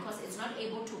die because it's not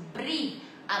able to breathe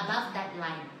above that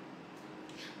line.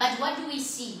 But what do we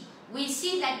see? We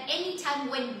see that anytime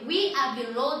when we are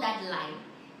below that line,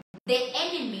 the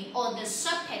enemy or the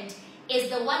serpent is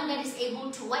the one that is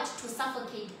able to what? To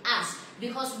suffocate us,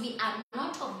 because we are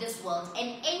not of this world.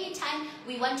 And anytime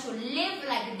we want to live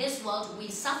like this world, we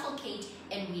suffocate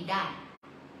and we die.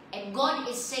 And God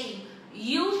is saying,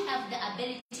 you have the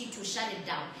ability to shut it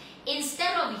down.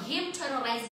 Instead of him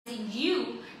terrorizing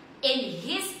you in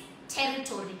his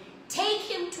territory, take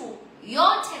him to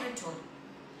your territory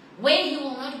where you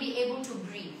will not be able to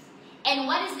breathe. And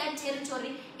what is that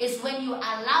territory? Is when you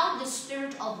allow the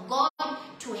Spirit of God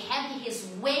to have his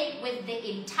way with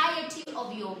the entirety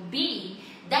of your being.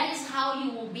 That is how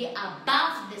you will be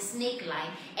above the snake line,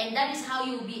 and that is how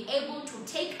you will be able to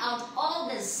take out all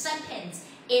the serpents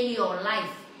in your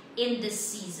life in this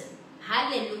season.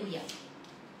 Hallelujah.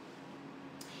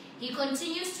 He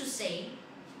continues to say,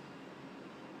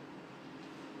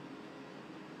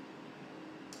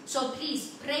 so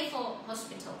please pray for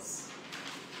hospitals.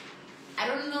 I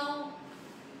don't know.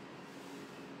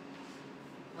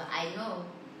 Well, I know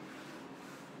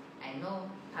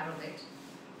part of it.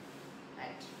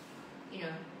 But,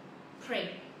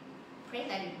 pray. Pray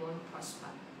that it won't prosper.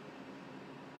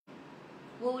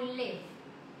 We will live.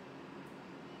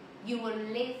 You will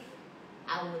live.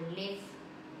 I will live.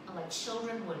 Our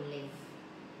children will live.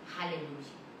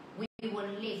 Hallelujah. We will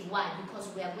live. Why? Because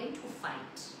we are going to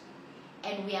fight.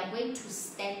 And we are going to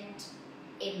stand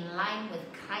in line with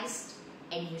Christ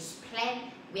and his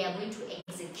plan. We are going to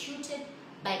execute it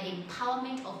by the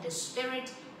empowerment of the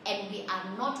Spirit, and we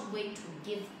are not going to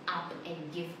give up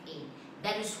and give in.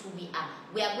 That is who we are.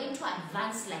 We are going to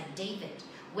advance like David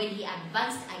when he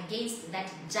advanced against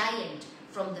that giant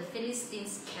from the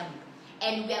Philistines' camp.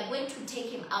 And we are going to take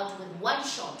him out with one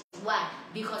shot. Why?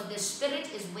 Because the Spirit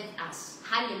is with us.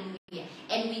 Hallelujah.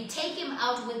 And we take him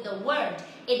out with the word.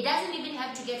 It doesn't even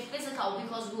have to get physical,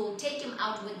 because we will take him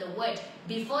out with the word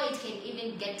before it can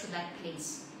even get to that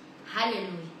place. Hallelujah.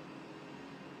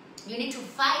 You need to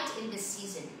fight in this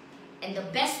season. And the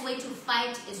best way to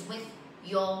fight is with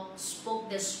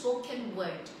the spoken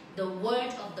word. The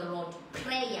word of the Lord.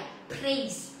 Prayer,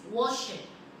 praise, worship.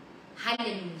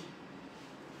 Hallelujah.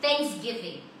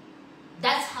 Thanksgiving.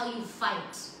 That's how you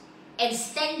fight. And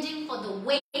standing for the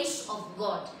ways of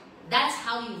God. That's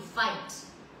how you fight.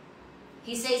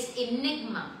 He says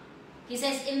enigma. He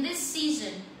says in this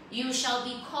season you shall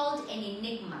be called an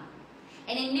enigma.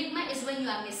 An enigma is when you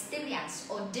are mysterious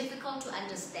or difficult to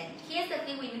understand. Here's the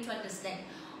thing we need to understand.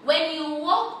 When you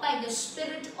walk by the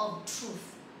Spirit of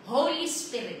truth, Holy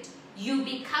Spirit, you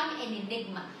become an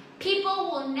enigma. People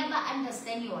will never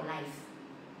understand your life.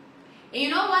 And you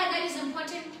know why that is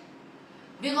important?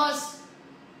 Because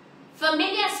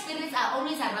familiar spirits are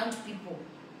always around people.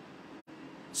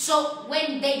 So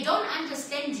when they don't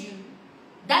understand you,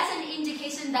 that's an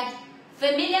indication that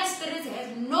familiar spirits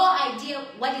have no idea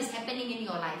what is happening in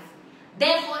your life.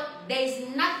 Therefore, there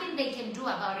is nothing they can do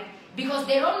about it, because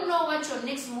they don't know what your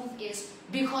next move is,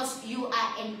 because you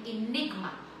are an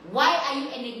enigma. Why are you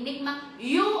an enigma?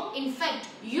 In fact,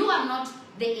 you are not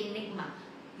the enigma.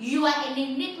 You are an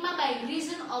enigma by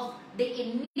reason of the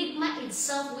enigma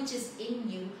itself, which is in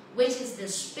you, which is the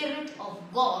Spirit of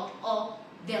God, or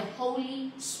the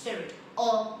Holy Spirit,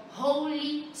 or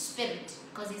Holy Spirit,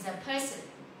 because he's a person.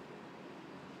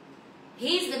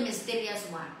 He's the mysterious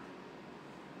one.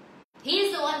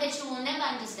 He's the one that you will never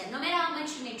understand, no matter how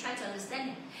much you may try to understand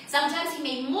him. Sometimes he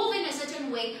may move in a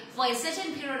certain way for a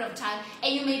certain period of time,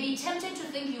 and you may be tempted to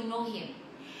think you know him.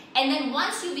 And then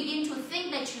once you begin to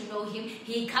think that you know him,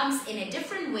 he comes in a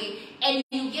different way, and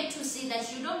you get to see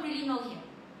that you don't really know him.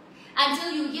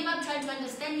 Until you give up trying to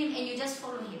understand him, and you just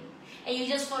follow him. And you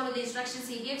just follow the instructions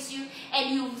he gives you,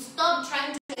 and you stop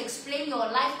trying to explain your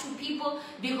life to people,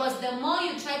 because the more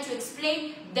you try to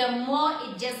explain, the more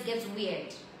it just gets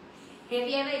weird. Have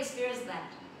you ever experienced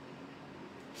that?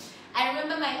 I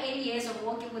remember my early years of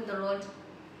walking with the Lord.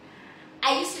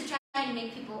 I used to try and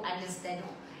make people understand.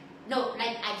 No,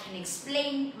 like I can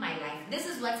explain my life. This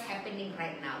is what's happening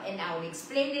right now, and I will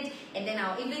explain it, and then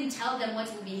I'll even tell them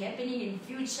what will be happening in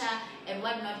future and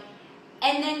whatnot.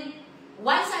 And then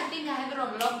once I think I have it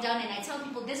on lockdown, and I tell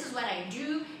people this is what I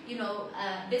do,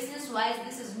 business-wise,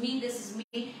 this is me,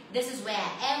 this is where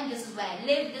I am, this is where I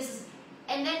live,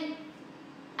 and then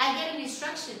I get an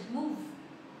instruction, move.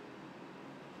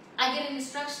 I get an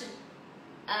instruction.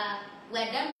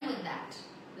 We're done with that.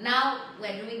 Now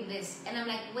we're doing this. And I'm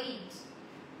like, wait.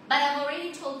 But I've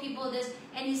already told people this.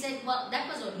 And he said, well, that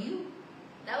was on you.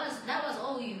 That was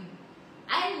all you.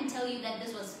 I didn't tell you that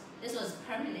this was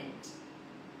permanent.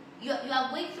 You are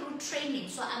going through training.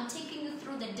 So I'm taking you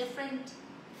through the different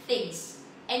things.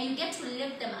 And you get to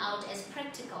live them out as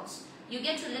practicals. You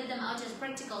get to live them out as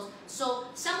practicals. So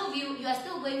some of you are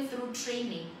still going through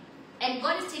training. And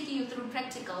God is taking you through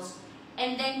practicals.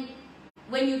 And then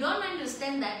when you don't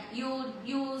understand that, you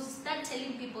start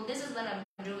telling people, this is what I'm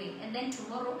doing. And then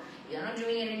tomorrow, you're not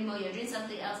doing it anymore. You're doing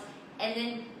something else. And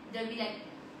then they'll be like,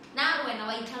 now when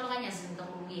I tell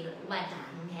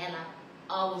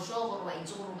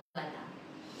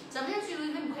sometimes you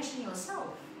even question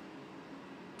yourself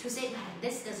to say, man,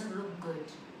 this doesn't look good.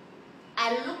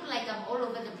 I look like I'm all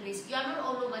over the place. You are not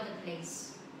all over the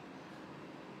place.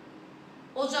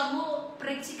 Ojamo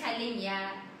practically ya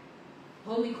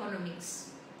home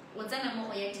economics. What's an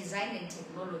amo ya design and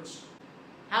technology?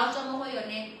 How to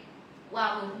yone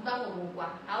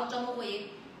how to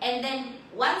and then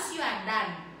once you are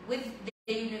done with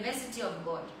the University of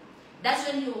God, that's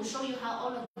when He will show you how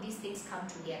all of these things come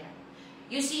together.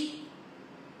 You see,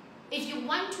 if you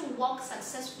want to walk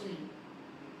successfully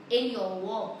in your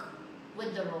walk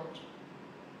with the Lord,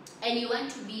 and you want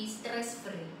to be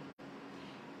stress-free,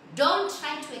 don't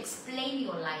try to explain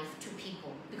your life to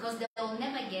people, because they will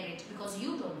never get it, because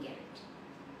you don't get it.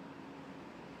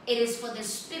 It is for the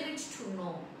Spirit to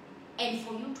know and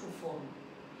for you to follow.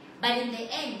 But in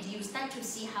the end, you start to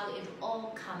see how it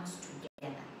all comes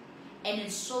together. And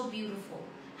it's so beautiful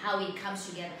how it comes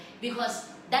together. Because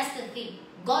that's the thing.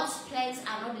 God's plans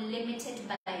are not limited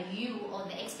by you or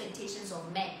the expectations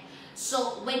of men.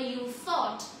 So when you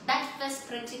thought that first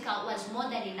practical was more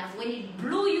than enough, when it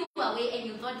blew you away and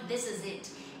you thought this is it,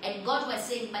 and God was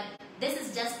saying, but this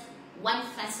is just one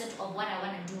facet of what I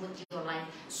want to do with your life.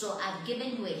 So I've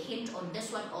given you a hint on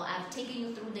this one, or I've taken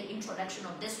you through the introduction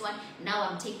of this one. Now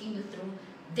I'm taking you through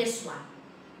this one.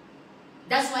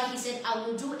 That's why He said, I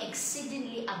will do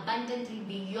exceedingly abundantly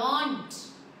beyond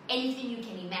anything you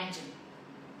can imagine.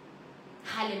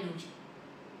 Hallelujah.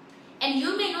 And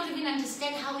you may not even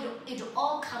understand how it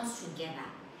all comes together.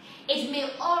 It may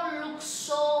all look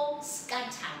so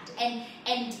scattered and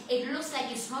it looks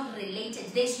like it's not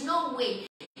related. There's no way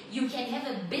you can have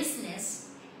a business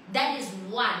that is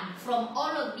one from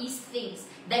all of these things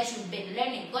that you've been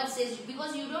learning. God says,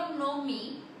 because you don't know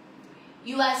me,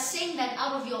 you are saying that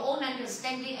out of your own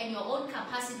understanding and your own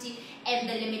capacity and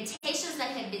the limitations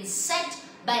that have been set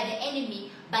by the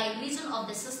enemy by reason of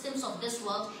the systems of this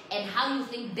world and how you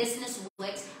think business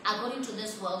works according to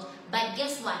this world. But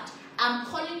guess what? I'm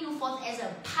calling you forth as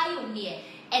a pioneer.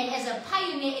 And as a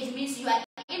pioneer, it means you are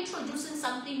introducing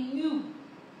something new.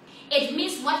 It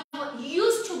means what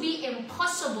used to be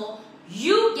impossible,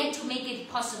 you get to make it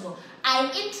possible.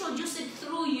 I introduce it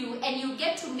through you, and you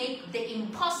get to make the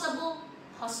impossible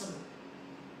possible.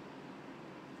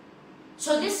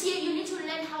 So this year, you need to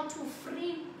learn how to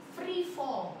free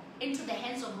fall into the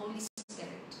hands of Holy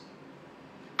Spirit.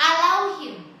 Allow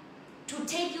Him to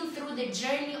take you through the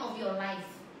journey of your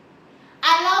life.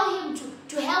 Allow Him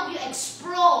to help you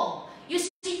explore. You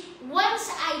see, once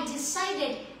I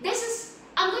decided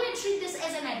I'm going to treat this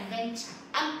as an adventure.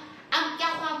 I'm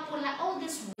all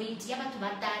this weight,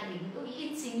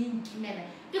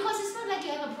 because it's not like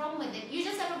you have a problem with it. You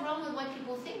just have a problem with what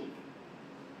people think.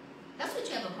 That's what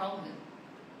you have a problem with.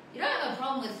 You don't have a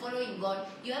problem with following God.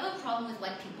 You have a problem with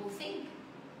what people think.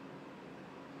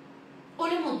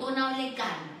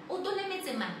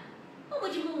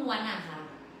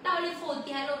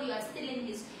 You are still in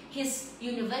his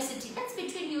university. That's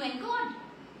between you and God.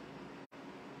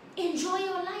 Enjoy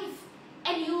your life,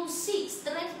 and you'll see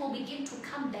strength will begin to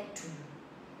come back to you.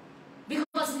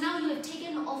 Because now you have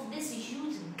taken off this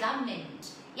huge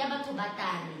garment,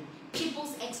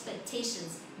 people's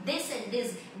expectations, this and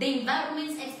this, the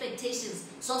environment's expectations,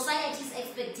 society's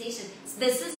expectations, the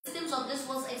systems of this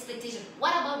world's expectation.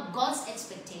 What about God's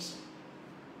expectation?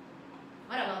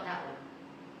 What about that one?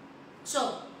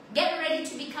 So, get ready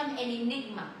to become an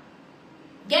enigma.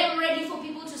 Get ready for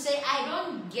people to say, I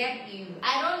don't get you.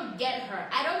 I don't get her.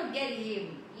 I don't get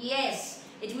him. Yes,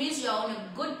 it means you're on a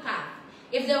good path.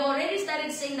 If they've already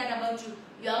started saying that about you,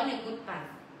 you're on a good path.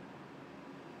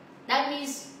 That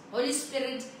means Holy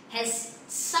Spirit has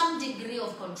some degree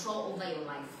of control over your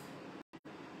life.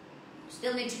 You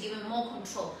still need to give Him more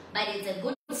control, but it's a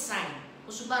good sign.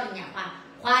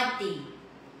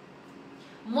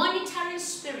 Monitoring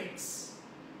spirits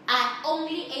are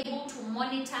only able to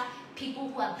monitor people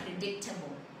who are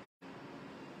predictable,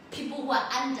 people who are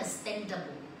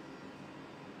understandable.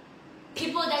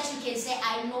 People that you can say,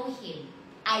 I know him,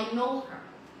 I know her.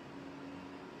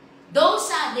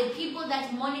 Those are the people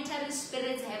that monitoring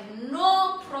spirits have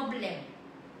no problem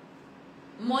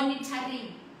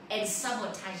monitoring and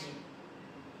sabotaging.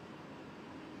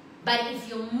 But if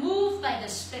you move by the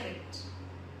Spirit,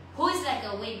 who is like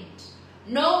a wind,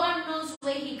 no one knows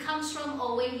where he comes from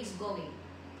or where he's going.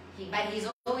 But he's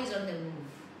always on the move.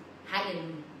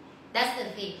 Hallelujah. That's the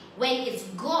thing. When it's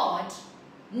God,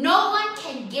 no one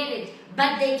can get it,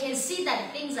 but they can see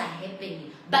that things are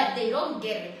happening. But they don't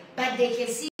get it, but they can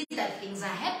see that things are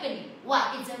happening.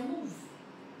 Why? It's a move.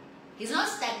 He's not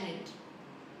stagnant.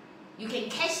 You can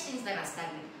catch things that are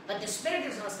stagnant, but the Spirit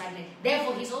is not stagnant.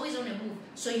 Therefore, he's always on a move.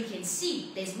 So you can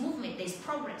see there's movement, there's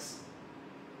progress.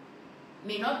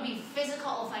 May not be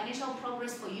physical or financial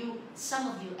progress for you, some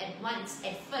of you at once,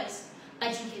 at first, but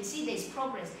you can see there's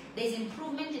progress. There's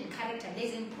improvement in character.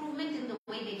 There's improvement in the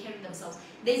way they carry themselves.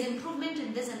 There's improvement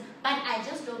in this, but I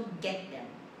just don't get them.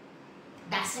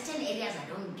 There are certain areas I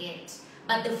don't get,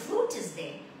 but the fruit is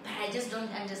there, but I just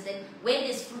don't understand where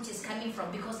this fruit is coming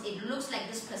from, because it looks like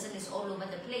this person is all over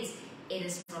the place. It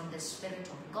is from the Spirit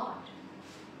of God.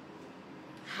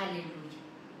 Hallelujah.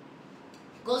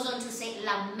 Goes on to say,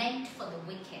 lament for the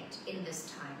wicked in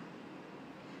this time.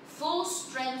 Full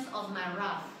strength of my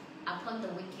wrath upon the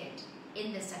wicked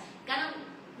in this time.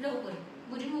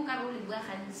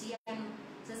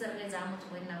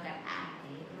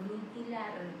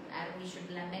 We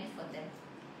should lament for them.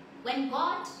 When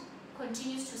God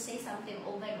continues to say something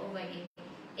over and over again,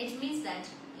 it means that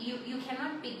you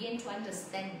cannot begin to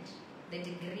understand the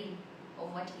degree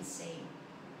of what he's saying.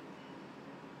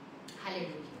 Hallelujah.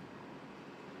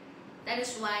 That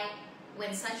is why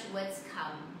when such words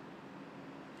come,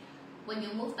 when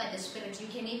you move by the Spirit, you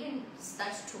can even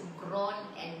start to groan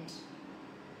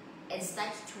and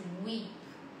start to weep,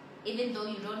 even though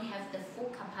you don't have the full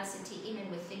capacity in and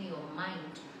within your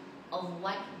mind of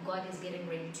what God is getting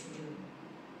ready to do.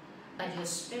 But your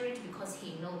spirit, because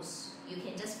he knows, you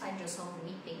can just find yourself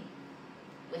weeping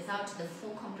without the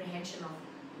full comprehension of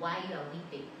why you are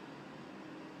weeping.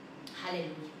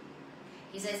 Hallelujah.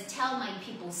 He says, tell my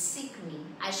people, seek me,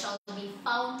 I shall be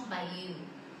found by you,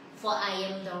 for I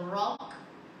am the rock,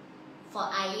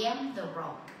 I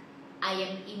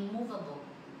am immovable,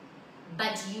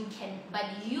 but you can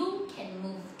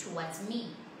move towards me.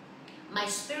 My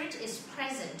Spirit is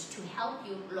present to help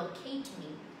you locate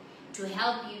me. To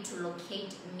help you to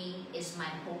locate me is my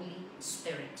Holy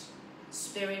Spirit,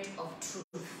 Spirit of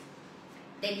truth.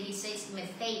 Then he says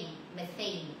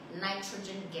methane,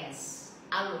 nitrogen gas,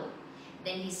 aloe.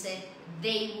 Then he said,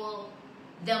 the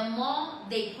more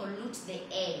they pollute the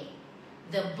air,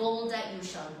 the bolder you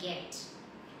shall get.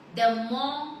 The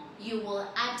more you will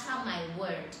utter my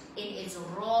word in its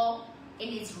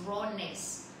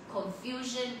rawness,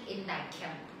 confusion in that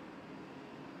camp.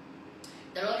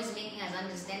 The Lord is making us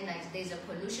understand that there's a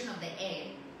pollution of the air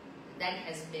that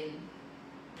has been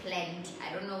planned.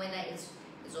 I don't know whether it's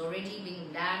already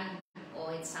being done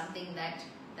or it's something that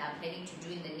they're planning to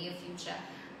do in the near future.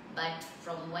 But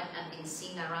from what I've been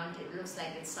seeing around, it looks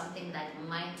like it's something that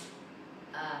might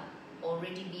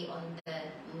already be on the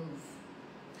move.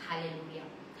 Hallelujah.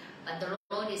 But the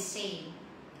Lord is saying,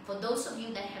 for those of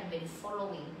you that have been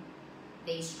following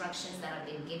the instructions that have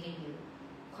been given you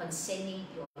concerning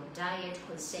your diet,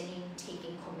 concerning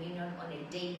taking communion on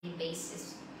a daily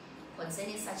basis,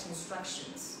 concerning such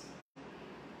instructions,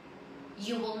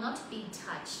 you will not be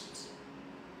touched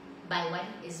by what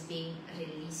is being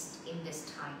released in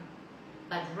this time,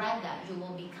 but rather you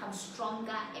will become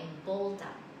stronger and bolder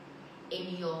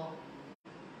in your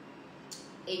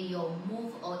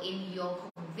move or in your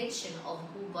conviction of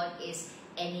who God is,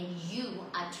 and in you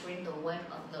uttering the word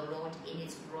of the Lord in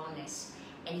its rawness.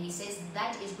 And he says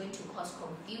that is going to cause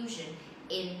confusion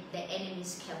in the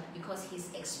enemy's camp, because he's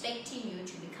expecting you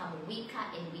to become weaker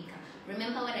and weaker.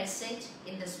 Remember what I said,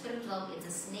 in the spirit realm, it's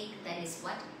a snake that is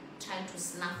what? Trying to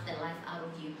snuff the life out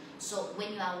of you. So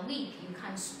when you are weak, you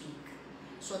can't speak.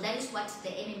 So that is what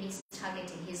the enemy is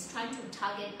targeting. He's trying to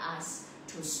target us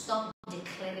to stop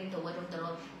declaring the word of the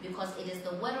Lord, because it is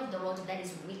the word of the Lord that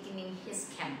is weakening his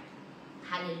camp.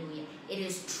 Hallelujah. It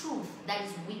is truth that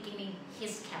is weakening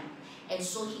his camp. And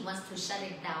so he wants to shut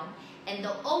it down. And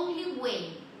the only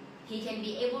way he can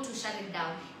be able to shut it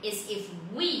down is if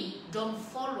we don't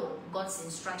follow God's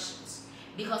instructions.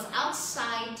 Because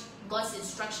outside God's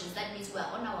instructions, that means we're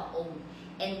on our own.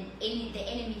 And the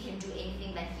enemy can do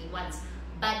anything that he wants.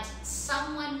 But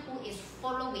someone who is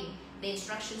following the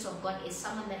instructions of God is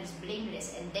someone that is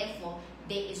blameless, and therefore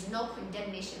there is no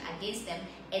condemnation against them,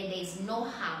 and there is no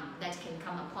harm that can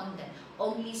come upon them.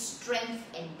 Only strength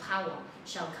and power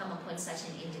shall come upon such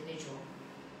an individual.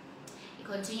 He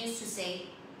continues to say,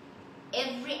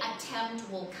 every attempt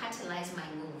will catalyze my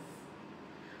move.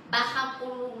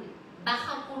 Bahakolole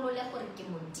gore ke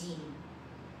modimo.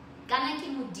 Kana ke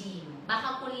modimo.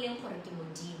 Bahakololeng gore ke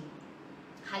modimo.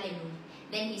 Hallelujah.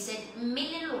 Then he said,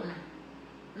 mmele lona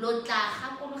lo tla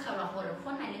gakologelwa gore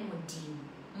go na le modimo.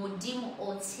 Modimo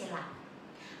o tshelang.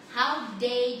 How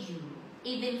dare you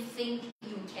even think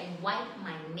you can wipe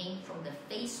my name from the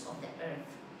face of the earth?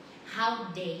 How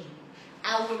dare you?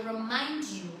 I will remind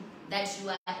you that you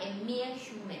are a mere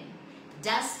human,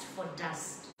 dust for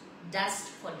dust, dust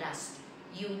for dust.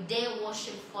 You dare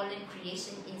worship fallen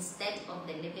creation instead of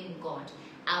the living God.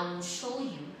 I will show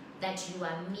you that you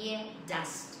are mere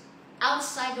dust.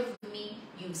 Outside of me,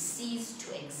 you cease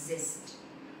to exist.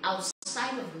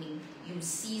 Outside of me, you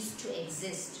cease to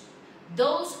exist.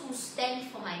 Those who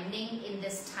stand for my name in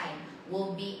this time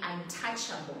will be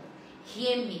untouchable.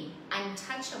 Hear me,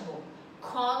 untouchable.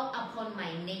 Call upon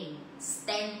my name.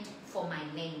 Stand for my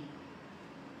name.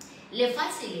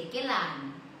 Lefatshe le ke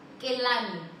lane, ke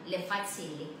lane lefatshe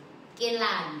le, ke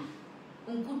lane.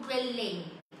 Nkutlweleng,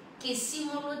 ke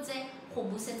simolotse go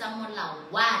busetsa molao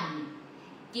wa me.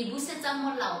 Ke busetsa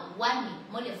molao wa me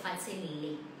mo lefatsheng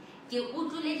le. Ke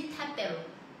utlwile dithapelo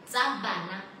tsa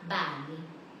bana ba me,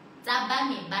 tsa ba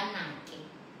me ba nake.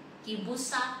 Ke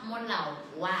busa molao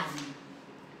wa me.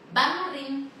 Ba no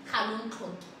reng ga lo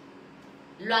ntlhoke,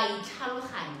 lwa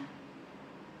itlhaloganya.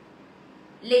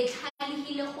 Le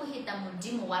tlhalegile go heta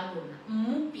modimo wa lona,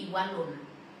 mmupi wa lona.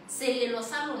 Selelo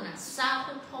sa lona sa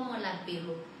go thomola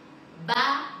pelo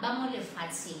ba mo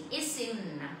lefatsheng e seng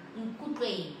nna.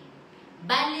 Nkutlweng,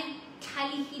 ba le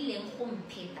tlhalegileng go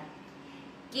mpheta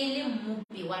ke le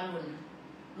mmupi wa lona.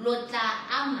 Lo tla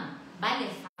ama ba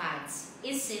lefatshe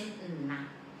e seng nna.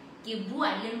 Ke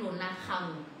bua le lona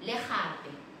gangwe le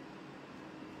gape.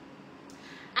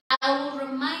 I will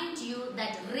remind you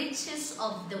that riches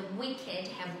of the wicked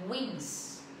have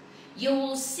wings. You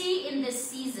will see in this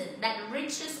season that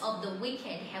riches of the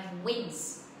wicked have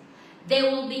wings. They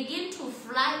will begin to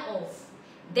fly off.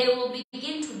 They will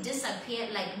begin to disappear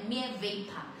like mere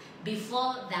vapor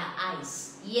before their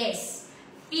eyes. Yes,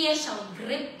 fear shall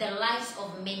grip the lives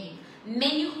of many.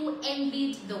 Many who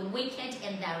envied the wicked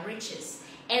and their riches,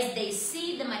 as they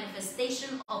see the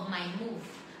manifestation of my move,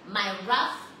 my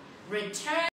wrath.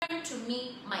 Return to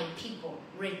me, my people.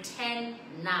 Return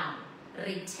now.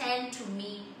 Return to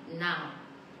me now.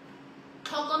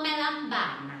 Tlhokomelang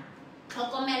bana,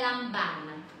 tlhokomelang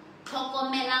bana,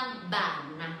 tlhokomelang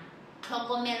bana,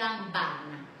 tlhokomelang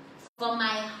bana. For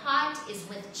my heart is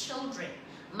with children.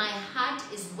 My heart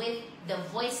is with the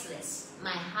voiceless. My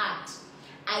heart.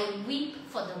 I weep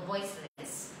for the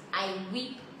voiceless. I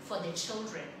weep for the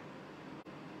children.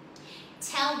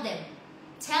 Tell them,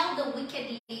 tell the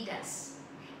wicked leaders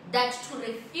that to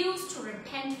refuse to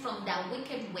repent from their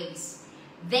wicked ways,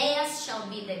 theirs shall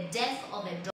be the death of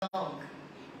a dog.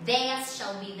 Theirs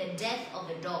shall be the death of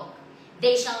a dog.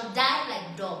 They shall die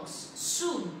like dogs.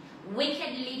 Soon,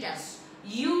 wicked leaders,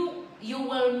 you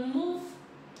will move.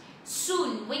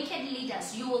 Soon, wicked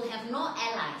leaders, you will have no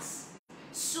allies.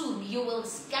 Soon, you will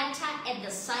scatter at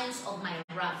the signs of my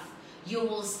wrath. You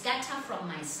will scatter from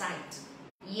my sight.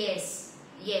 Yes,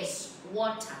 yes,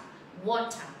 water,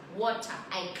 water, water.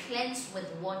 I cleanse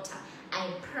with water. I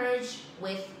purge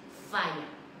with fire.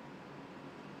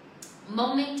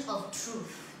 Moment of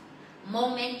truth.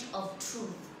 Moment of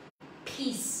truth.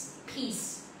 Peace,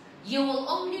 peace. You will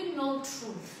only know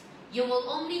truth. You will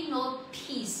only know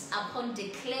peace upon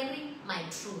declaring my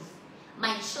truth.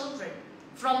 My children,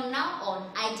 from now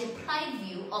on, I deprive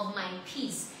you of my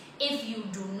peace if you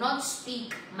do not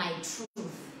speak my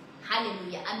truth.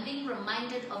 Hallelujah. I'm being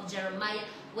reminded of Jeremiah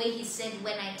where he said,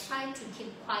 when I tried to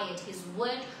keep quiet, his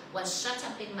word was shut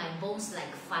up in my bones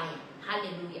like fire.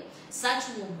 Hallelujah. Such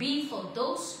will be for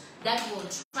those that will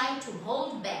try to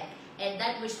hold back, and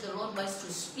that which the Lord wants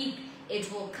to speak,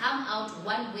 it will come out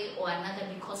one way or another,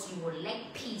 because you will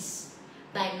lack peace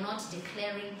by not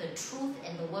declaring the truth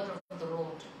and the word of the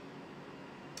Lord.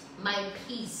 My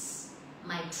peace,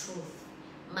 my truth.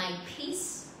 My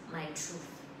peace, my truth.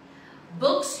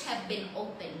 Books have been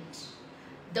opened.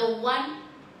 The one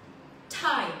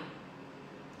time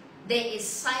there is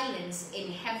silence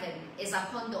in heaven is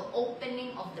upon the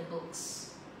opening of the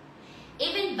books.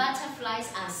 Even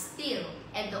butterflies are still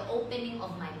at the opening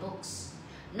of my books.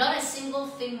 Not a single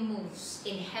thing moves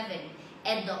in heaven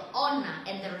at the honor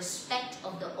and the respect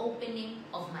of the opening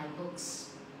of my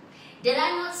books. Did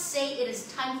I not say it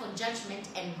is time for judgment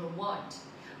and reward?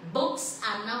 Books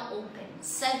are now open.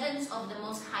 Servants of the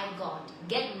Most High God,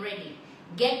 get ready.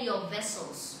 Get your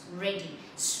vessels ready.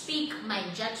 Speak my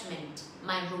judgment,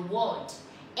 my reward.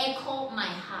 Echo my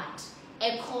heart.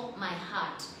 Echo my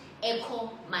heart.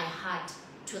 Echo my heart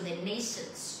to the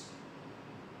nations.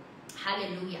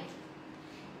 Hallelujah.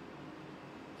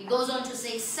 He goes on to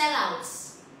say,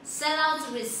 sellouts.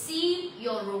 Sellouts, receive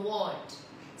your reward.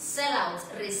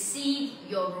 Sellouts, receive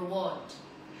your reward.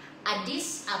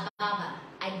 Addis Ababa.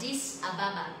 Addis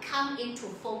Ababa, come into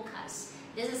focus.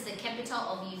 This is the capital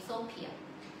of Ethiopia.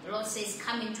 The Lord says,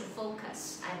 come into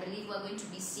focus. I believe we're going to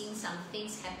be seeing some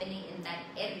things happening in that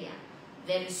area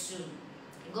very soon.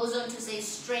 It goes on to say,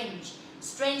 strange.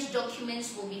 Strange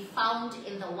documents will be found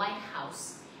in the White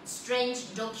House.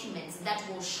 Strange documents that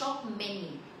will shock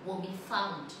many will be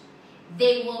found.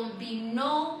 There will be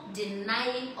no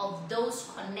denying of those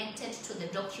connected to the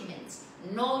documents.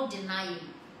 No denying.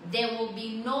 There will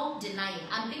be no denying.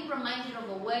 I'm being reminded of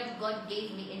a word God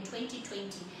gave me in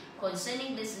 2020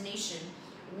 concerning this nation,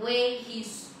 where he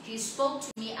spoke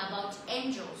to me about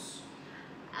angels.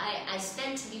 I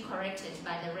stand to be corrected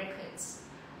by the records.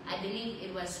 I believe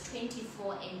it was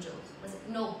 24 angels. Was it?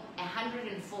 No,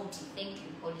 140. Thank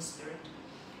you, Holy Spirit.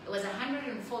 It was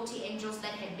 140 angels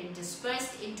that had been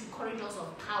dispersed into corridors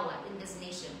of power in this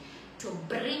nation to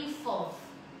bring forth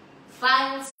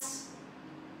files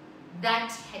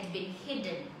that had been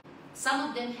hidden. Some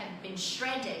of them have been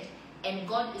shredded, and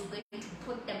God is going to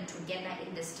put them together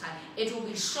in this time. It will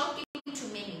be shocking to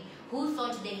many who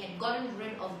thought they had gotten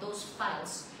rid of those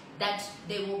files, that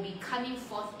they will be coming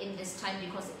forth in this time,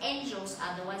 because angels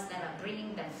are the ones that are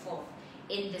bringing them forth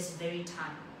in this very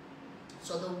time.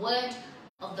 So the word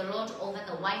of the Lord over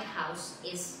the White House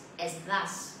is as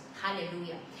thus.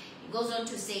 Hallelujah. It goes on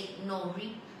to say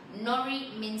Nori.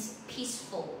 Nori means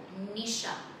peaceful.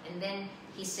 Nisha. And then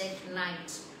he said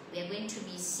night. We are going to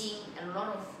be seeing a lot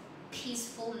of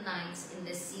peaceful nights in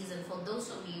this season. For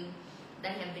those of you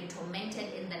that have been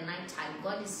tormented in the nighttime,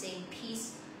 God is saying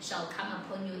peace shall come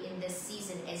upon you in this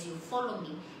season as you follow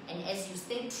me and as you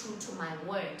stay true to my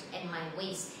word and my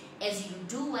ways, as you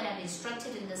do what I've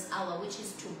instructed in this hour, which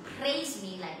is to praise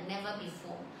me like never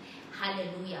before.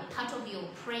 Hallelujah. Part of your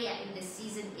prayer in this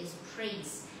season is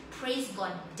praise. Praise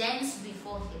God. Dance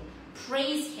before him.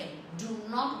 Praise him. Do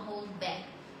not hold back,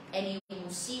 and you will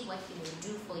see what he will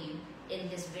do for you in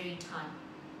this very time.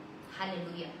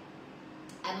 Hallelujah.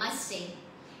 I must say,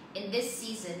 in this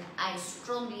season, I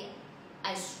strongly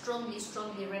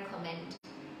recommend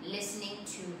listening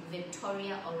to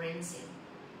Victoria Orenze,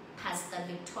 Pastor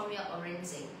Victoria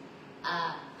Orenze.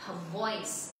 Her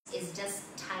voice is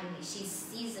just timely. She's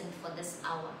seasoned for this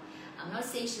hour. I'm not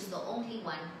saying she's the only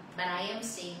one, but I am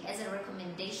saying as a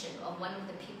recommendation of one of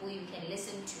the people you can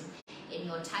listen to in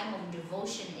your time of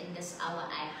devotion in this hour,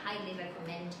 I highly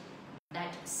recommend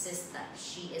that sister.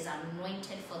 She is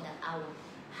anointed for the hour.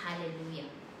 Hallelujah.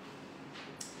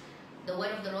 The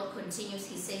word of the Lord continues.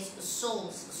 He says,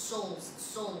 souls, souls,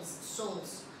 souls,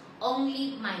 souls.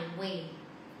 Only my way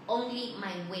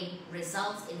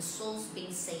results in souls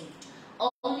being saved.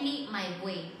 Only my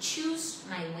way. Choose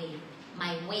my way.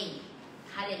 My way.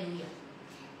 Hallelujah.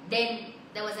 Then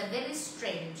there was a very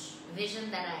strange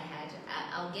vision that I had.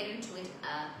 I'll get into it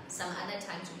some other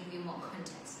time to give you more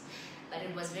context. But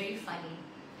it was very funny.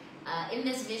 In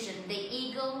this vision, the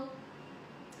eagle,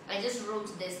 I just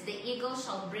wrote this, the eagle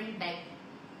shall bring back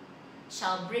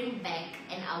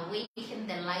and awaken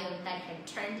the lion that had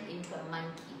turned into a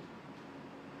monkey.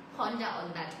 Ponder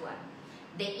on that one.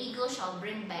 The eagle shall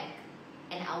bring back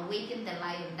and awaken the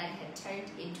lion that had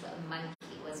turned into a monkey.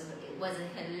 It was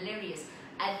hilarious.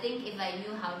 I think if I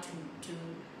knew how to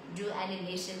do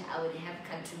animation, I would have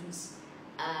cartoons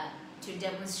to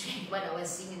demonstrate what I was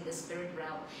seeing in the spirit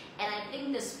realm. And I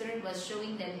think the spirit was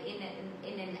showing them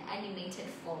in an animated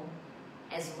form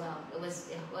as well. It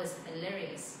was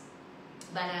hilarious.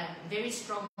 But a very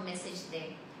strong message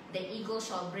there. The eagle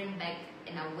shall bring back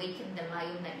and awaken the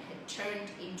lion that had turned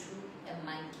into a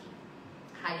monkey.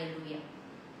 Hallelujah.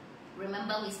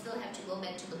 Remember, we still have to go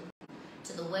back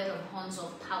to the word of horns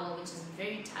of power, which is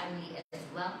very timely as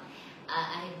well.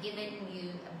 I have given you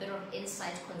a bit of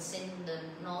insight concerning the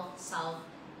north, south,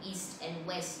 east, and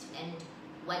west, and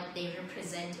what they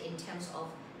represent in terms of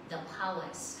the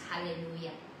powers.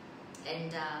 Hallelujah.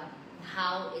 And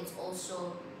how it's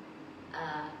also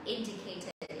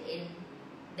indicated in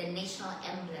the national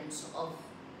emblems of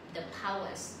the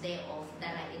powers thereof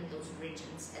that are in those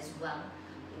regions as well,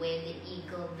 where the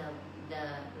eagle,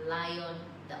 the lion,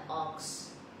 the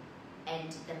ox,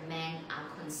 and the man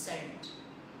are concerned.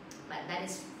 But that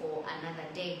is for another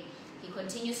day. He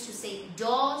continues to say,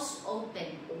 doors open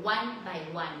one by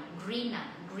one, greener,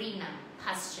 greener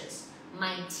pastures.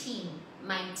 My team,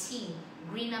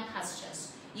 greener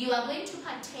pastures. You are going to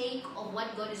partake of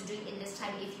what God is doing in this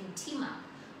time if you team up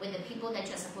with the people that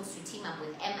you're supposed to team up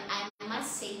with. And I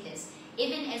must say this,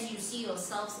 even as you see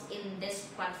yourselves in this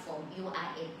platform, you are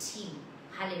a team.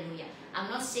 Hallelujah. I'm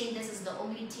not saying this is the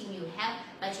only team you have,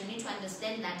 but you need to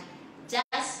understand that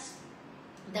just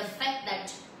the fact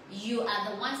that you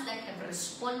are the ones that have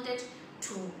responded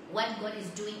to what God is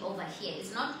doing over here.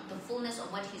 It's not the fullness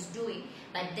of what he's doing,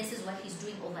 but this is what he's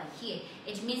doing over here.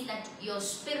 It means that your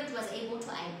spirit was able to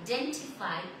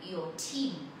identify your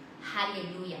team.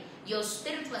 Hallelujah. Your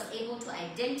spirit was able to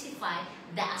identify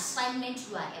the assignment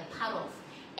you are a part of.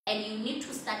 And you need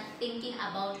to start thinking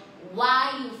about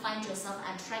why you find yourself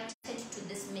attracted to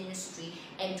this ministry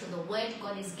and to the word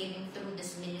God is giving through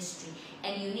this ministry.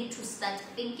 And you need to start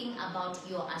thinking about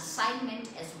your assignment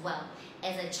as well,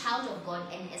 as a child of God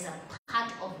and as a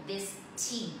part of this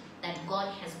team that God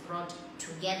has brought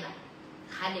together.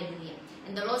 Hallelujah.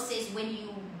 And the Lord says, when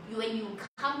you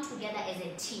come together as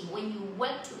a team, when you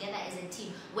work together as a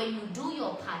team, when you do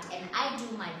your part and I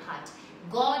do my part,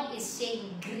 God is saying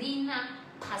greener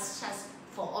pastures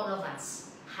for all of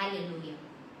us. Hallelujah.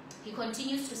 He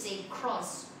continues to say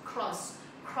cross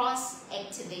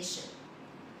activation.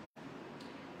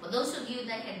 For those of you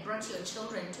that had brought your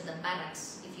children to the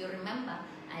barracks, if you remember,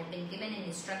 I had been given an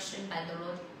instruction by the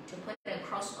Lord to put a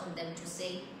cross on them to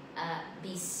say,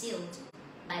 be sealed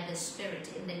by the Spirit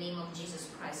in the name of Jesus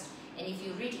Christ. And if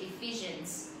you read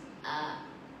Ephesians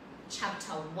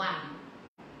chapter 1,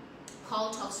 Paul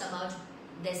talks about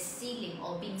the sealing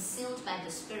or being sealed by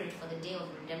the Spirit for the day of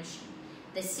redemption.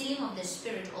 The sealing of the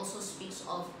Spirit also speaks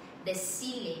of the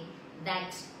sealing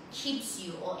that keeps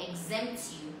you or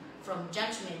exempts you from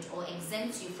judgment or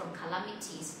exempts you from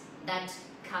calamities that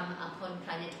come upon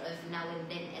planet Earth now and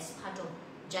then as part of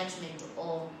judgment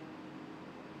or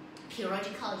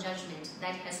periodical judgment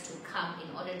that has to come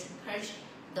in order to purge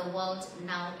the world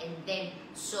now and then.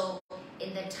 So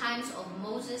in the times of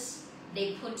Moses,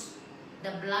 they put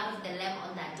the blood of the lamb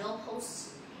on the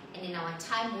doorposts, and in our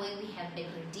time where we have been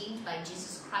redeemed by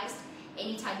Jesus Christ,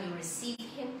 anytime you receive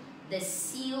him, the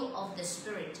seal of the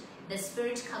Spirit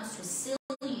comes to seal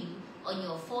you on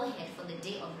your forehead for the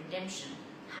day of redemption.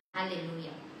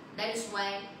 Hallelujah. That is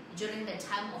why during the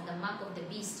time of the mark of the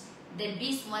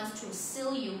beast wants to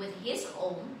seal you with his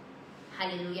own,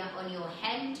 hallelujah, on your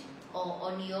hand or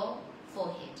on your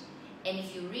forehead. And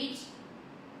if you read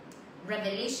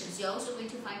Revelations, you're also going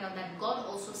to find out that God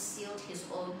also sealed his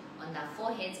own on the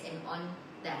foreheads and on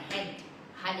the hand.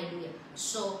 Hallelujah.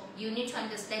 So you need to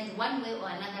understand one way or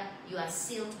another you are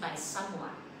sealed by someone.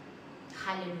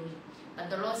 Hallelujah. But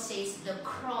the Lord says the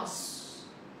cross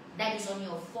that is on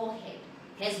your forehead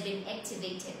has been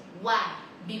activated. Why?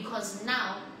 Because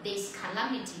now there's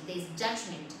calamity, there's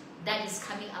judgment that is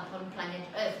coming upon planet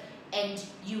Earth. And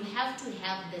you have to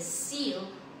have the seal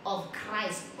of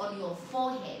Christ on your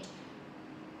forehead.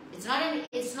 It's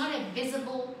not a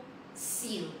visible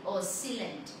seal or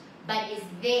sealant, but it's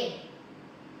there.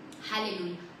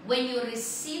 Hallelujah. When you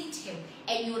received him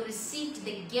and you received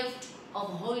the gift of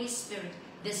Holy Spirit,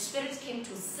 the Spirit came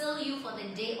to seal you for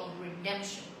the day of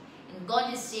redemption. And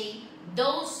God is saying,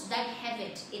 those that have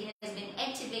it, it has been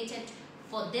activated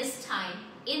for this time,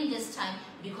 in this time,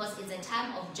 because it's a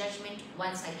time of judgment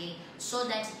once again, so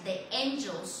that the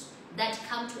angels that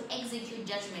come to execute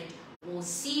judgment will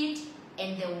see it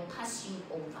and they will pass you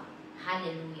over.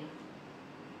 Hallelujah.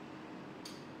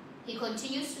 He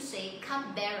continues to say,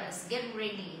 cupbearers, get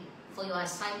ready for your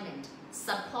assignment.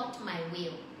 Support my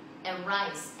will.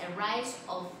 Arise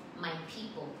of my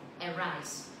people.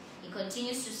 Arise. He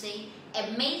continues to say,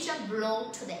 a major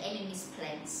blow to the enemy's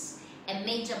plans. A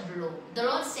major blow. The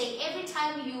Lord say, every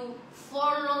time you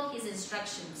follow his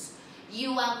instructions,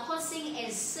 you are causing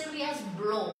a serious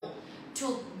blow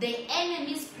to the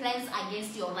enemy's plans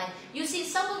against your life. You see,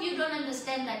 some of you don't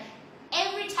understand that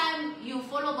every time you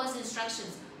follow God's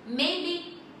instructions,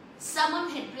 maybe someone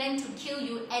had planned to kill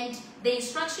you and the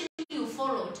instruction you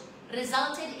followed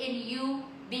resulted in you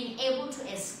being able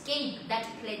to escape that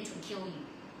plan to kill you.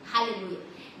 Hallelujah.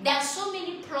 There are so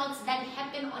many plots that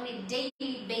happen on a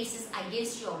daily basis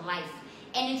against your life.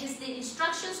 And it is the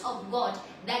instructions of God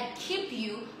that keep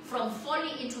you from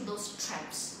falling into those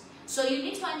traps. So you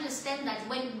need to understand that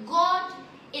when God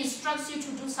instructs you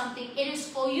to do something, it is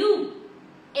for you.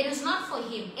 It is not for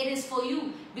him. It is for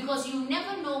you. Because you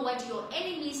never know what your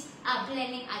enemies are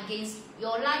planning against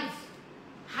your life.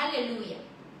 Hallelujah.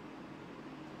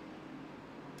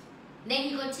 Then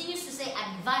he continues to say,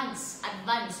 advance,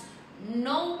 advance.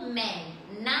 No man,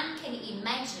 none can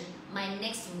imagine my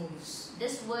next moves.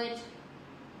 This word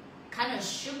kind of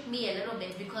shook me a little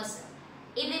bit, because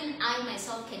even I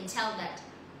myself can tell that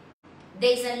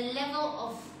there's a level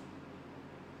of,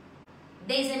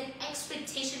 there's an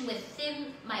expectation within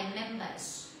my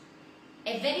members,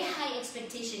 a very high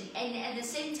expectation, and at the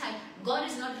same time, God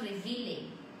is not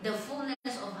revealing the fullness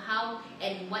of how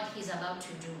and what He's about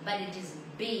to do, but it is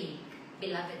big,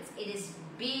 beloveds. It is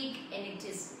big and it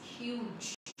is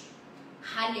huge.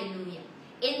 Hallelujah.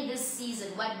 In this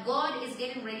season, what God is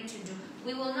getting ready to do,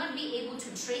 we will not be able to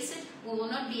trace it. We will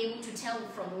not be able to tell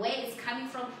from where it's coming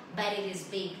from, but it is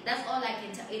big. That's all I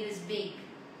can tell. It is big.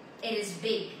 It is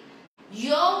big.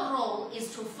 Your role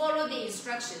is to follow the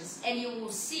instructions, and you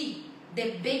will see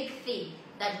the big thing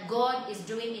that God is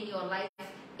doing in your life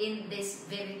in this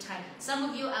very time. Some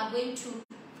of you are going to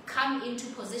come into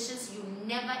positions you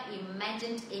never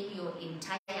imagined in your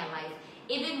entire life.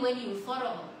 Even when you thought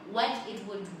of what it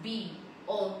would be,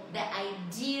 or the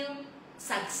ideal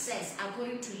success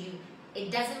according to you,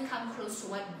 it doesn't come close to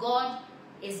what God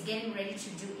is getting ready to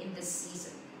do in this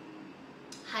season.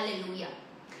 Hallelujah.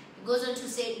 It goes on to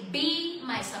say, be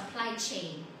my supply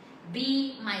chain.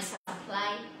 Be my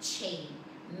supply chain.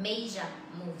 Major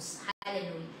moves.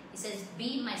 Hallelujah. He says,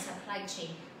 be my supply chain.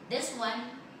 This one,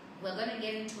 we're going to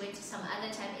get into it some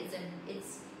other time.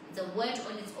 It's a word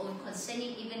on its own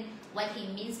concerning even what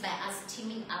he means by us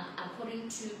teaming up according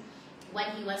to what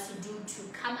he wants to do to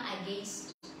come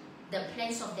against the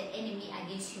plans of the enemy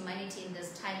against humanity in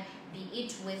this time, be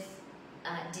it with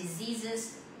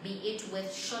diseases, be it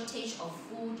with shortage of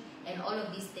food and all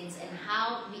of these things, and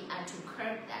how we are to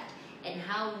curb that, and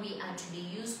how we are to be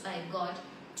used by God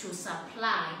to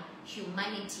supply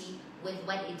humanity with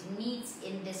what it needs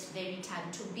in this very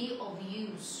time, to be of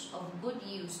use, of good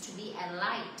use, to be a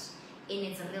light in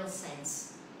its real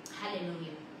sense.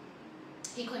 Hallelujah.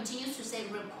 He continues to say,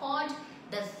 record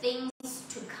the things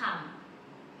to come.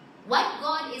 What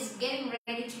God is getting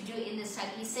ready to do in this time,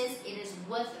 he says it is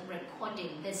worth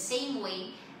recording, the same way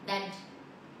that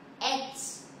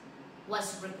Acts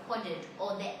was recorded,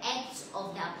 or the Acts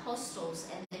of the apostles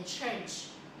and the church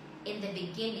in the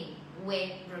beginning were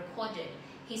recorded.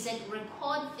 He said,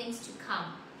 record things to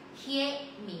come. Hear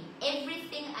me.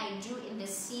 Everything I do in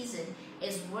this season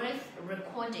is worth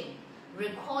recording.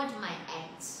 Record my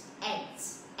acts,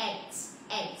 acts, acts,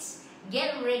 acts.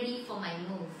 Get ready for my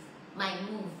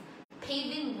move,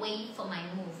 paving way for my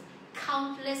move.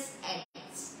 Countless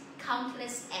acts,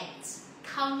 countless acts,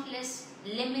 countless,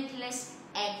 limitless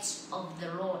acts of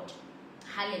the Lord.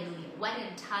 Hallelujah. What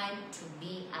a time to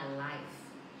be alive.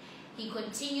 He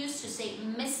continues to say,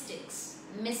 mystics,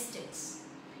 mystics.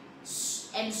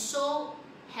 And so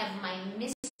have my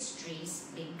mysteries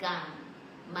begun.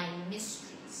 My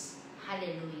mysteries.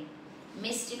 Hallelujah.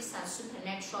 Mystics are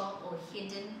supernatural or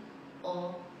hidden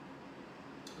or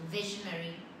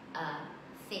visionary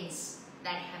things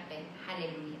that happen.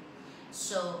 Hallelujah.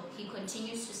 So he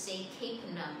continues to say,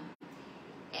 Capernaum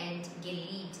and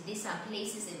Gilead. These are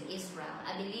places in Israel.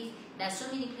 I believe there are so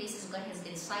many places God has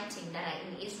been citing that are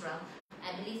in Israel.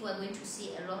 I believe we're going to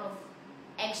see a lot of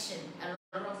action,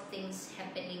 a lot of things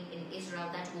happening in Israel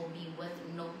that will be worth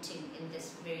noting in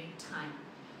this very time.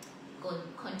 God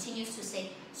continues to say,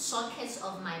 sockets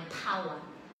of my power,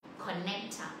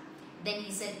 connector. Then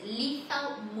he said,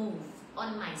 lethal move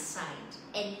on my side,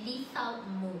 and lethal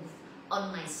move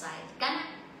on my side.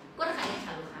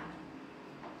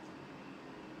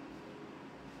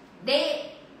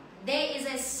 There is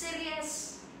a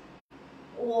serious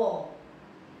war.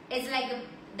 It's like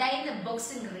they're in a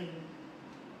boxing ring.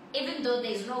 Even though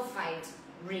there is no fight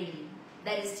really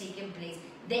that is taking place,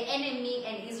 the enemy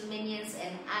and his minions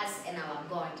and us and our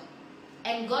God.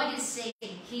 And God is saying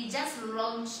he just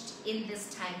launched in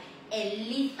this time a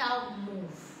lethal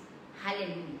move.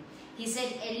 Hallelujah. He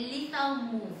said, a lethal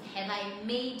move have I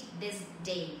made this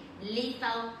day.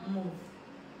 Lethal move.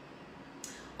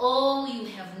 Oh, you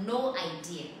have no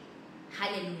idea.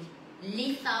 Hallelujah.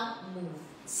 Lethal move.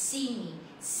 See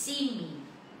me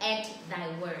at thy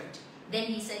word. Then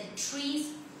he said, trees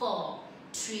fall,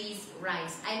 trees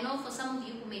rise. I know for some of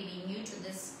you who may be new to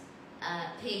this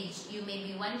page, you may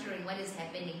be wondering what is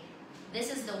happening.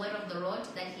 This is the word of the Lord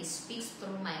that he speaks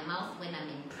through my mouth when I'm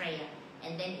in prayer.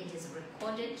 And then it is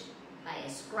recorded by a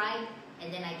scribe,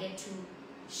 and then I get to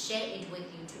share it with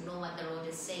you to know what the Lord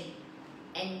is saying.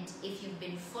 And if you've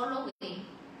been following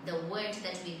the word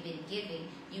that we've been giving,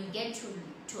 you get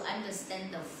to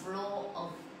understand the flow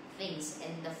of things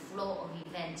and the flow of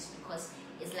events, because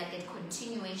it's like a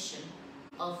continuation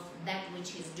of that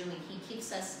which he's doing. He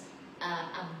keeps us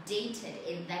updated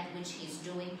in that which he's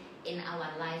doing in our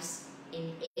lives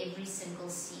in every single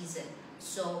season.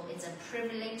 So it's a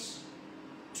privilege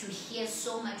to hear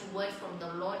so much word from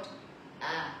the Lord.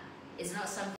 It's not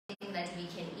something that we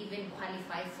can even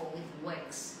qualify for with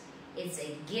works. It's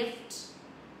a gift,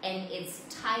 and it's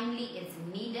timely, it's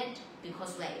needed,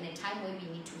 because we're in a time where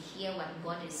we need to hear what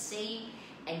God is saying,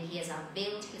 and He has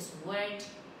availed His word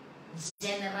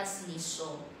generously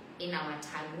so in our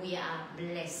time. We are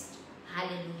blessed.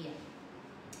 Hallelujah.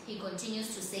 He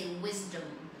continues to say wisdom,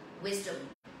 wisdom.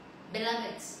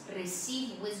 Beloveds,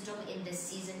 receive wisdom in this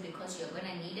season because you're going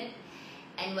to need it.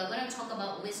 And we're going to talk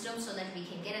about wisdom so that we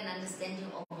can get an understanding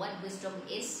of what wisdom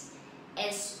is,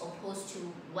 as opposed to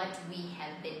what we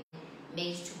have been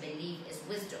made to believe is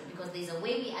wisdom. Because there's a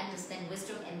way we understand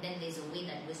wisdom, and then there's a way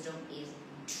that wisdom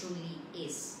truly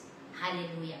is.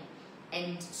 Hallelujah.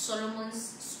 And Solomon's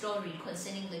story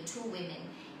concerning the two women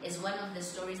is one of the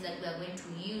stories that we are going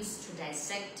to use to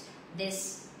dissect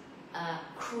this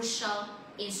crucial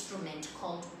instrument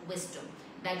called wisdom,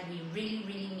 that we really,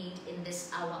 really need in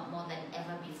this hour more than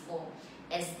ever before,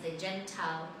 as the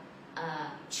Gentile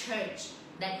church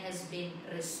that has been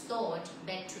restored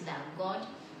back to their God.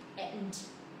 And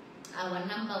our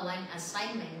number one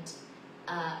assignment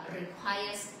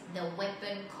requires the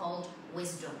weapon called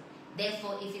wisdom.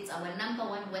 Therefore, if it's our number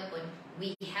one weapon,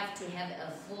 we have to have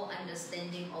a full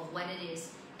understanding of what it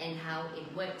is and how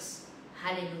it works.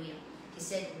 Hallelujah. He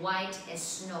said, white as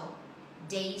snow,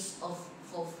 days of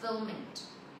fulfillment,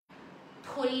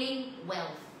 pulling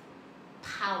wealth,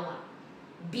 power,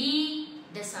 be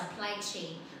the supply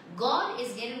chain. God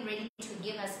is getting ready to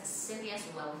give us serious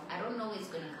wealth. I don't know where it's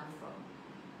going to come from.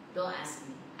 Don't ask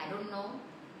me. I don't know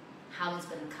how it's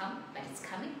going to come, but it's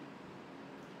coming.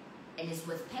 And it's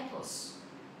with purpose.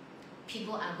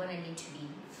 People are going to need to be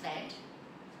fed.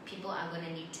 People are going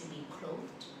to need to be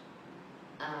clothed.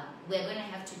 We're going to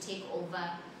have to take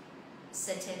over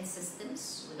certain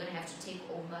systems. We're going to have to take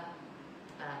over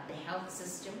the health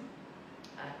system,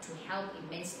 to help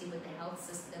immensely with the health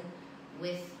system,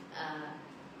 with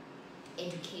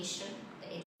education,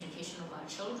 the education of our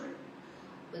children.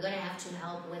 We're going to have to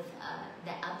help with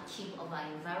the upkeep of our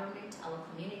environment, our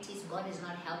communities. God is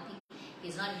not helping.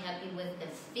 He's not happy with the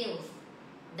filth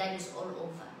that is all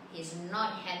over. He's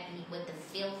not happy with the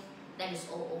filth that is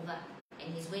all over.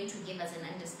 And He's going to give us an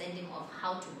understanding of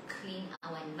how to clean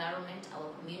our environment, our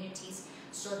communities,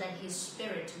 so that His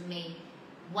Spirit may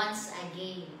once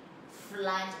again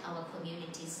flood our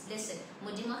communities. Listen,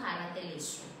 Modimo harate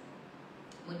lesu.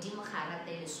 Modimo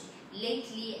harate lesu.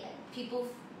 Lately, people,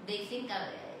 they think,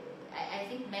 I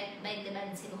think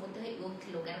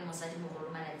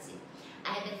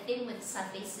I have a thing with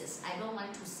surfaces. I don't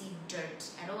want to see dirt.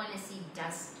 I don't want to see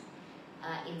dust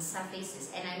in surfaces.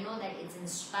 And I know that it's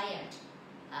inspired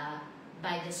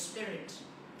by the Spirit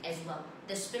as well.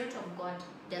 The Spirit of God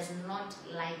does not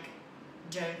like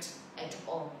dirt at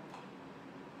all.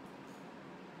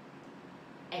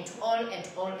 At all,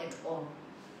 at all, at all.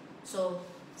 So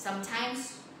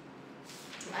sometimes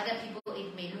to other people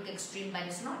it may look extreme, but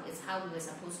it's not. It's how we were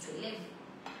supposed to live.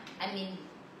 I mean,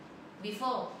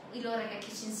 before, we don't like a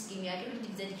kitchen scheme. I don't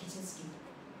think the kitchen scheme.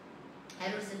 I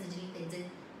don't send the kitchen.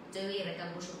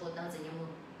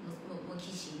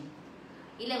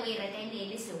 Ila we retain a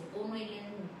list of only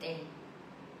ten.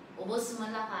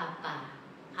 Obosmala papa.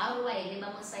 How do I live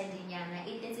on side in Yana?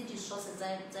 It is a source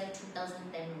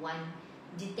 2001.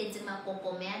 Ditetsima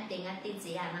Pocomea,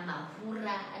 Tengateziana,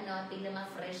 Mahura, and our Pilama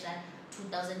Fresha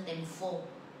 2004.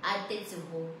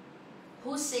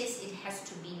 Who says it has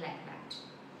to be like that?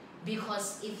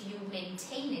 Because if you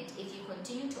maintain it, if you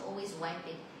continue to always wipe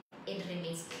it, it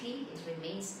remains clean, it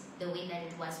remains the way that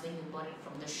it was when you bought it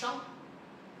from the shop.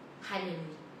 Hallelujah.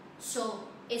 So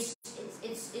it's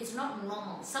not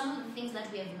normal. Some of the things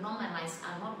that we have normalized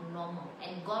are not normal,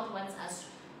 and God wants us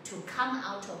to come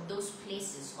out of those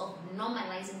places of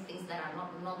normalizing things that are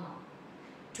not normal,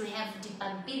 to have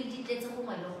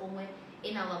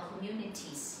in our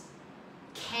communities,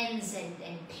 cans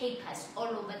and papers all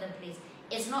over the place.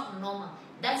 It's not normal.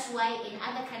 That's why in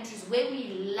other countries where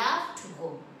we love to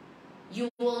go, you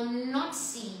will not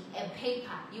see a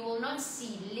paper, you will not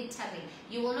see littering,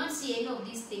 you will not see any of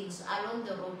these things along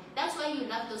the road. That's why you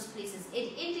love those places.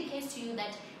 It indicates to you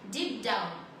that deep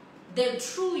down, the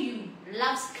true you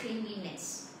loves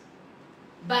cleanliness.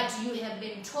 But you have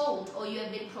been told, or you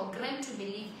have been programmed to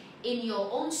believe in your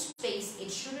own space,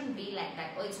 it shouldn't be like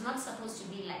that, or it's not supposed to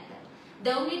be like that.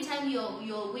 The only time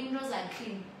your windows are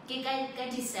clean,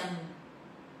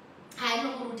 I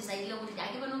know who decided to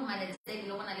I don't know my day,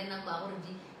 no one I know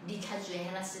detach your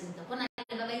harassment. When I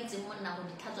invite someone now,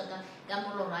 detach the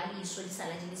Gamorali, so this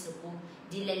allegedly so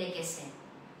delay.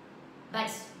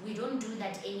 But we don't do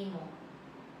that anymore.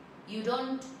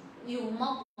 You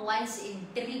mop once in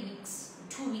 3 weeks,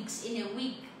 2 weeks, in a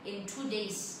week, in 2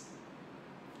 days.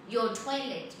 Your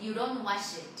toilet, you don't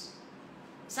wash it.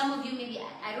 Some of you maybe,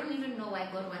 I don't even know why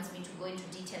God wants me to go into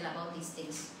detail about these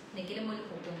things. But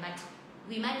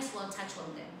we might as well touch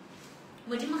on them.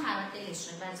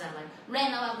 Right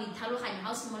now, we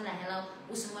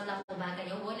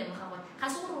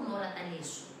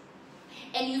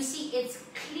and you see, it's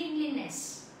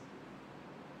cleanliness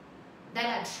that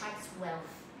attracts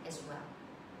wealth as well.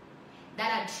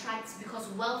 That attracts, because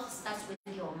wealth starts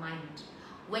with your mind.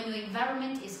 When your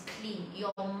environment is clean,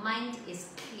 your mind is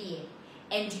clear,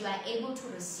 and you are able to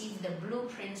receive the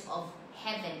blueprint of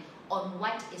heaven on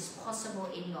what is possible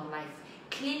in your life.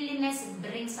 Cleanliness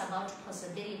brings about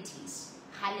possibilities.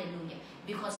 Hallelujah.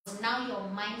 Because now your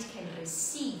mind can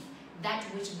receive that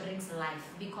which brings life.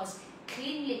 Because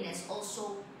cleanliness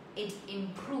also, it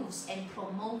improves and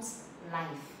promotes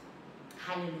life.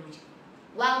 Hallelujah.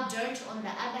 While dirt, on the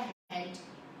other hand,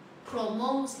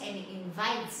 promotes and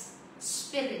invites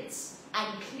spirits,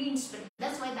 unclean spirits.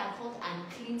 That's why they're called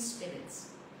unclean spirits.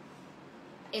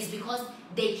 It's because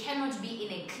they cannot be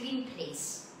in a clean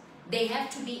place. They have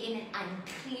to be in an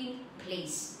unclean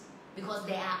place because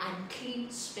they are unclean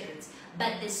spirits.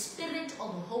 But the spirit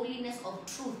of holiness, of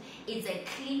truth, is a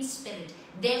clean spirit.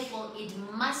 Therefore, it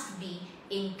must be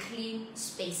in clean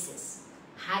spaces.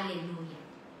 Hallelujah.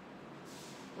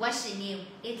 What's the name?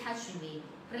 It has to be.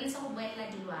 Hallelujah.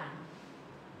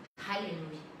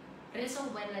 Reso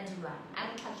buela diwa.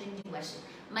 Ari touching the worship.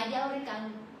 Madiaure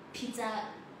kan pizza.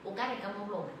 Ogare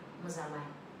kamolora muzawai.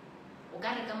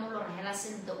 Ogare kamolora hela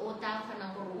sin the ota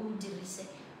kana ngoro dirise.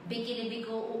 Begile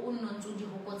bigo unonzu di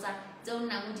hukotsa.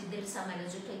 Zona ngudi dirisa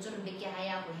malezo to jori beke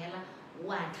haya ho hela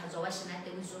wa thazo wa shina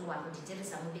te wizo wa ho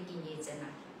dirisa mo beke nyetsena.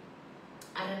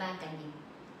 Araba kani.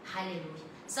 Hallelujah.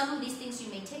 Some of these things you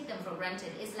may take them for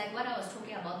granted. It's like what I was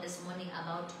talking about this morning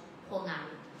about hongai.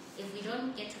 If we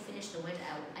don't get to finish the word,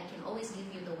 I can always give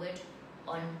you the word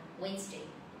on Wednesday.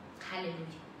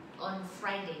 Hallelujah. On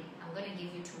Friday, I'm going to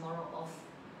give you tomorrow off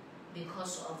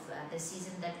because of the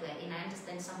season that we're in. I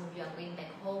understand some of you are going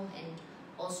back home and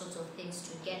all sorts of things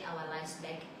to get our lives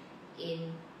back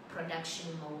in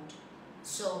production mode.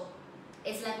 So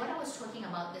it's like what I was talking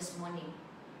about this morning.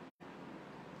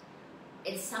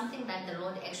 It's something that the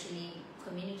Lord actually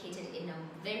communicated in a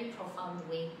very profound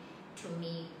way to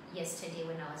me yesterday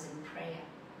when I was in prayer.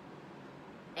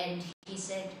 And he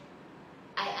said,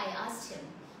 I asked him,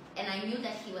 and I knew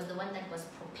that he was the one that was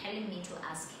propelling me to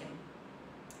ask him.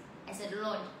 I said,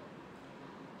 Lord,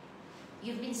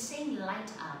 you've been saying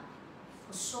light up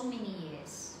for so many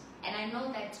years. And I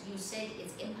know that you said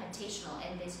it's impartational,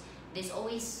 and there's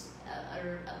always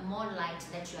a more light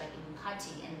that you are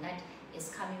imparting, and that is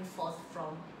coming forth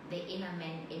from the inner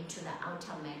man into the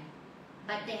outer man.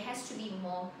 But there has to be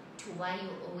more to why you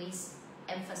always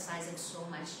emphasize it so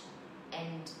much.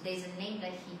 And there's a name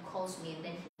that he calls me, and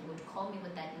then he would call me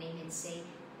with that name and say,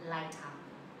 light up.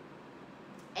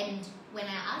 And when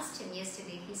I asked him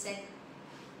yesterday, he said,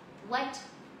 what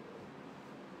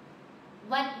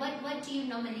do you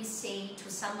normally say to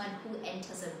someone who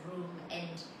enters a room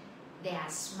and they are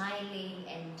smiling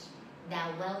and they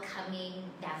are welcoming,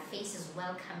 their face is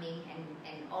welcoming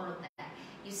and all of that?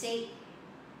 You say,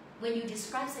 when you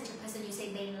describe such a person, you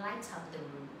say they light up the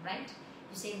room, right?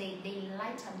 You say they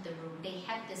light up the room. They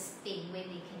have this thing where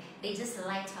they just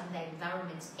light up the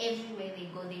environment. Everywhere they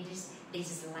go, they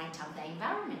just light up the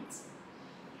environment.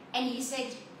 And he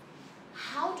said,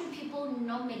 how do people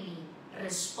normally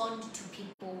respond to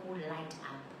people who light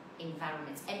up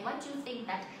environments? And what do you think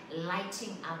that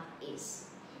lighting up is?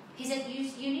 He said,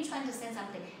 you need to understand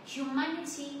something.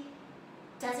 Humanity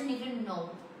doesn't even know.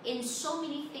 In so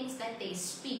many things that they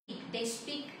speak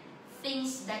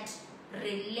things that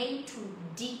relate to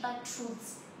deeper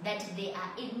truths that they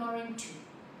are ignorant to.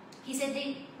 He said,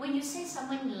 when you say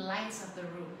someone lights up the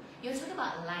room, you're talking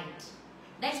about light.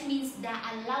 That means they're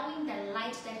allowing the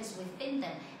light that is within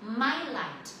them, my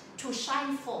light, to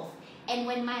shine forth. And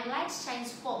when my light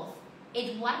shines forth,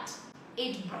 it what?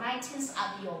 It brightens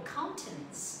up your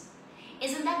countenance.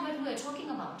 Isn't that what we are talking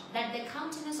about? That the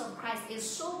countenance of Christ is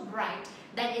so bright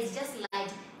that it's just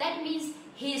light. That means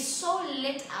he is so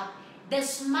lit up. The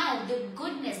smile, the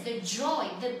goodness, the joy,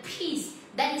 the peace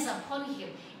that is upon him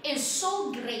is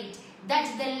so great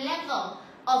that the level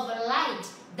of light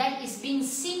that is being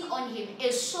seen on him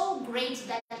is so great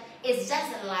that it's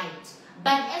just light.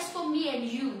 But as for me and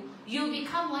you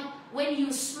become what? When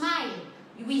you smile,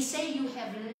 we say you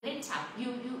have lit up.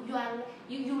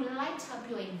 You light up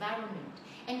your environment.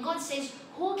 And God says,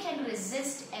 who can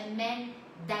resist a man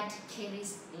that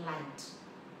carries light.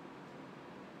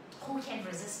 Who can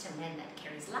resist a man that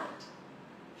carries light?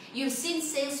 You've seen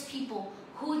salespeople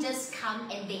who just come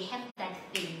and they have that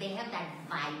thing, they have that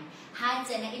vibe.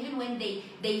 Hearts, and even when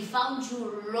they found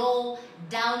you low,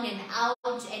 down and out,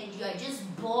 and you are just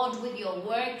bored with your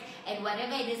work and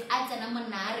whatever it is,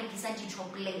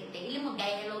 chocolate.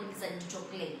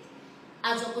 Chocolate.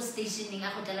 A tswa ko stationeng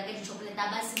a go tlela ka di-chocolate a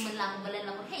ba simolola go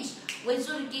bolelela gore hey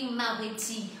wetso re ke mmagwe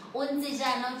tea o ntse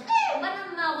jaana bana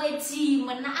mmagwe tea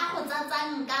monna a go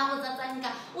tsatsanka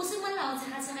o simolola o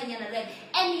tshegatsheganyana le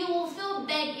and you will feel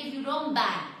bad if you don't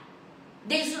buy.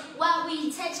 There's wa o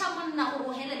itshecha monna gore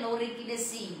o helele o rekile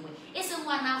sengwe e seng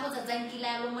ngwana a go tsatsankile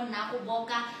a lo monna a go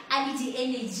boka a le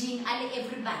di-energy a le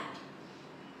everybody.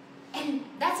 And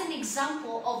that's an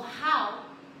example of how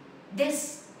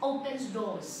this opens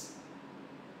doors.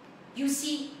 You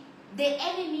see, the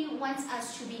enemy wants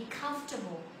us to be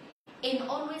comfortable in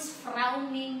always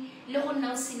frowning. O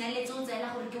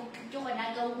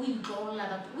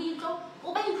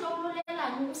ba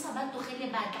itlololelang o sa ba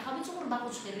tlogele batla ga botse gore ba go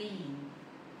tshwereng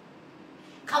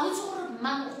ga botse gore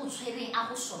mang o go tshwereng a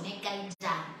go some kae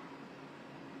jang.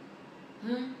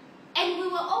 And we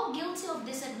were all guilty of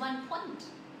this at one point.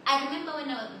 I remember when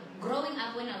I was growing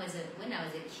up, when I was a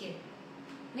kid.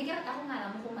 Ne ke rata go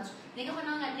ngala mo go maswe ne ke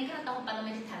rata go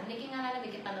palama dithari ne ke ngala be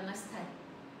ke palama sethari.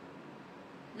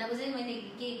 That was when I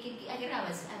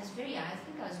was very young. I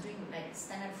think I was doing like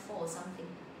standard 4 or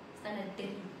something, standard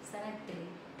 3.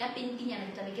 Ka pentinyana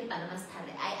ke tabe ke palama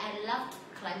sethari. I loved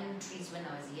climbing trees when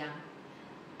I was young.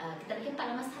 Ke tabe ke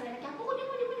palama sethari ka go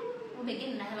godimo o be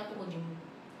ke nna hela go godimo.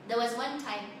 There was one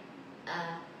time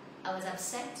I was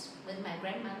upset with my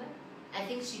grandmother. I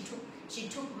think she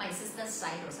took my sister's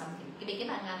side or something. Ke be ke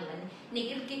bangala ne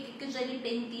ke jale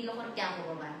penti le gore ke a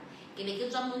go roba. Ke be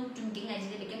ke tswa mo ntung ke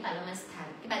ngadile be ke palama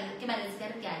sethari. Ke ba le se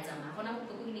ke a tsama gona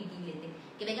go go ne ke ile teng.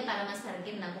 Ke be ke palama sethari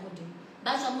ke nna go godimo.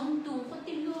 Ba tswa mo ntung go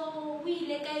tilo o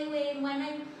ile kae we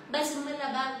ngwana ba simolola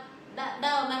ba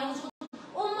mara go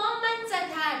o mama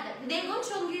ntsatata. They don't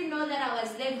really know that I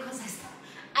was there because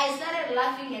I started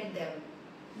laughing at them.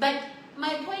 But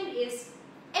my point is,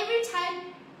 every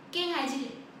time King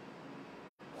Haji,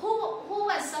 who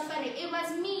was suffering? It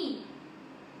was me.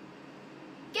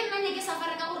 Ke nna ne ke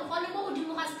suffer ka gore gone mo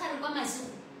godimo ga sethari kwa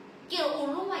masigo. Ke o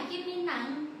longwa ke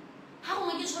menang. Ha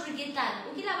gongwe ke tshwere ke tlala.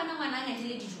 O kila bana ngwana a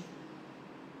ngadile dijo.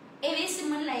 E be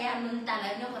simolola ya no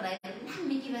ntala ne gore nna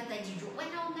mme ke batla dijo.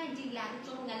 Wena o ngadile a re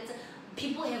tlo go ngaletsa.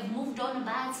 People have moved on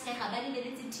ba tshega ba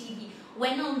lebeletse TV.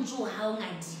 Wena o ntse o ha o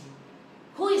ngadile.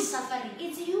 Who is suffering?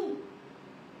 It's you.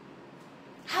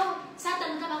 How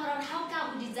Satan ka ba gore how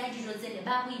ka go ditsa dijo tsele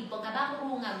ba go ipoka ba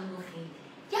go nga lologile.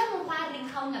 Ya mo gwa reng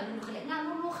ga o nga lologile nga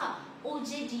lologa o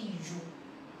je dijo.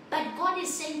 But God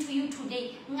is saying to you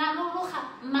today, nga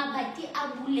lologa mabati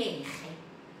a bulege.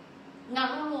 Nga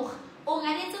lologa o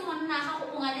ngaletse monna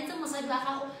gago o ngaletse mosadi wa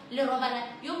gago le robala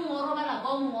yo mo robala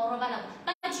ba mo robala.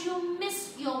 But you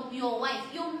miss your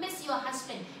wife, you miss your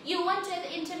husband. You want to have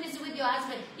intimacy with your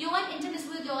husband. You want intimacy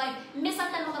with your wife. Miss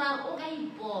Satan go ra o ka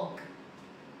ipoka.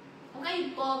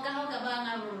 Okay,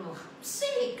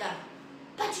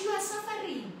 but you are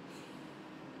suffering.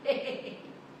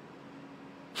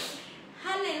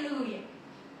 Hallelujah.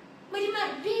 But you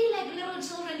might be like little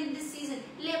children in this season.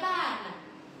 Lebala.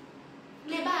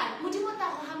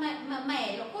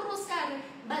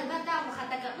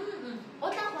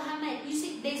 You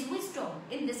see, there's wisdom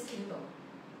in this kingdom.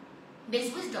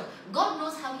 There's wisdom. God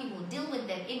knows how He will deal with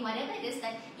them in whatever it is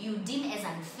that you deem as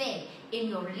unfair in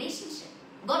your relationship.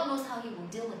 God knows how He will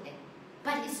deal with them.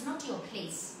 But it's not your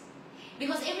place.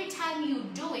 Because every time you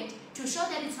do it, to show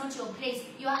that it's not your place,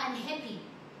 you are unhappy.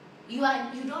 You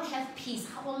don't have peace.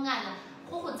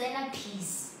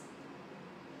 Peace.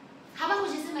 How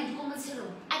about you say my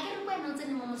motshelo? I get when not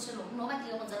any motshelo, no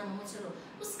matter what I'm motshelo.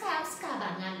 Uska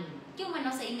bangal. Kim when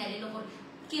I say in a little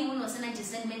Kim was an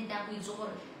discernment that we saw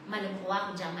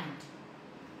Malaboa Jamant.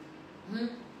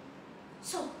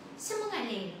 So,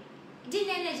 similarly,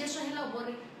 didn't I just hello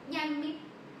body? Young me.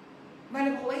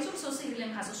 Malaboa is also civil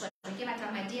has a sort of give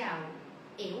at my dear.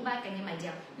 Back and my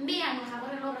dear. Me and have a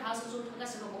lot of houses who took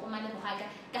us a local Malaboa,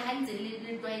 the hands and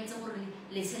little brains over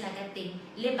listen like a thing.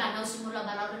 Lebano Simola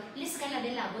Baror, Liscala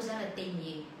de la was a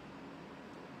thing.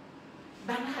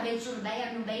 Bana have a sort of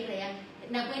Bayan Bayan,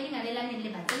 Nagueling and Elan in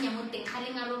Libatania, Monte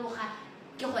Calling a Roja,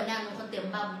 Kyohanano,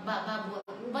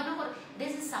 Babu.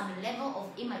 This is some level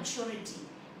of immaturity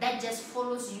that just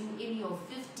follows you in your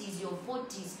 50s, your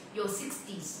 40s, your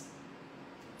 60s.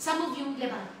 Some of you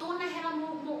live at Tona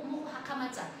Heramu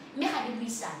Hakamata,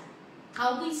 Mehadibisa.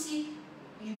 How we see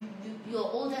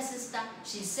your older sister,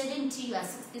 she's 70, you are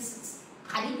 66.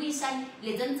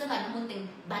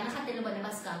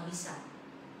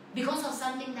 because of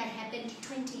something that happened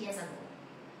 20 years ago.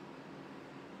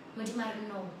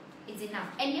 No, it's enough.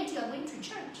 And yet you are going to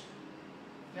church.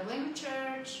 You're going to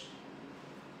church.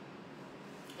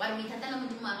 What we tatala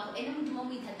mutumaga, ene mutumo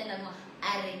we tatala mo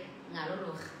are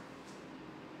ngarolog.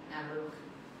 I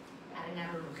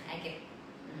get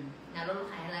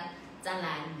ngarolog hala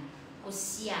tsalani go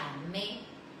siame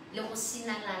le go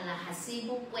sinalala ha se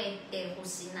bokwete go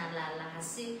sinalala ha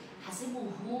se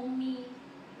bohumi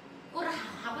gore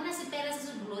ha bona sepele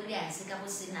se glorious ka go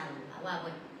sinalala wa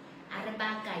bona a re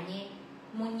bakanye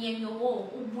monyenyo wo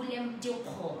o bule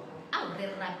dikgoro a re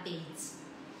rapetse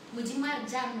modimo a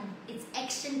jaanong it's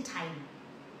action time.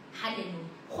 Hallelujah.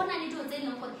 Go na le dilo tse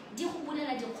leng gore di go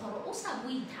bulela dikgoro o sa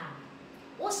boitha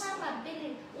o sa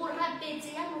rapele o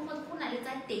rapetse ya mo go na le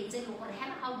tsa teng tse leng gore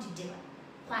hela ga o di dira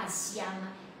go a siama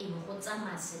e be go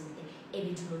tsamaya sentle e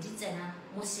be dilo di tsena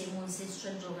mo seemong se se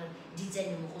tshwanetse gore di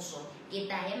tsene mo go sone ke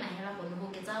ta ema hela gone go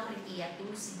ke tsa gore ke ya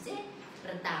tositse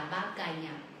re ta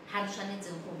baakanya ha re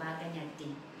tshwanetseng go baakanya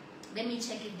teng. Let me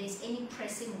check if there's any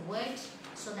pressing word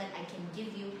so that I can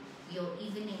give you your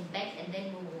evening back, and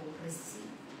then we will receive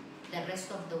the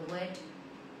rest of the word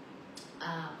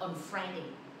on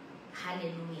Friday.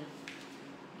 Hallelujah.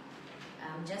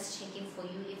 I'm just checking for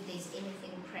you if there's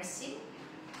anything pressing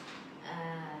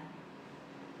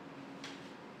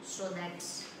so that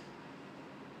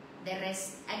the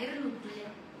rest I can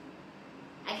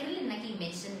really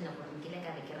mention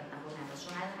so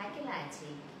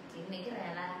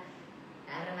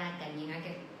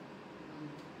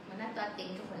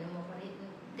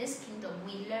this kingdom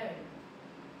we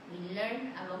learn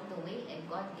along the way, and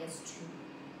God gets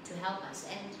to help us.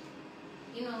 And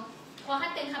you know,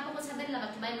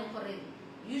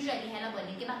 usually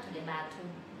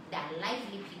they are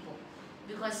lively people,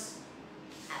 because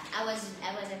I was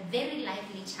a very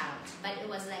lively child, but it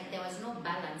was like there was no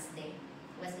balance there.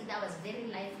 It was either I was very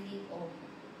lively or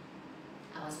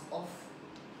I was off.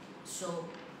 So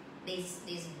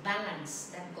there's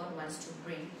balance that God wants to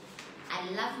bring. I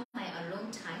love my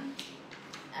alone time.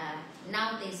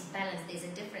 Now there's balance, there's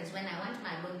a difference. When I want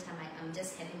my alone time, I'm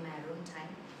just having my alone time.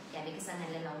 Yeah, because I'm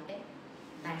a little bit.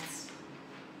 But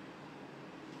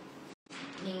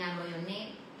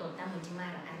Ningaloyone, Tota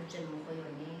Mudimara, Arjun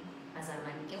Mokoyone,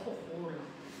 Azarman, Kehola,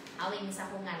 how in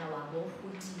Sahongalawa,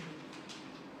 Hudi,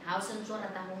 House and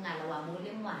Jorata Hongalawa,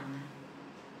 Molimwana,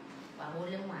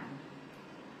 Wamolimwan.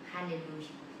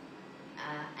 Hallelujah.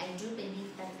 I do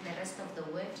believe that the rest of the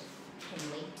word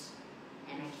can wait,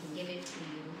 and I can give it to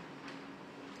you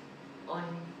on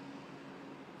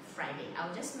Friday.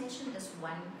 I'll just mention this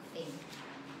one thing,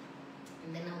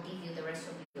 and then I'll give you the rest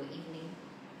of your evening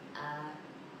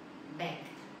back.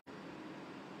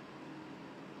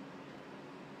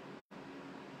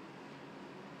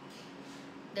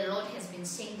 The Lord has been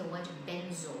saying the word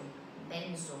benzo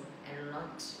a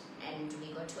lot, and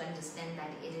we got to understand that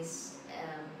it is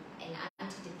an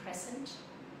antidepressant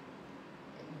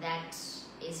that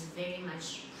is very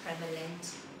much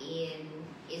prevalent in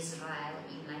Israel,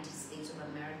 United States of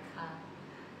America,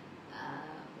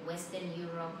 Western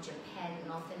Europe, Japan,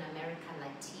 Northern America,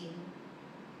 Latin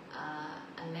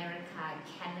America,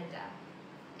 Canada,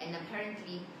 and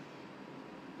apparently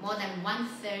more than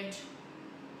 1/3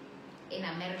 in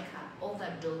America of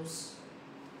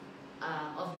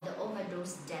the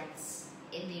overdose deaths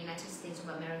in the United States of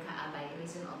America are by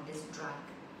reason of this drug.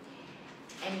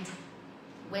 And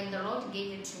when the Lord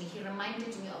gave it to me, He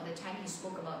reminded me of the time He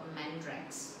spoke about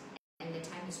mandrax and the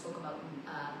time He spoke about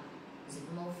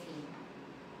morphine.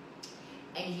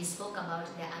 And He spoke about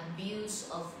the abuse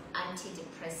of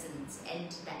antidepressants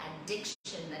and the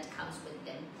addiction that comes with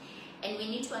them. And we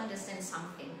need to understand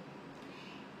something.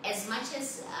 As much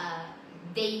as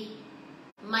they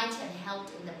might have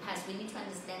helped in the past, we need to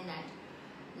understand that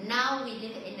now we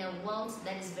live in a world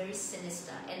that is very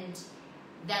sinister, and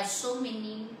there are so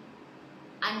many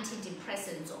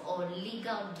antidepressants or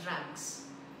legal drugs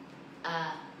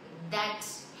that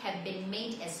have been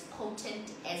made as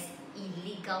potent as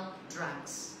illegal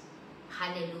drugs.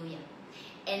 Hallelujah.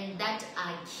 And that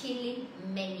are killing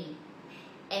many,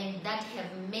 and that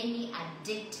have many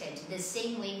addicted the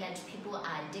same way that people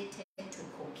are addicted to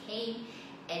cocaine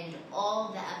and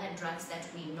all the other drugs that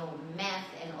we know, meth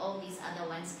and all these other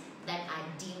ones that are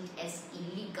deemed as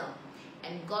illegal.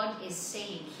 And God is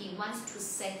saying He wants to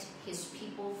set His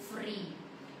people free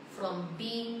from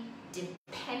being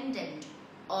dependent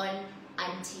on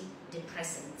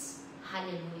antidepressants.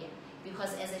 Hallelujah.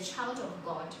 Because as a child of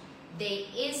God, there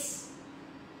is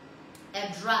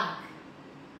a drug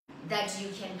that you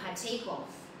can partake of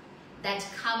that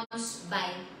comes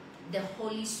by the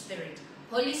Holy Spirit.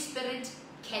 Holy Spirit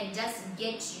can just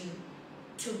get you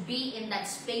to be in that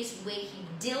space where He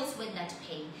deals with that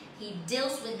pain, He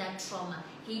deals with that trauma,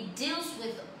 He deals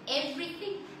with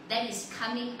everything that is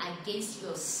coming against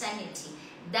your sanity,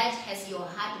 that has your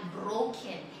heart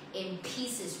broken in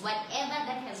pieces, whatever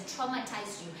that has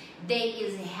traumatized you. There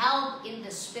is help in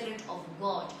the Spirit of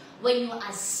God. When you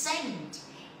ascend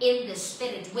in the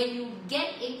Spirit, when you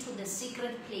get into the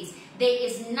secret place, there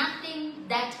is nothing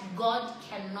that God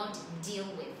cannot deal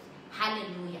with.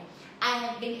 Hallelujah. I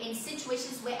have been in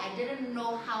situations where I didn't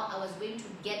know how I was going to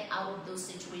get out of those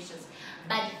situations.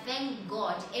 But thank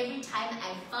God, every time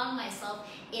I found myself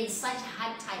in such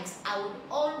hard times, I would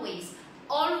always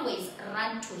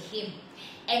run to Him.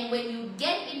 And when you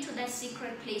get into that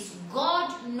secret place,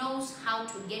 God knows how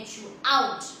to get you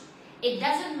out. It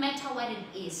doesn't matter what it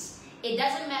is. It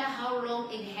doesn't matter how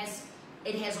long it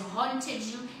has haunted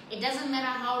you. It doesn't matter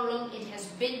how long it has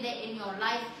been there in your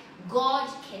life. God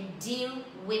can deal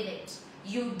with it.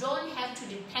 You don't have to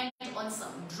depend on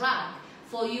some drug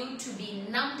for you to be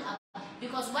numbed up.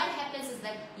 Because what happens is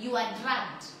that you are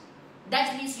drugged.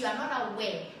 That means you are not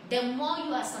aware. The more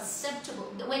you are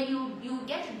susceptible, when you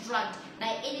get drugged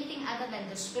by anything other than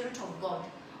the Spirit of God,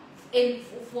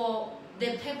 for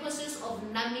the purposes of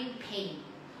numbing pain,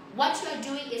 what you are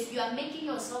doing is you are making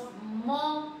yourself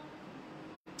more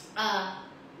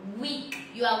weak.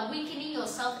 You are weakening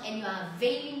yourself and you are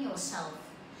veiling yourself.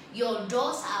 Your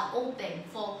doors are open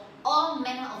for all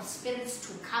manner of spirits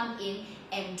to come in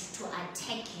and to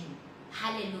attack you.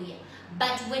 Hallelujah.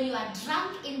 But when you are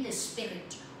drunk in the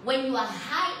Spirit, when you are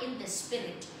high in the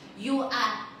Spirit, you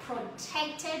are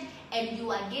protected and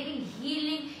you are getting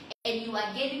healing and you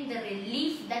are getting the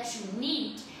relief that you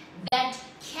need, that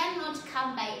cannot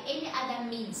come by any other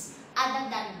means other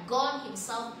than God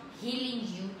Himself healing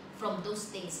you from those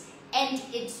things. And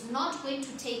it's not going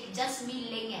to take just me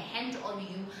laying a hand on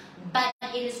you, but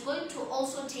it is going to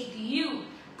also take you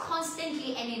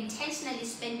constantly and intentionally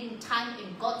spending time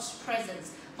in God's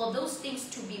presence for those things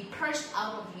to be purged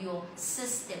out of your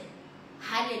system.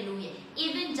 Hallelujah.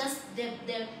 Even just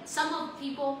some of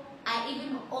people are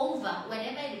even over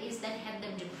whatever it is that had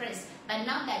them depressed, but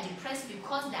now they're depressed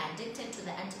because they're addicted to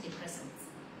the antidepressants.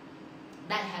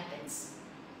 That happens.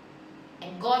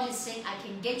 And God is saying, I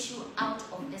can get you out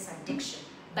of this addiction,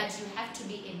 but you have to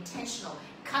be intentional.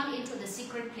 Come into the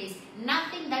secret place.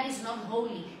 Nothing that is not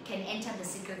holy can enter the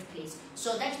secret place.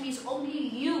 So that means only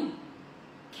you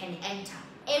can enter.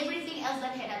 Everything else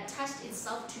that had attached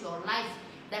itself to your life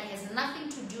that has nothing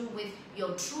to do with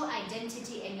your true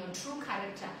identity and your true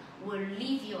character will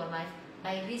leave your life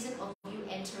by reason of you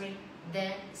entering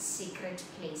the secret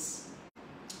place.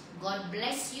 God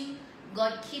bless you.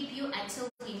 God keep you until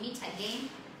we meet again.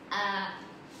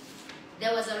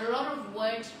 There was a lot of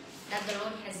word that the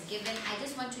Lord has given. I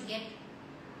just want to get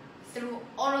through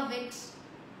all of it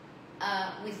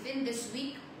within this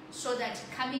week, so that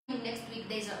coming next week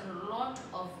there's a lot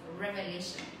of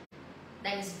revelation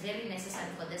that is very necessary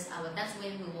for this hour. That's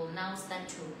when we will now start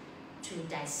to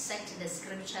dissect the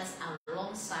scriptures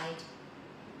alongside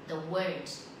the word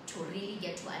to really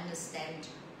get to understand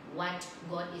what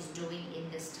God is doing in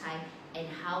this time and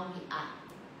how we are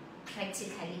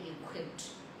practically equipped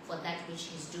for that which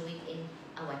He's doing in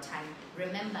our time.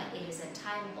 Remember, it is a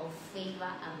time of favor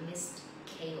amidst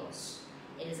chaos.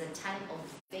 It is a time of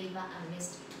favor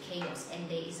amidst chaos, and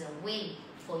there is a way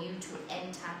for you to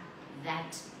enter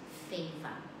that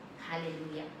favor.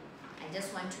 Hallelujah. I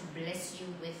just want to bless you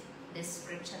with this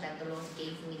scripture that the Lord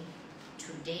gave me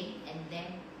today, and then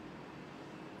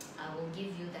I will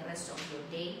give you the rest of your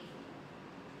day.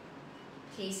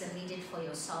 Please read it for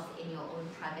yourself in your own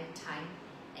private time,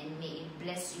 and may it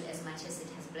bless you as much as it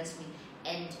has blessed me.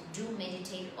 And do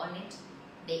meditate on it.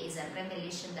 There is a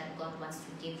revelation that God wants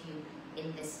to give you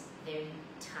in this very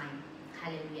time.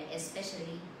 Hallelujah.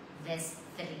 Especially verse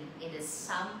 3. It is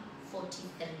Psalm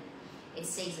 43. It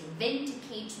says,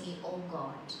 vindicate me, O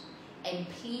God, and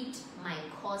plead my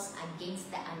cause against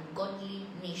the ungodly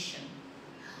nation.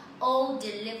 Oh,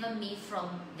 deliver me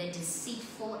from the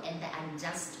deceitful and the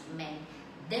unjust men.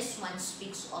 This one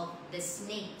speaks of the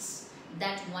snakes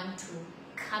that want to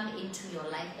come into your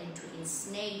life and to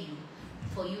ensnare you,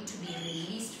 for you to be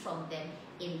released from them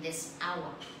in this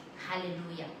hour.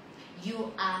 Hallelujah.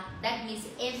 You are, that means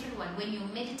everyone, when you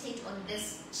meditate on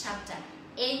this chapter,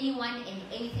 anyone and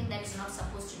anything that is not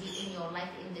supposed to be in your life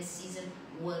in this season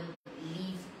will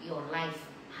leave your life.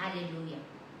 Hallelujah.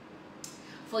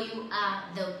 For you are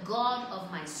the God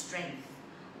of my strength.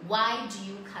 Why do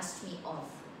you cast me off?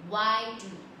 Why do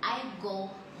I go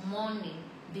mourning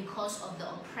because of the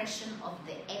oppression of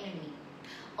the enemy?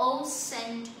 Oh,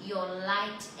 send your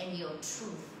light and your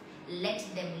truth. Let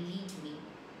them lead me.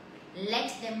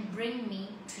 Let them bring me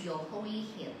to your holy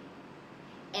hill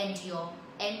and to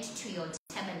your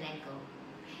tabernacle.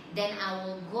 Then I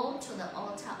will go to the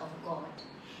altar of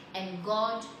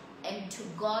God, and to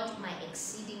God my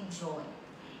exceeding joy.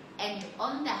 And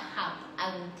on the harp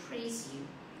I will praise you,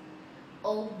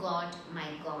 O God, my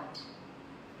God.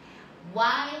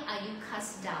 Why are you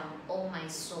cast down, O my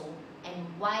soul, and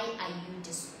why are you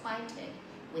disquieted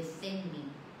within me?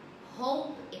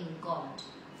 Hope in God,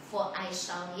 for I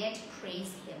shall yet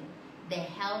praise him, the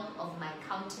help of my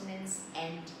countenance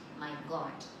and my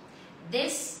God.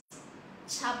 This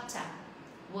chapter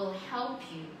will help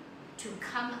you to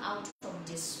come out of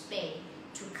despair,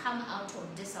 to come out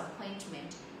of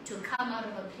disappointment, to come out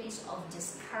of a place of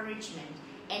discouragement,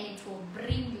 and it will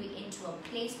bring you into a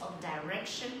place of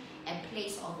direction, a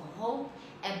place of hope,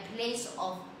 a place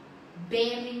of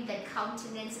bearing the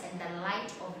countenance and the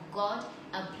light of God,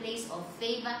 a place of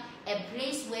favor, a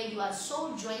place where you are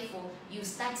so joyful, you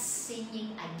start singing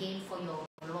again for your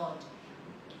Lord.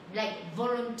 Like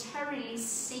voluntarily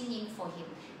singing for him.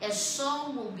 A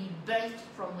song will be birthed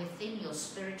from within your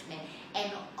spirit, man.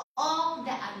 And all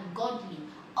the ungodly,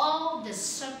 all the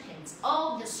serpents,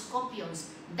 all the scorpions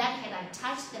that had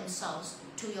attached themselves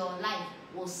to your life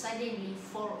will suddenly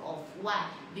fall off. Why?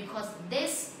 Because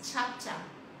this chapter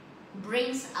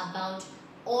brings about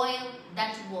oil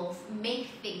that will make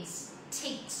things,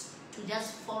 ticks, to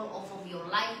just fall off of your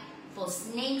life, for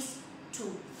snakes to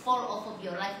fall off of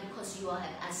your life, because you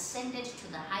have ascended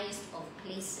to the highest of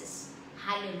places.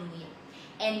 Hallelujah.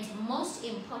 And most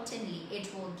importantly,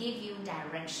 it will give you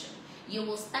direction. You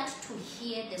will start to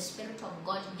hear the Spirit of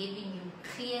God giving you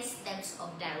clear steps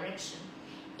of direction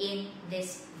in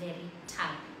this very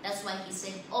time. That's why he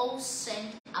said, oh,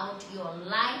 send out your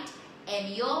light and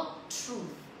your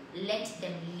truth. Let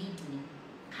them lead me.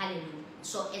 Hallelujah.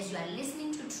 So as you are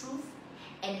listening to truth,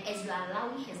 and as you are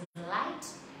allowing his light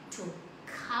to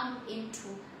come into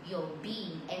your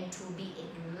being and to be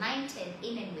ignited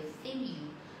in and within you,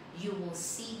 you will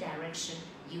see direction.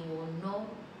 You will know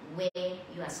where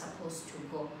you are supposed to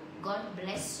go. God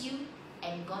bless you,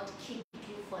 and God keep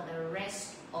you for the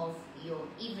rest of your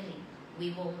evening.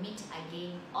 We will meet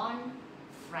again on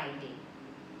Friday.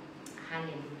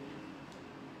 Hallelujah.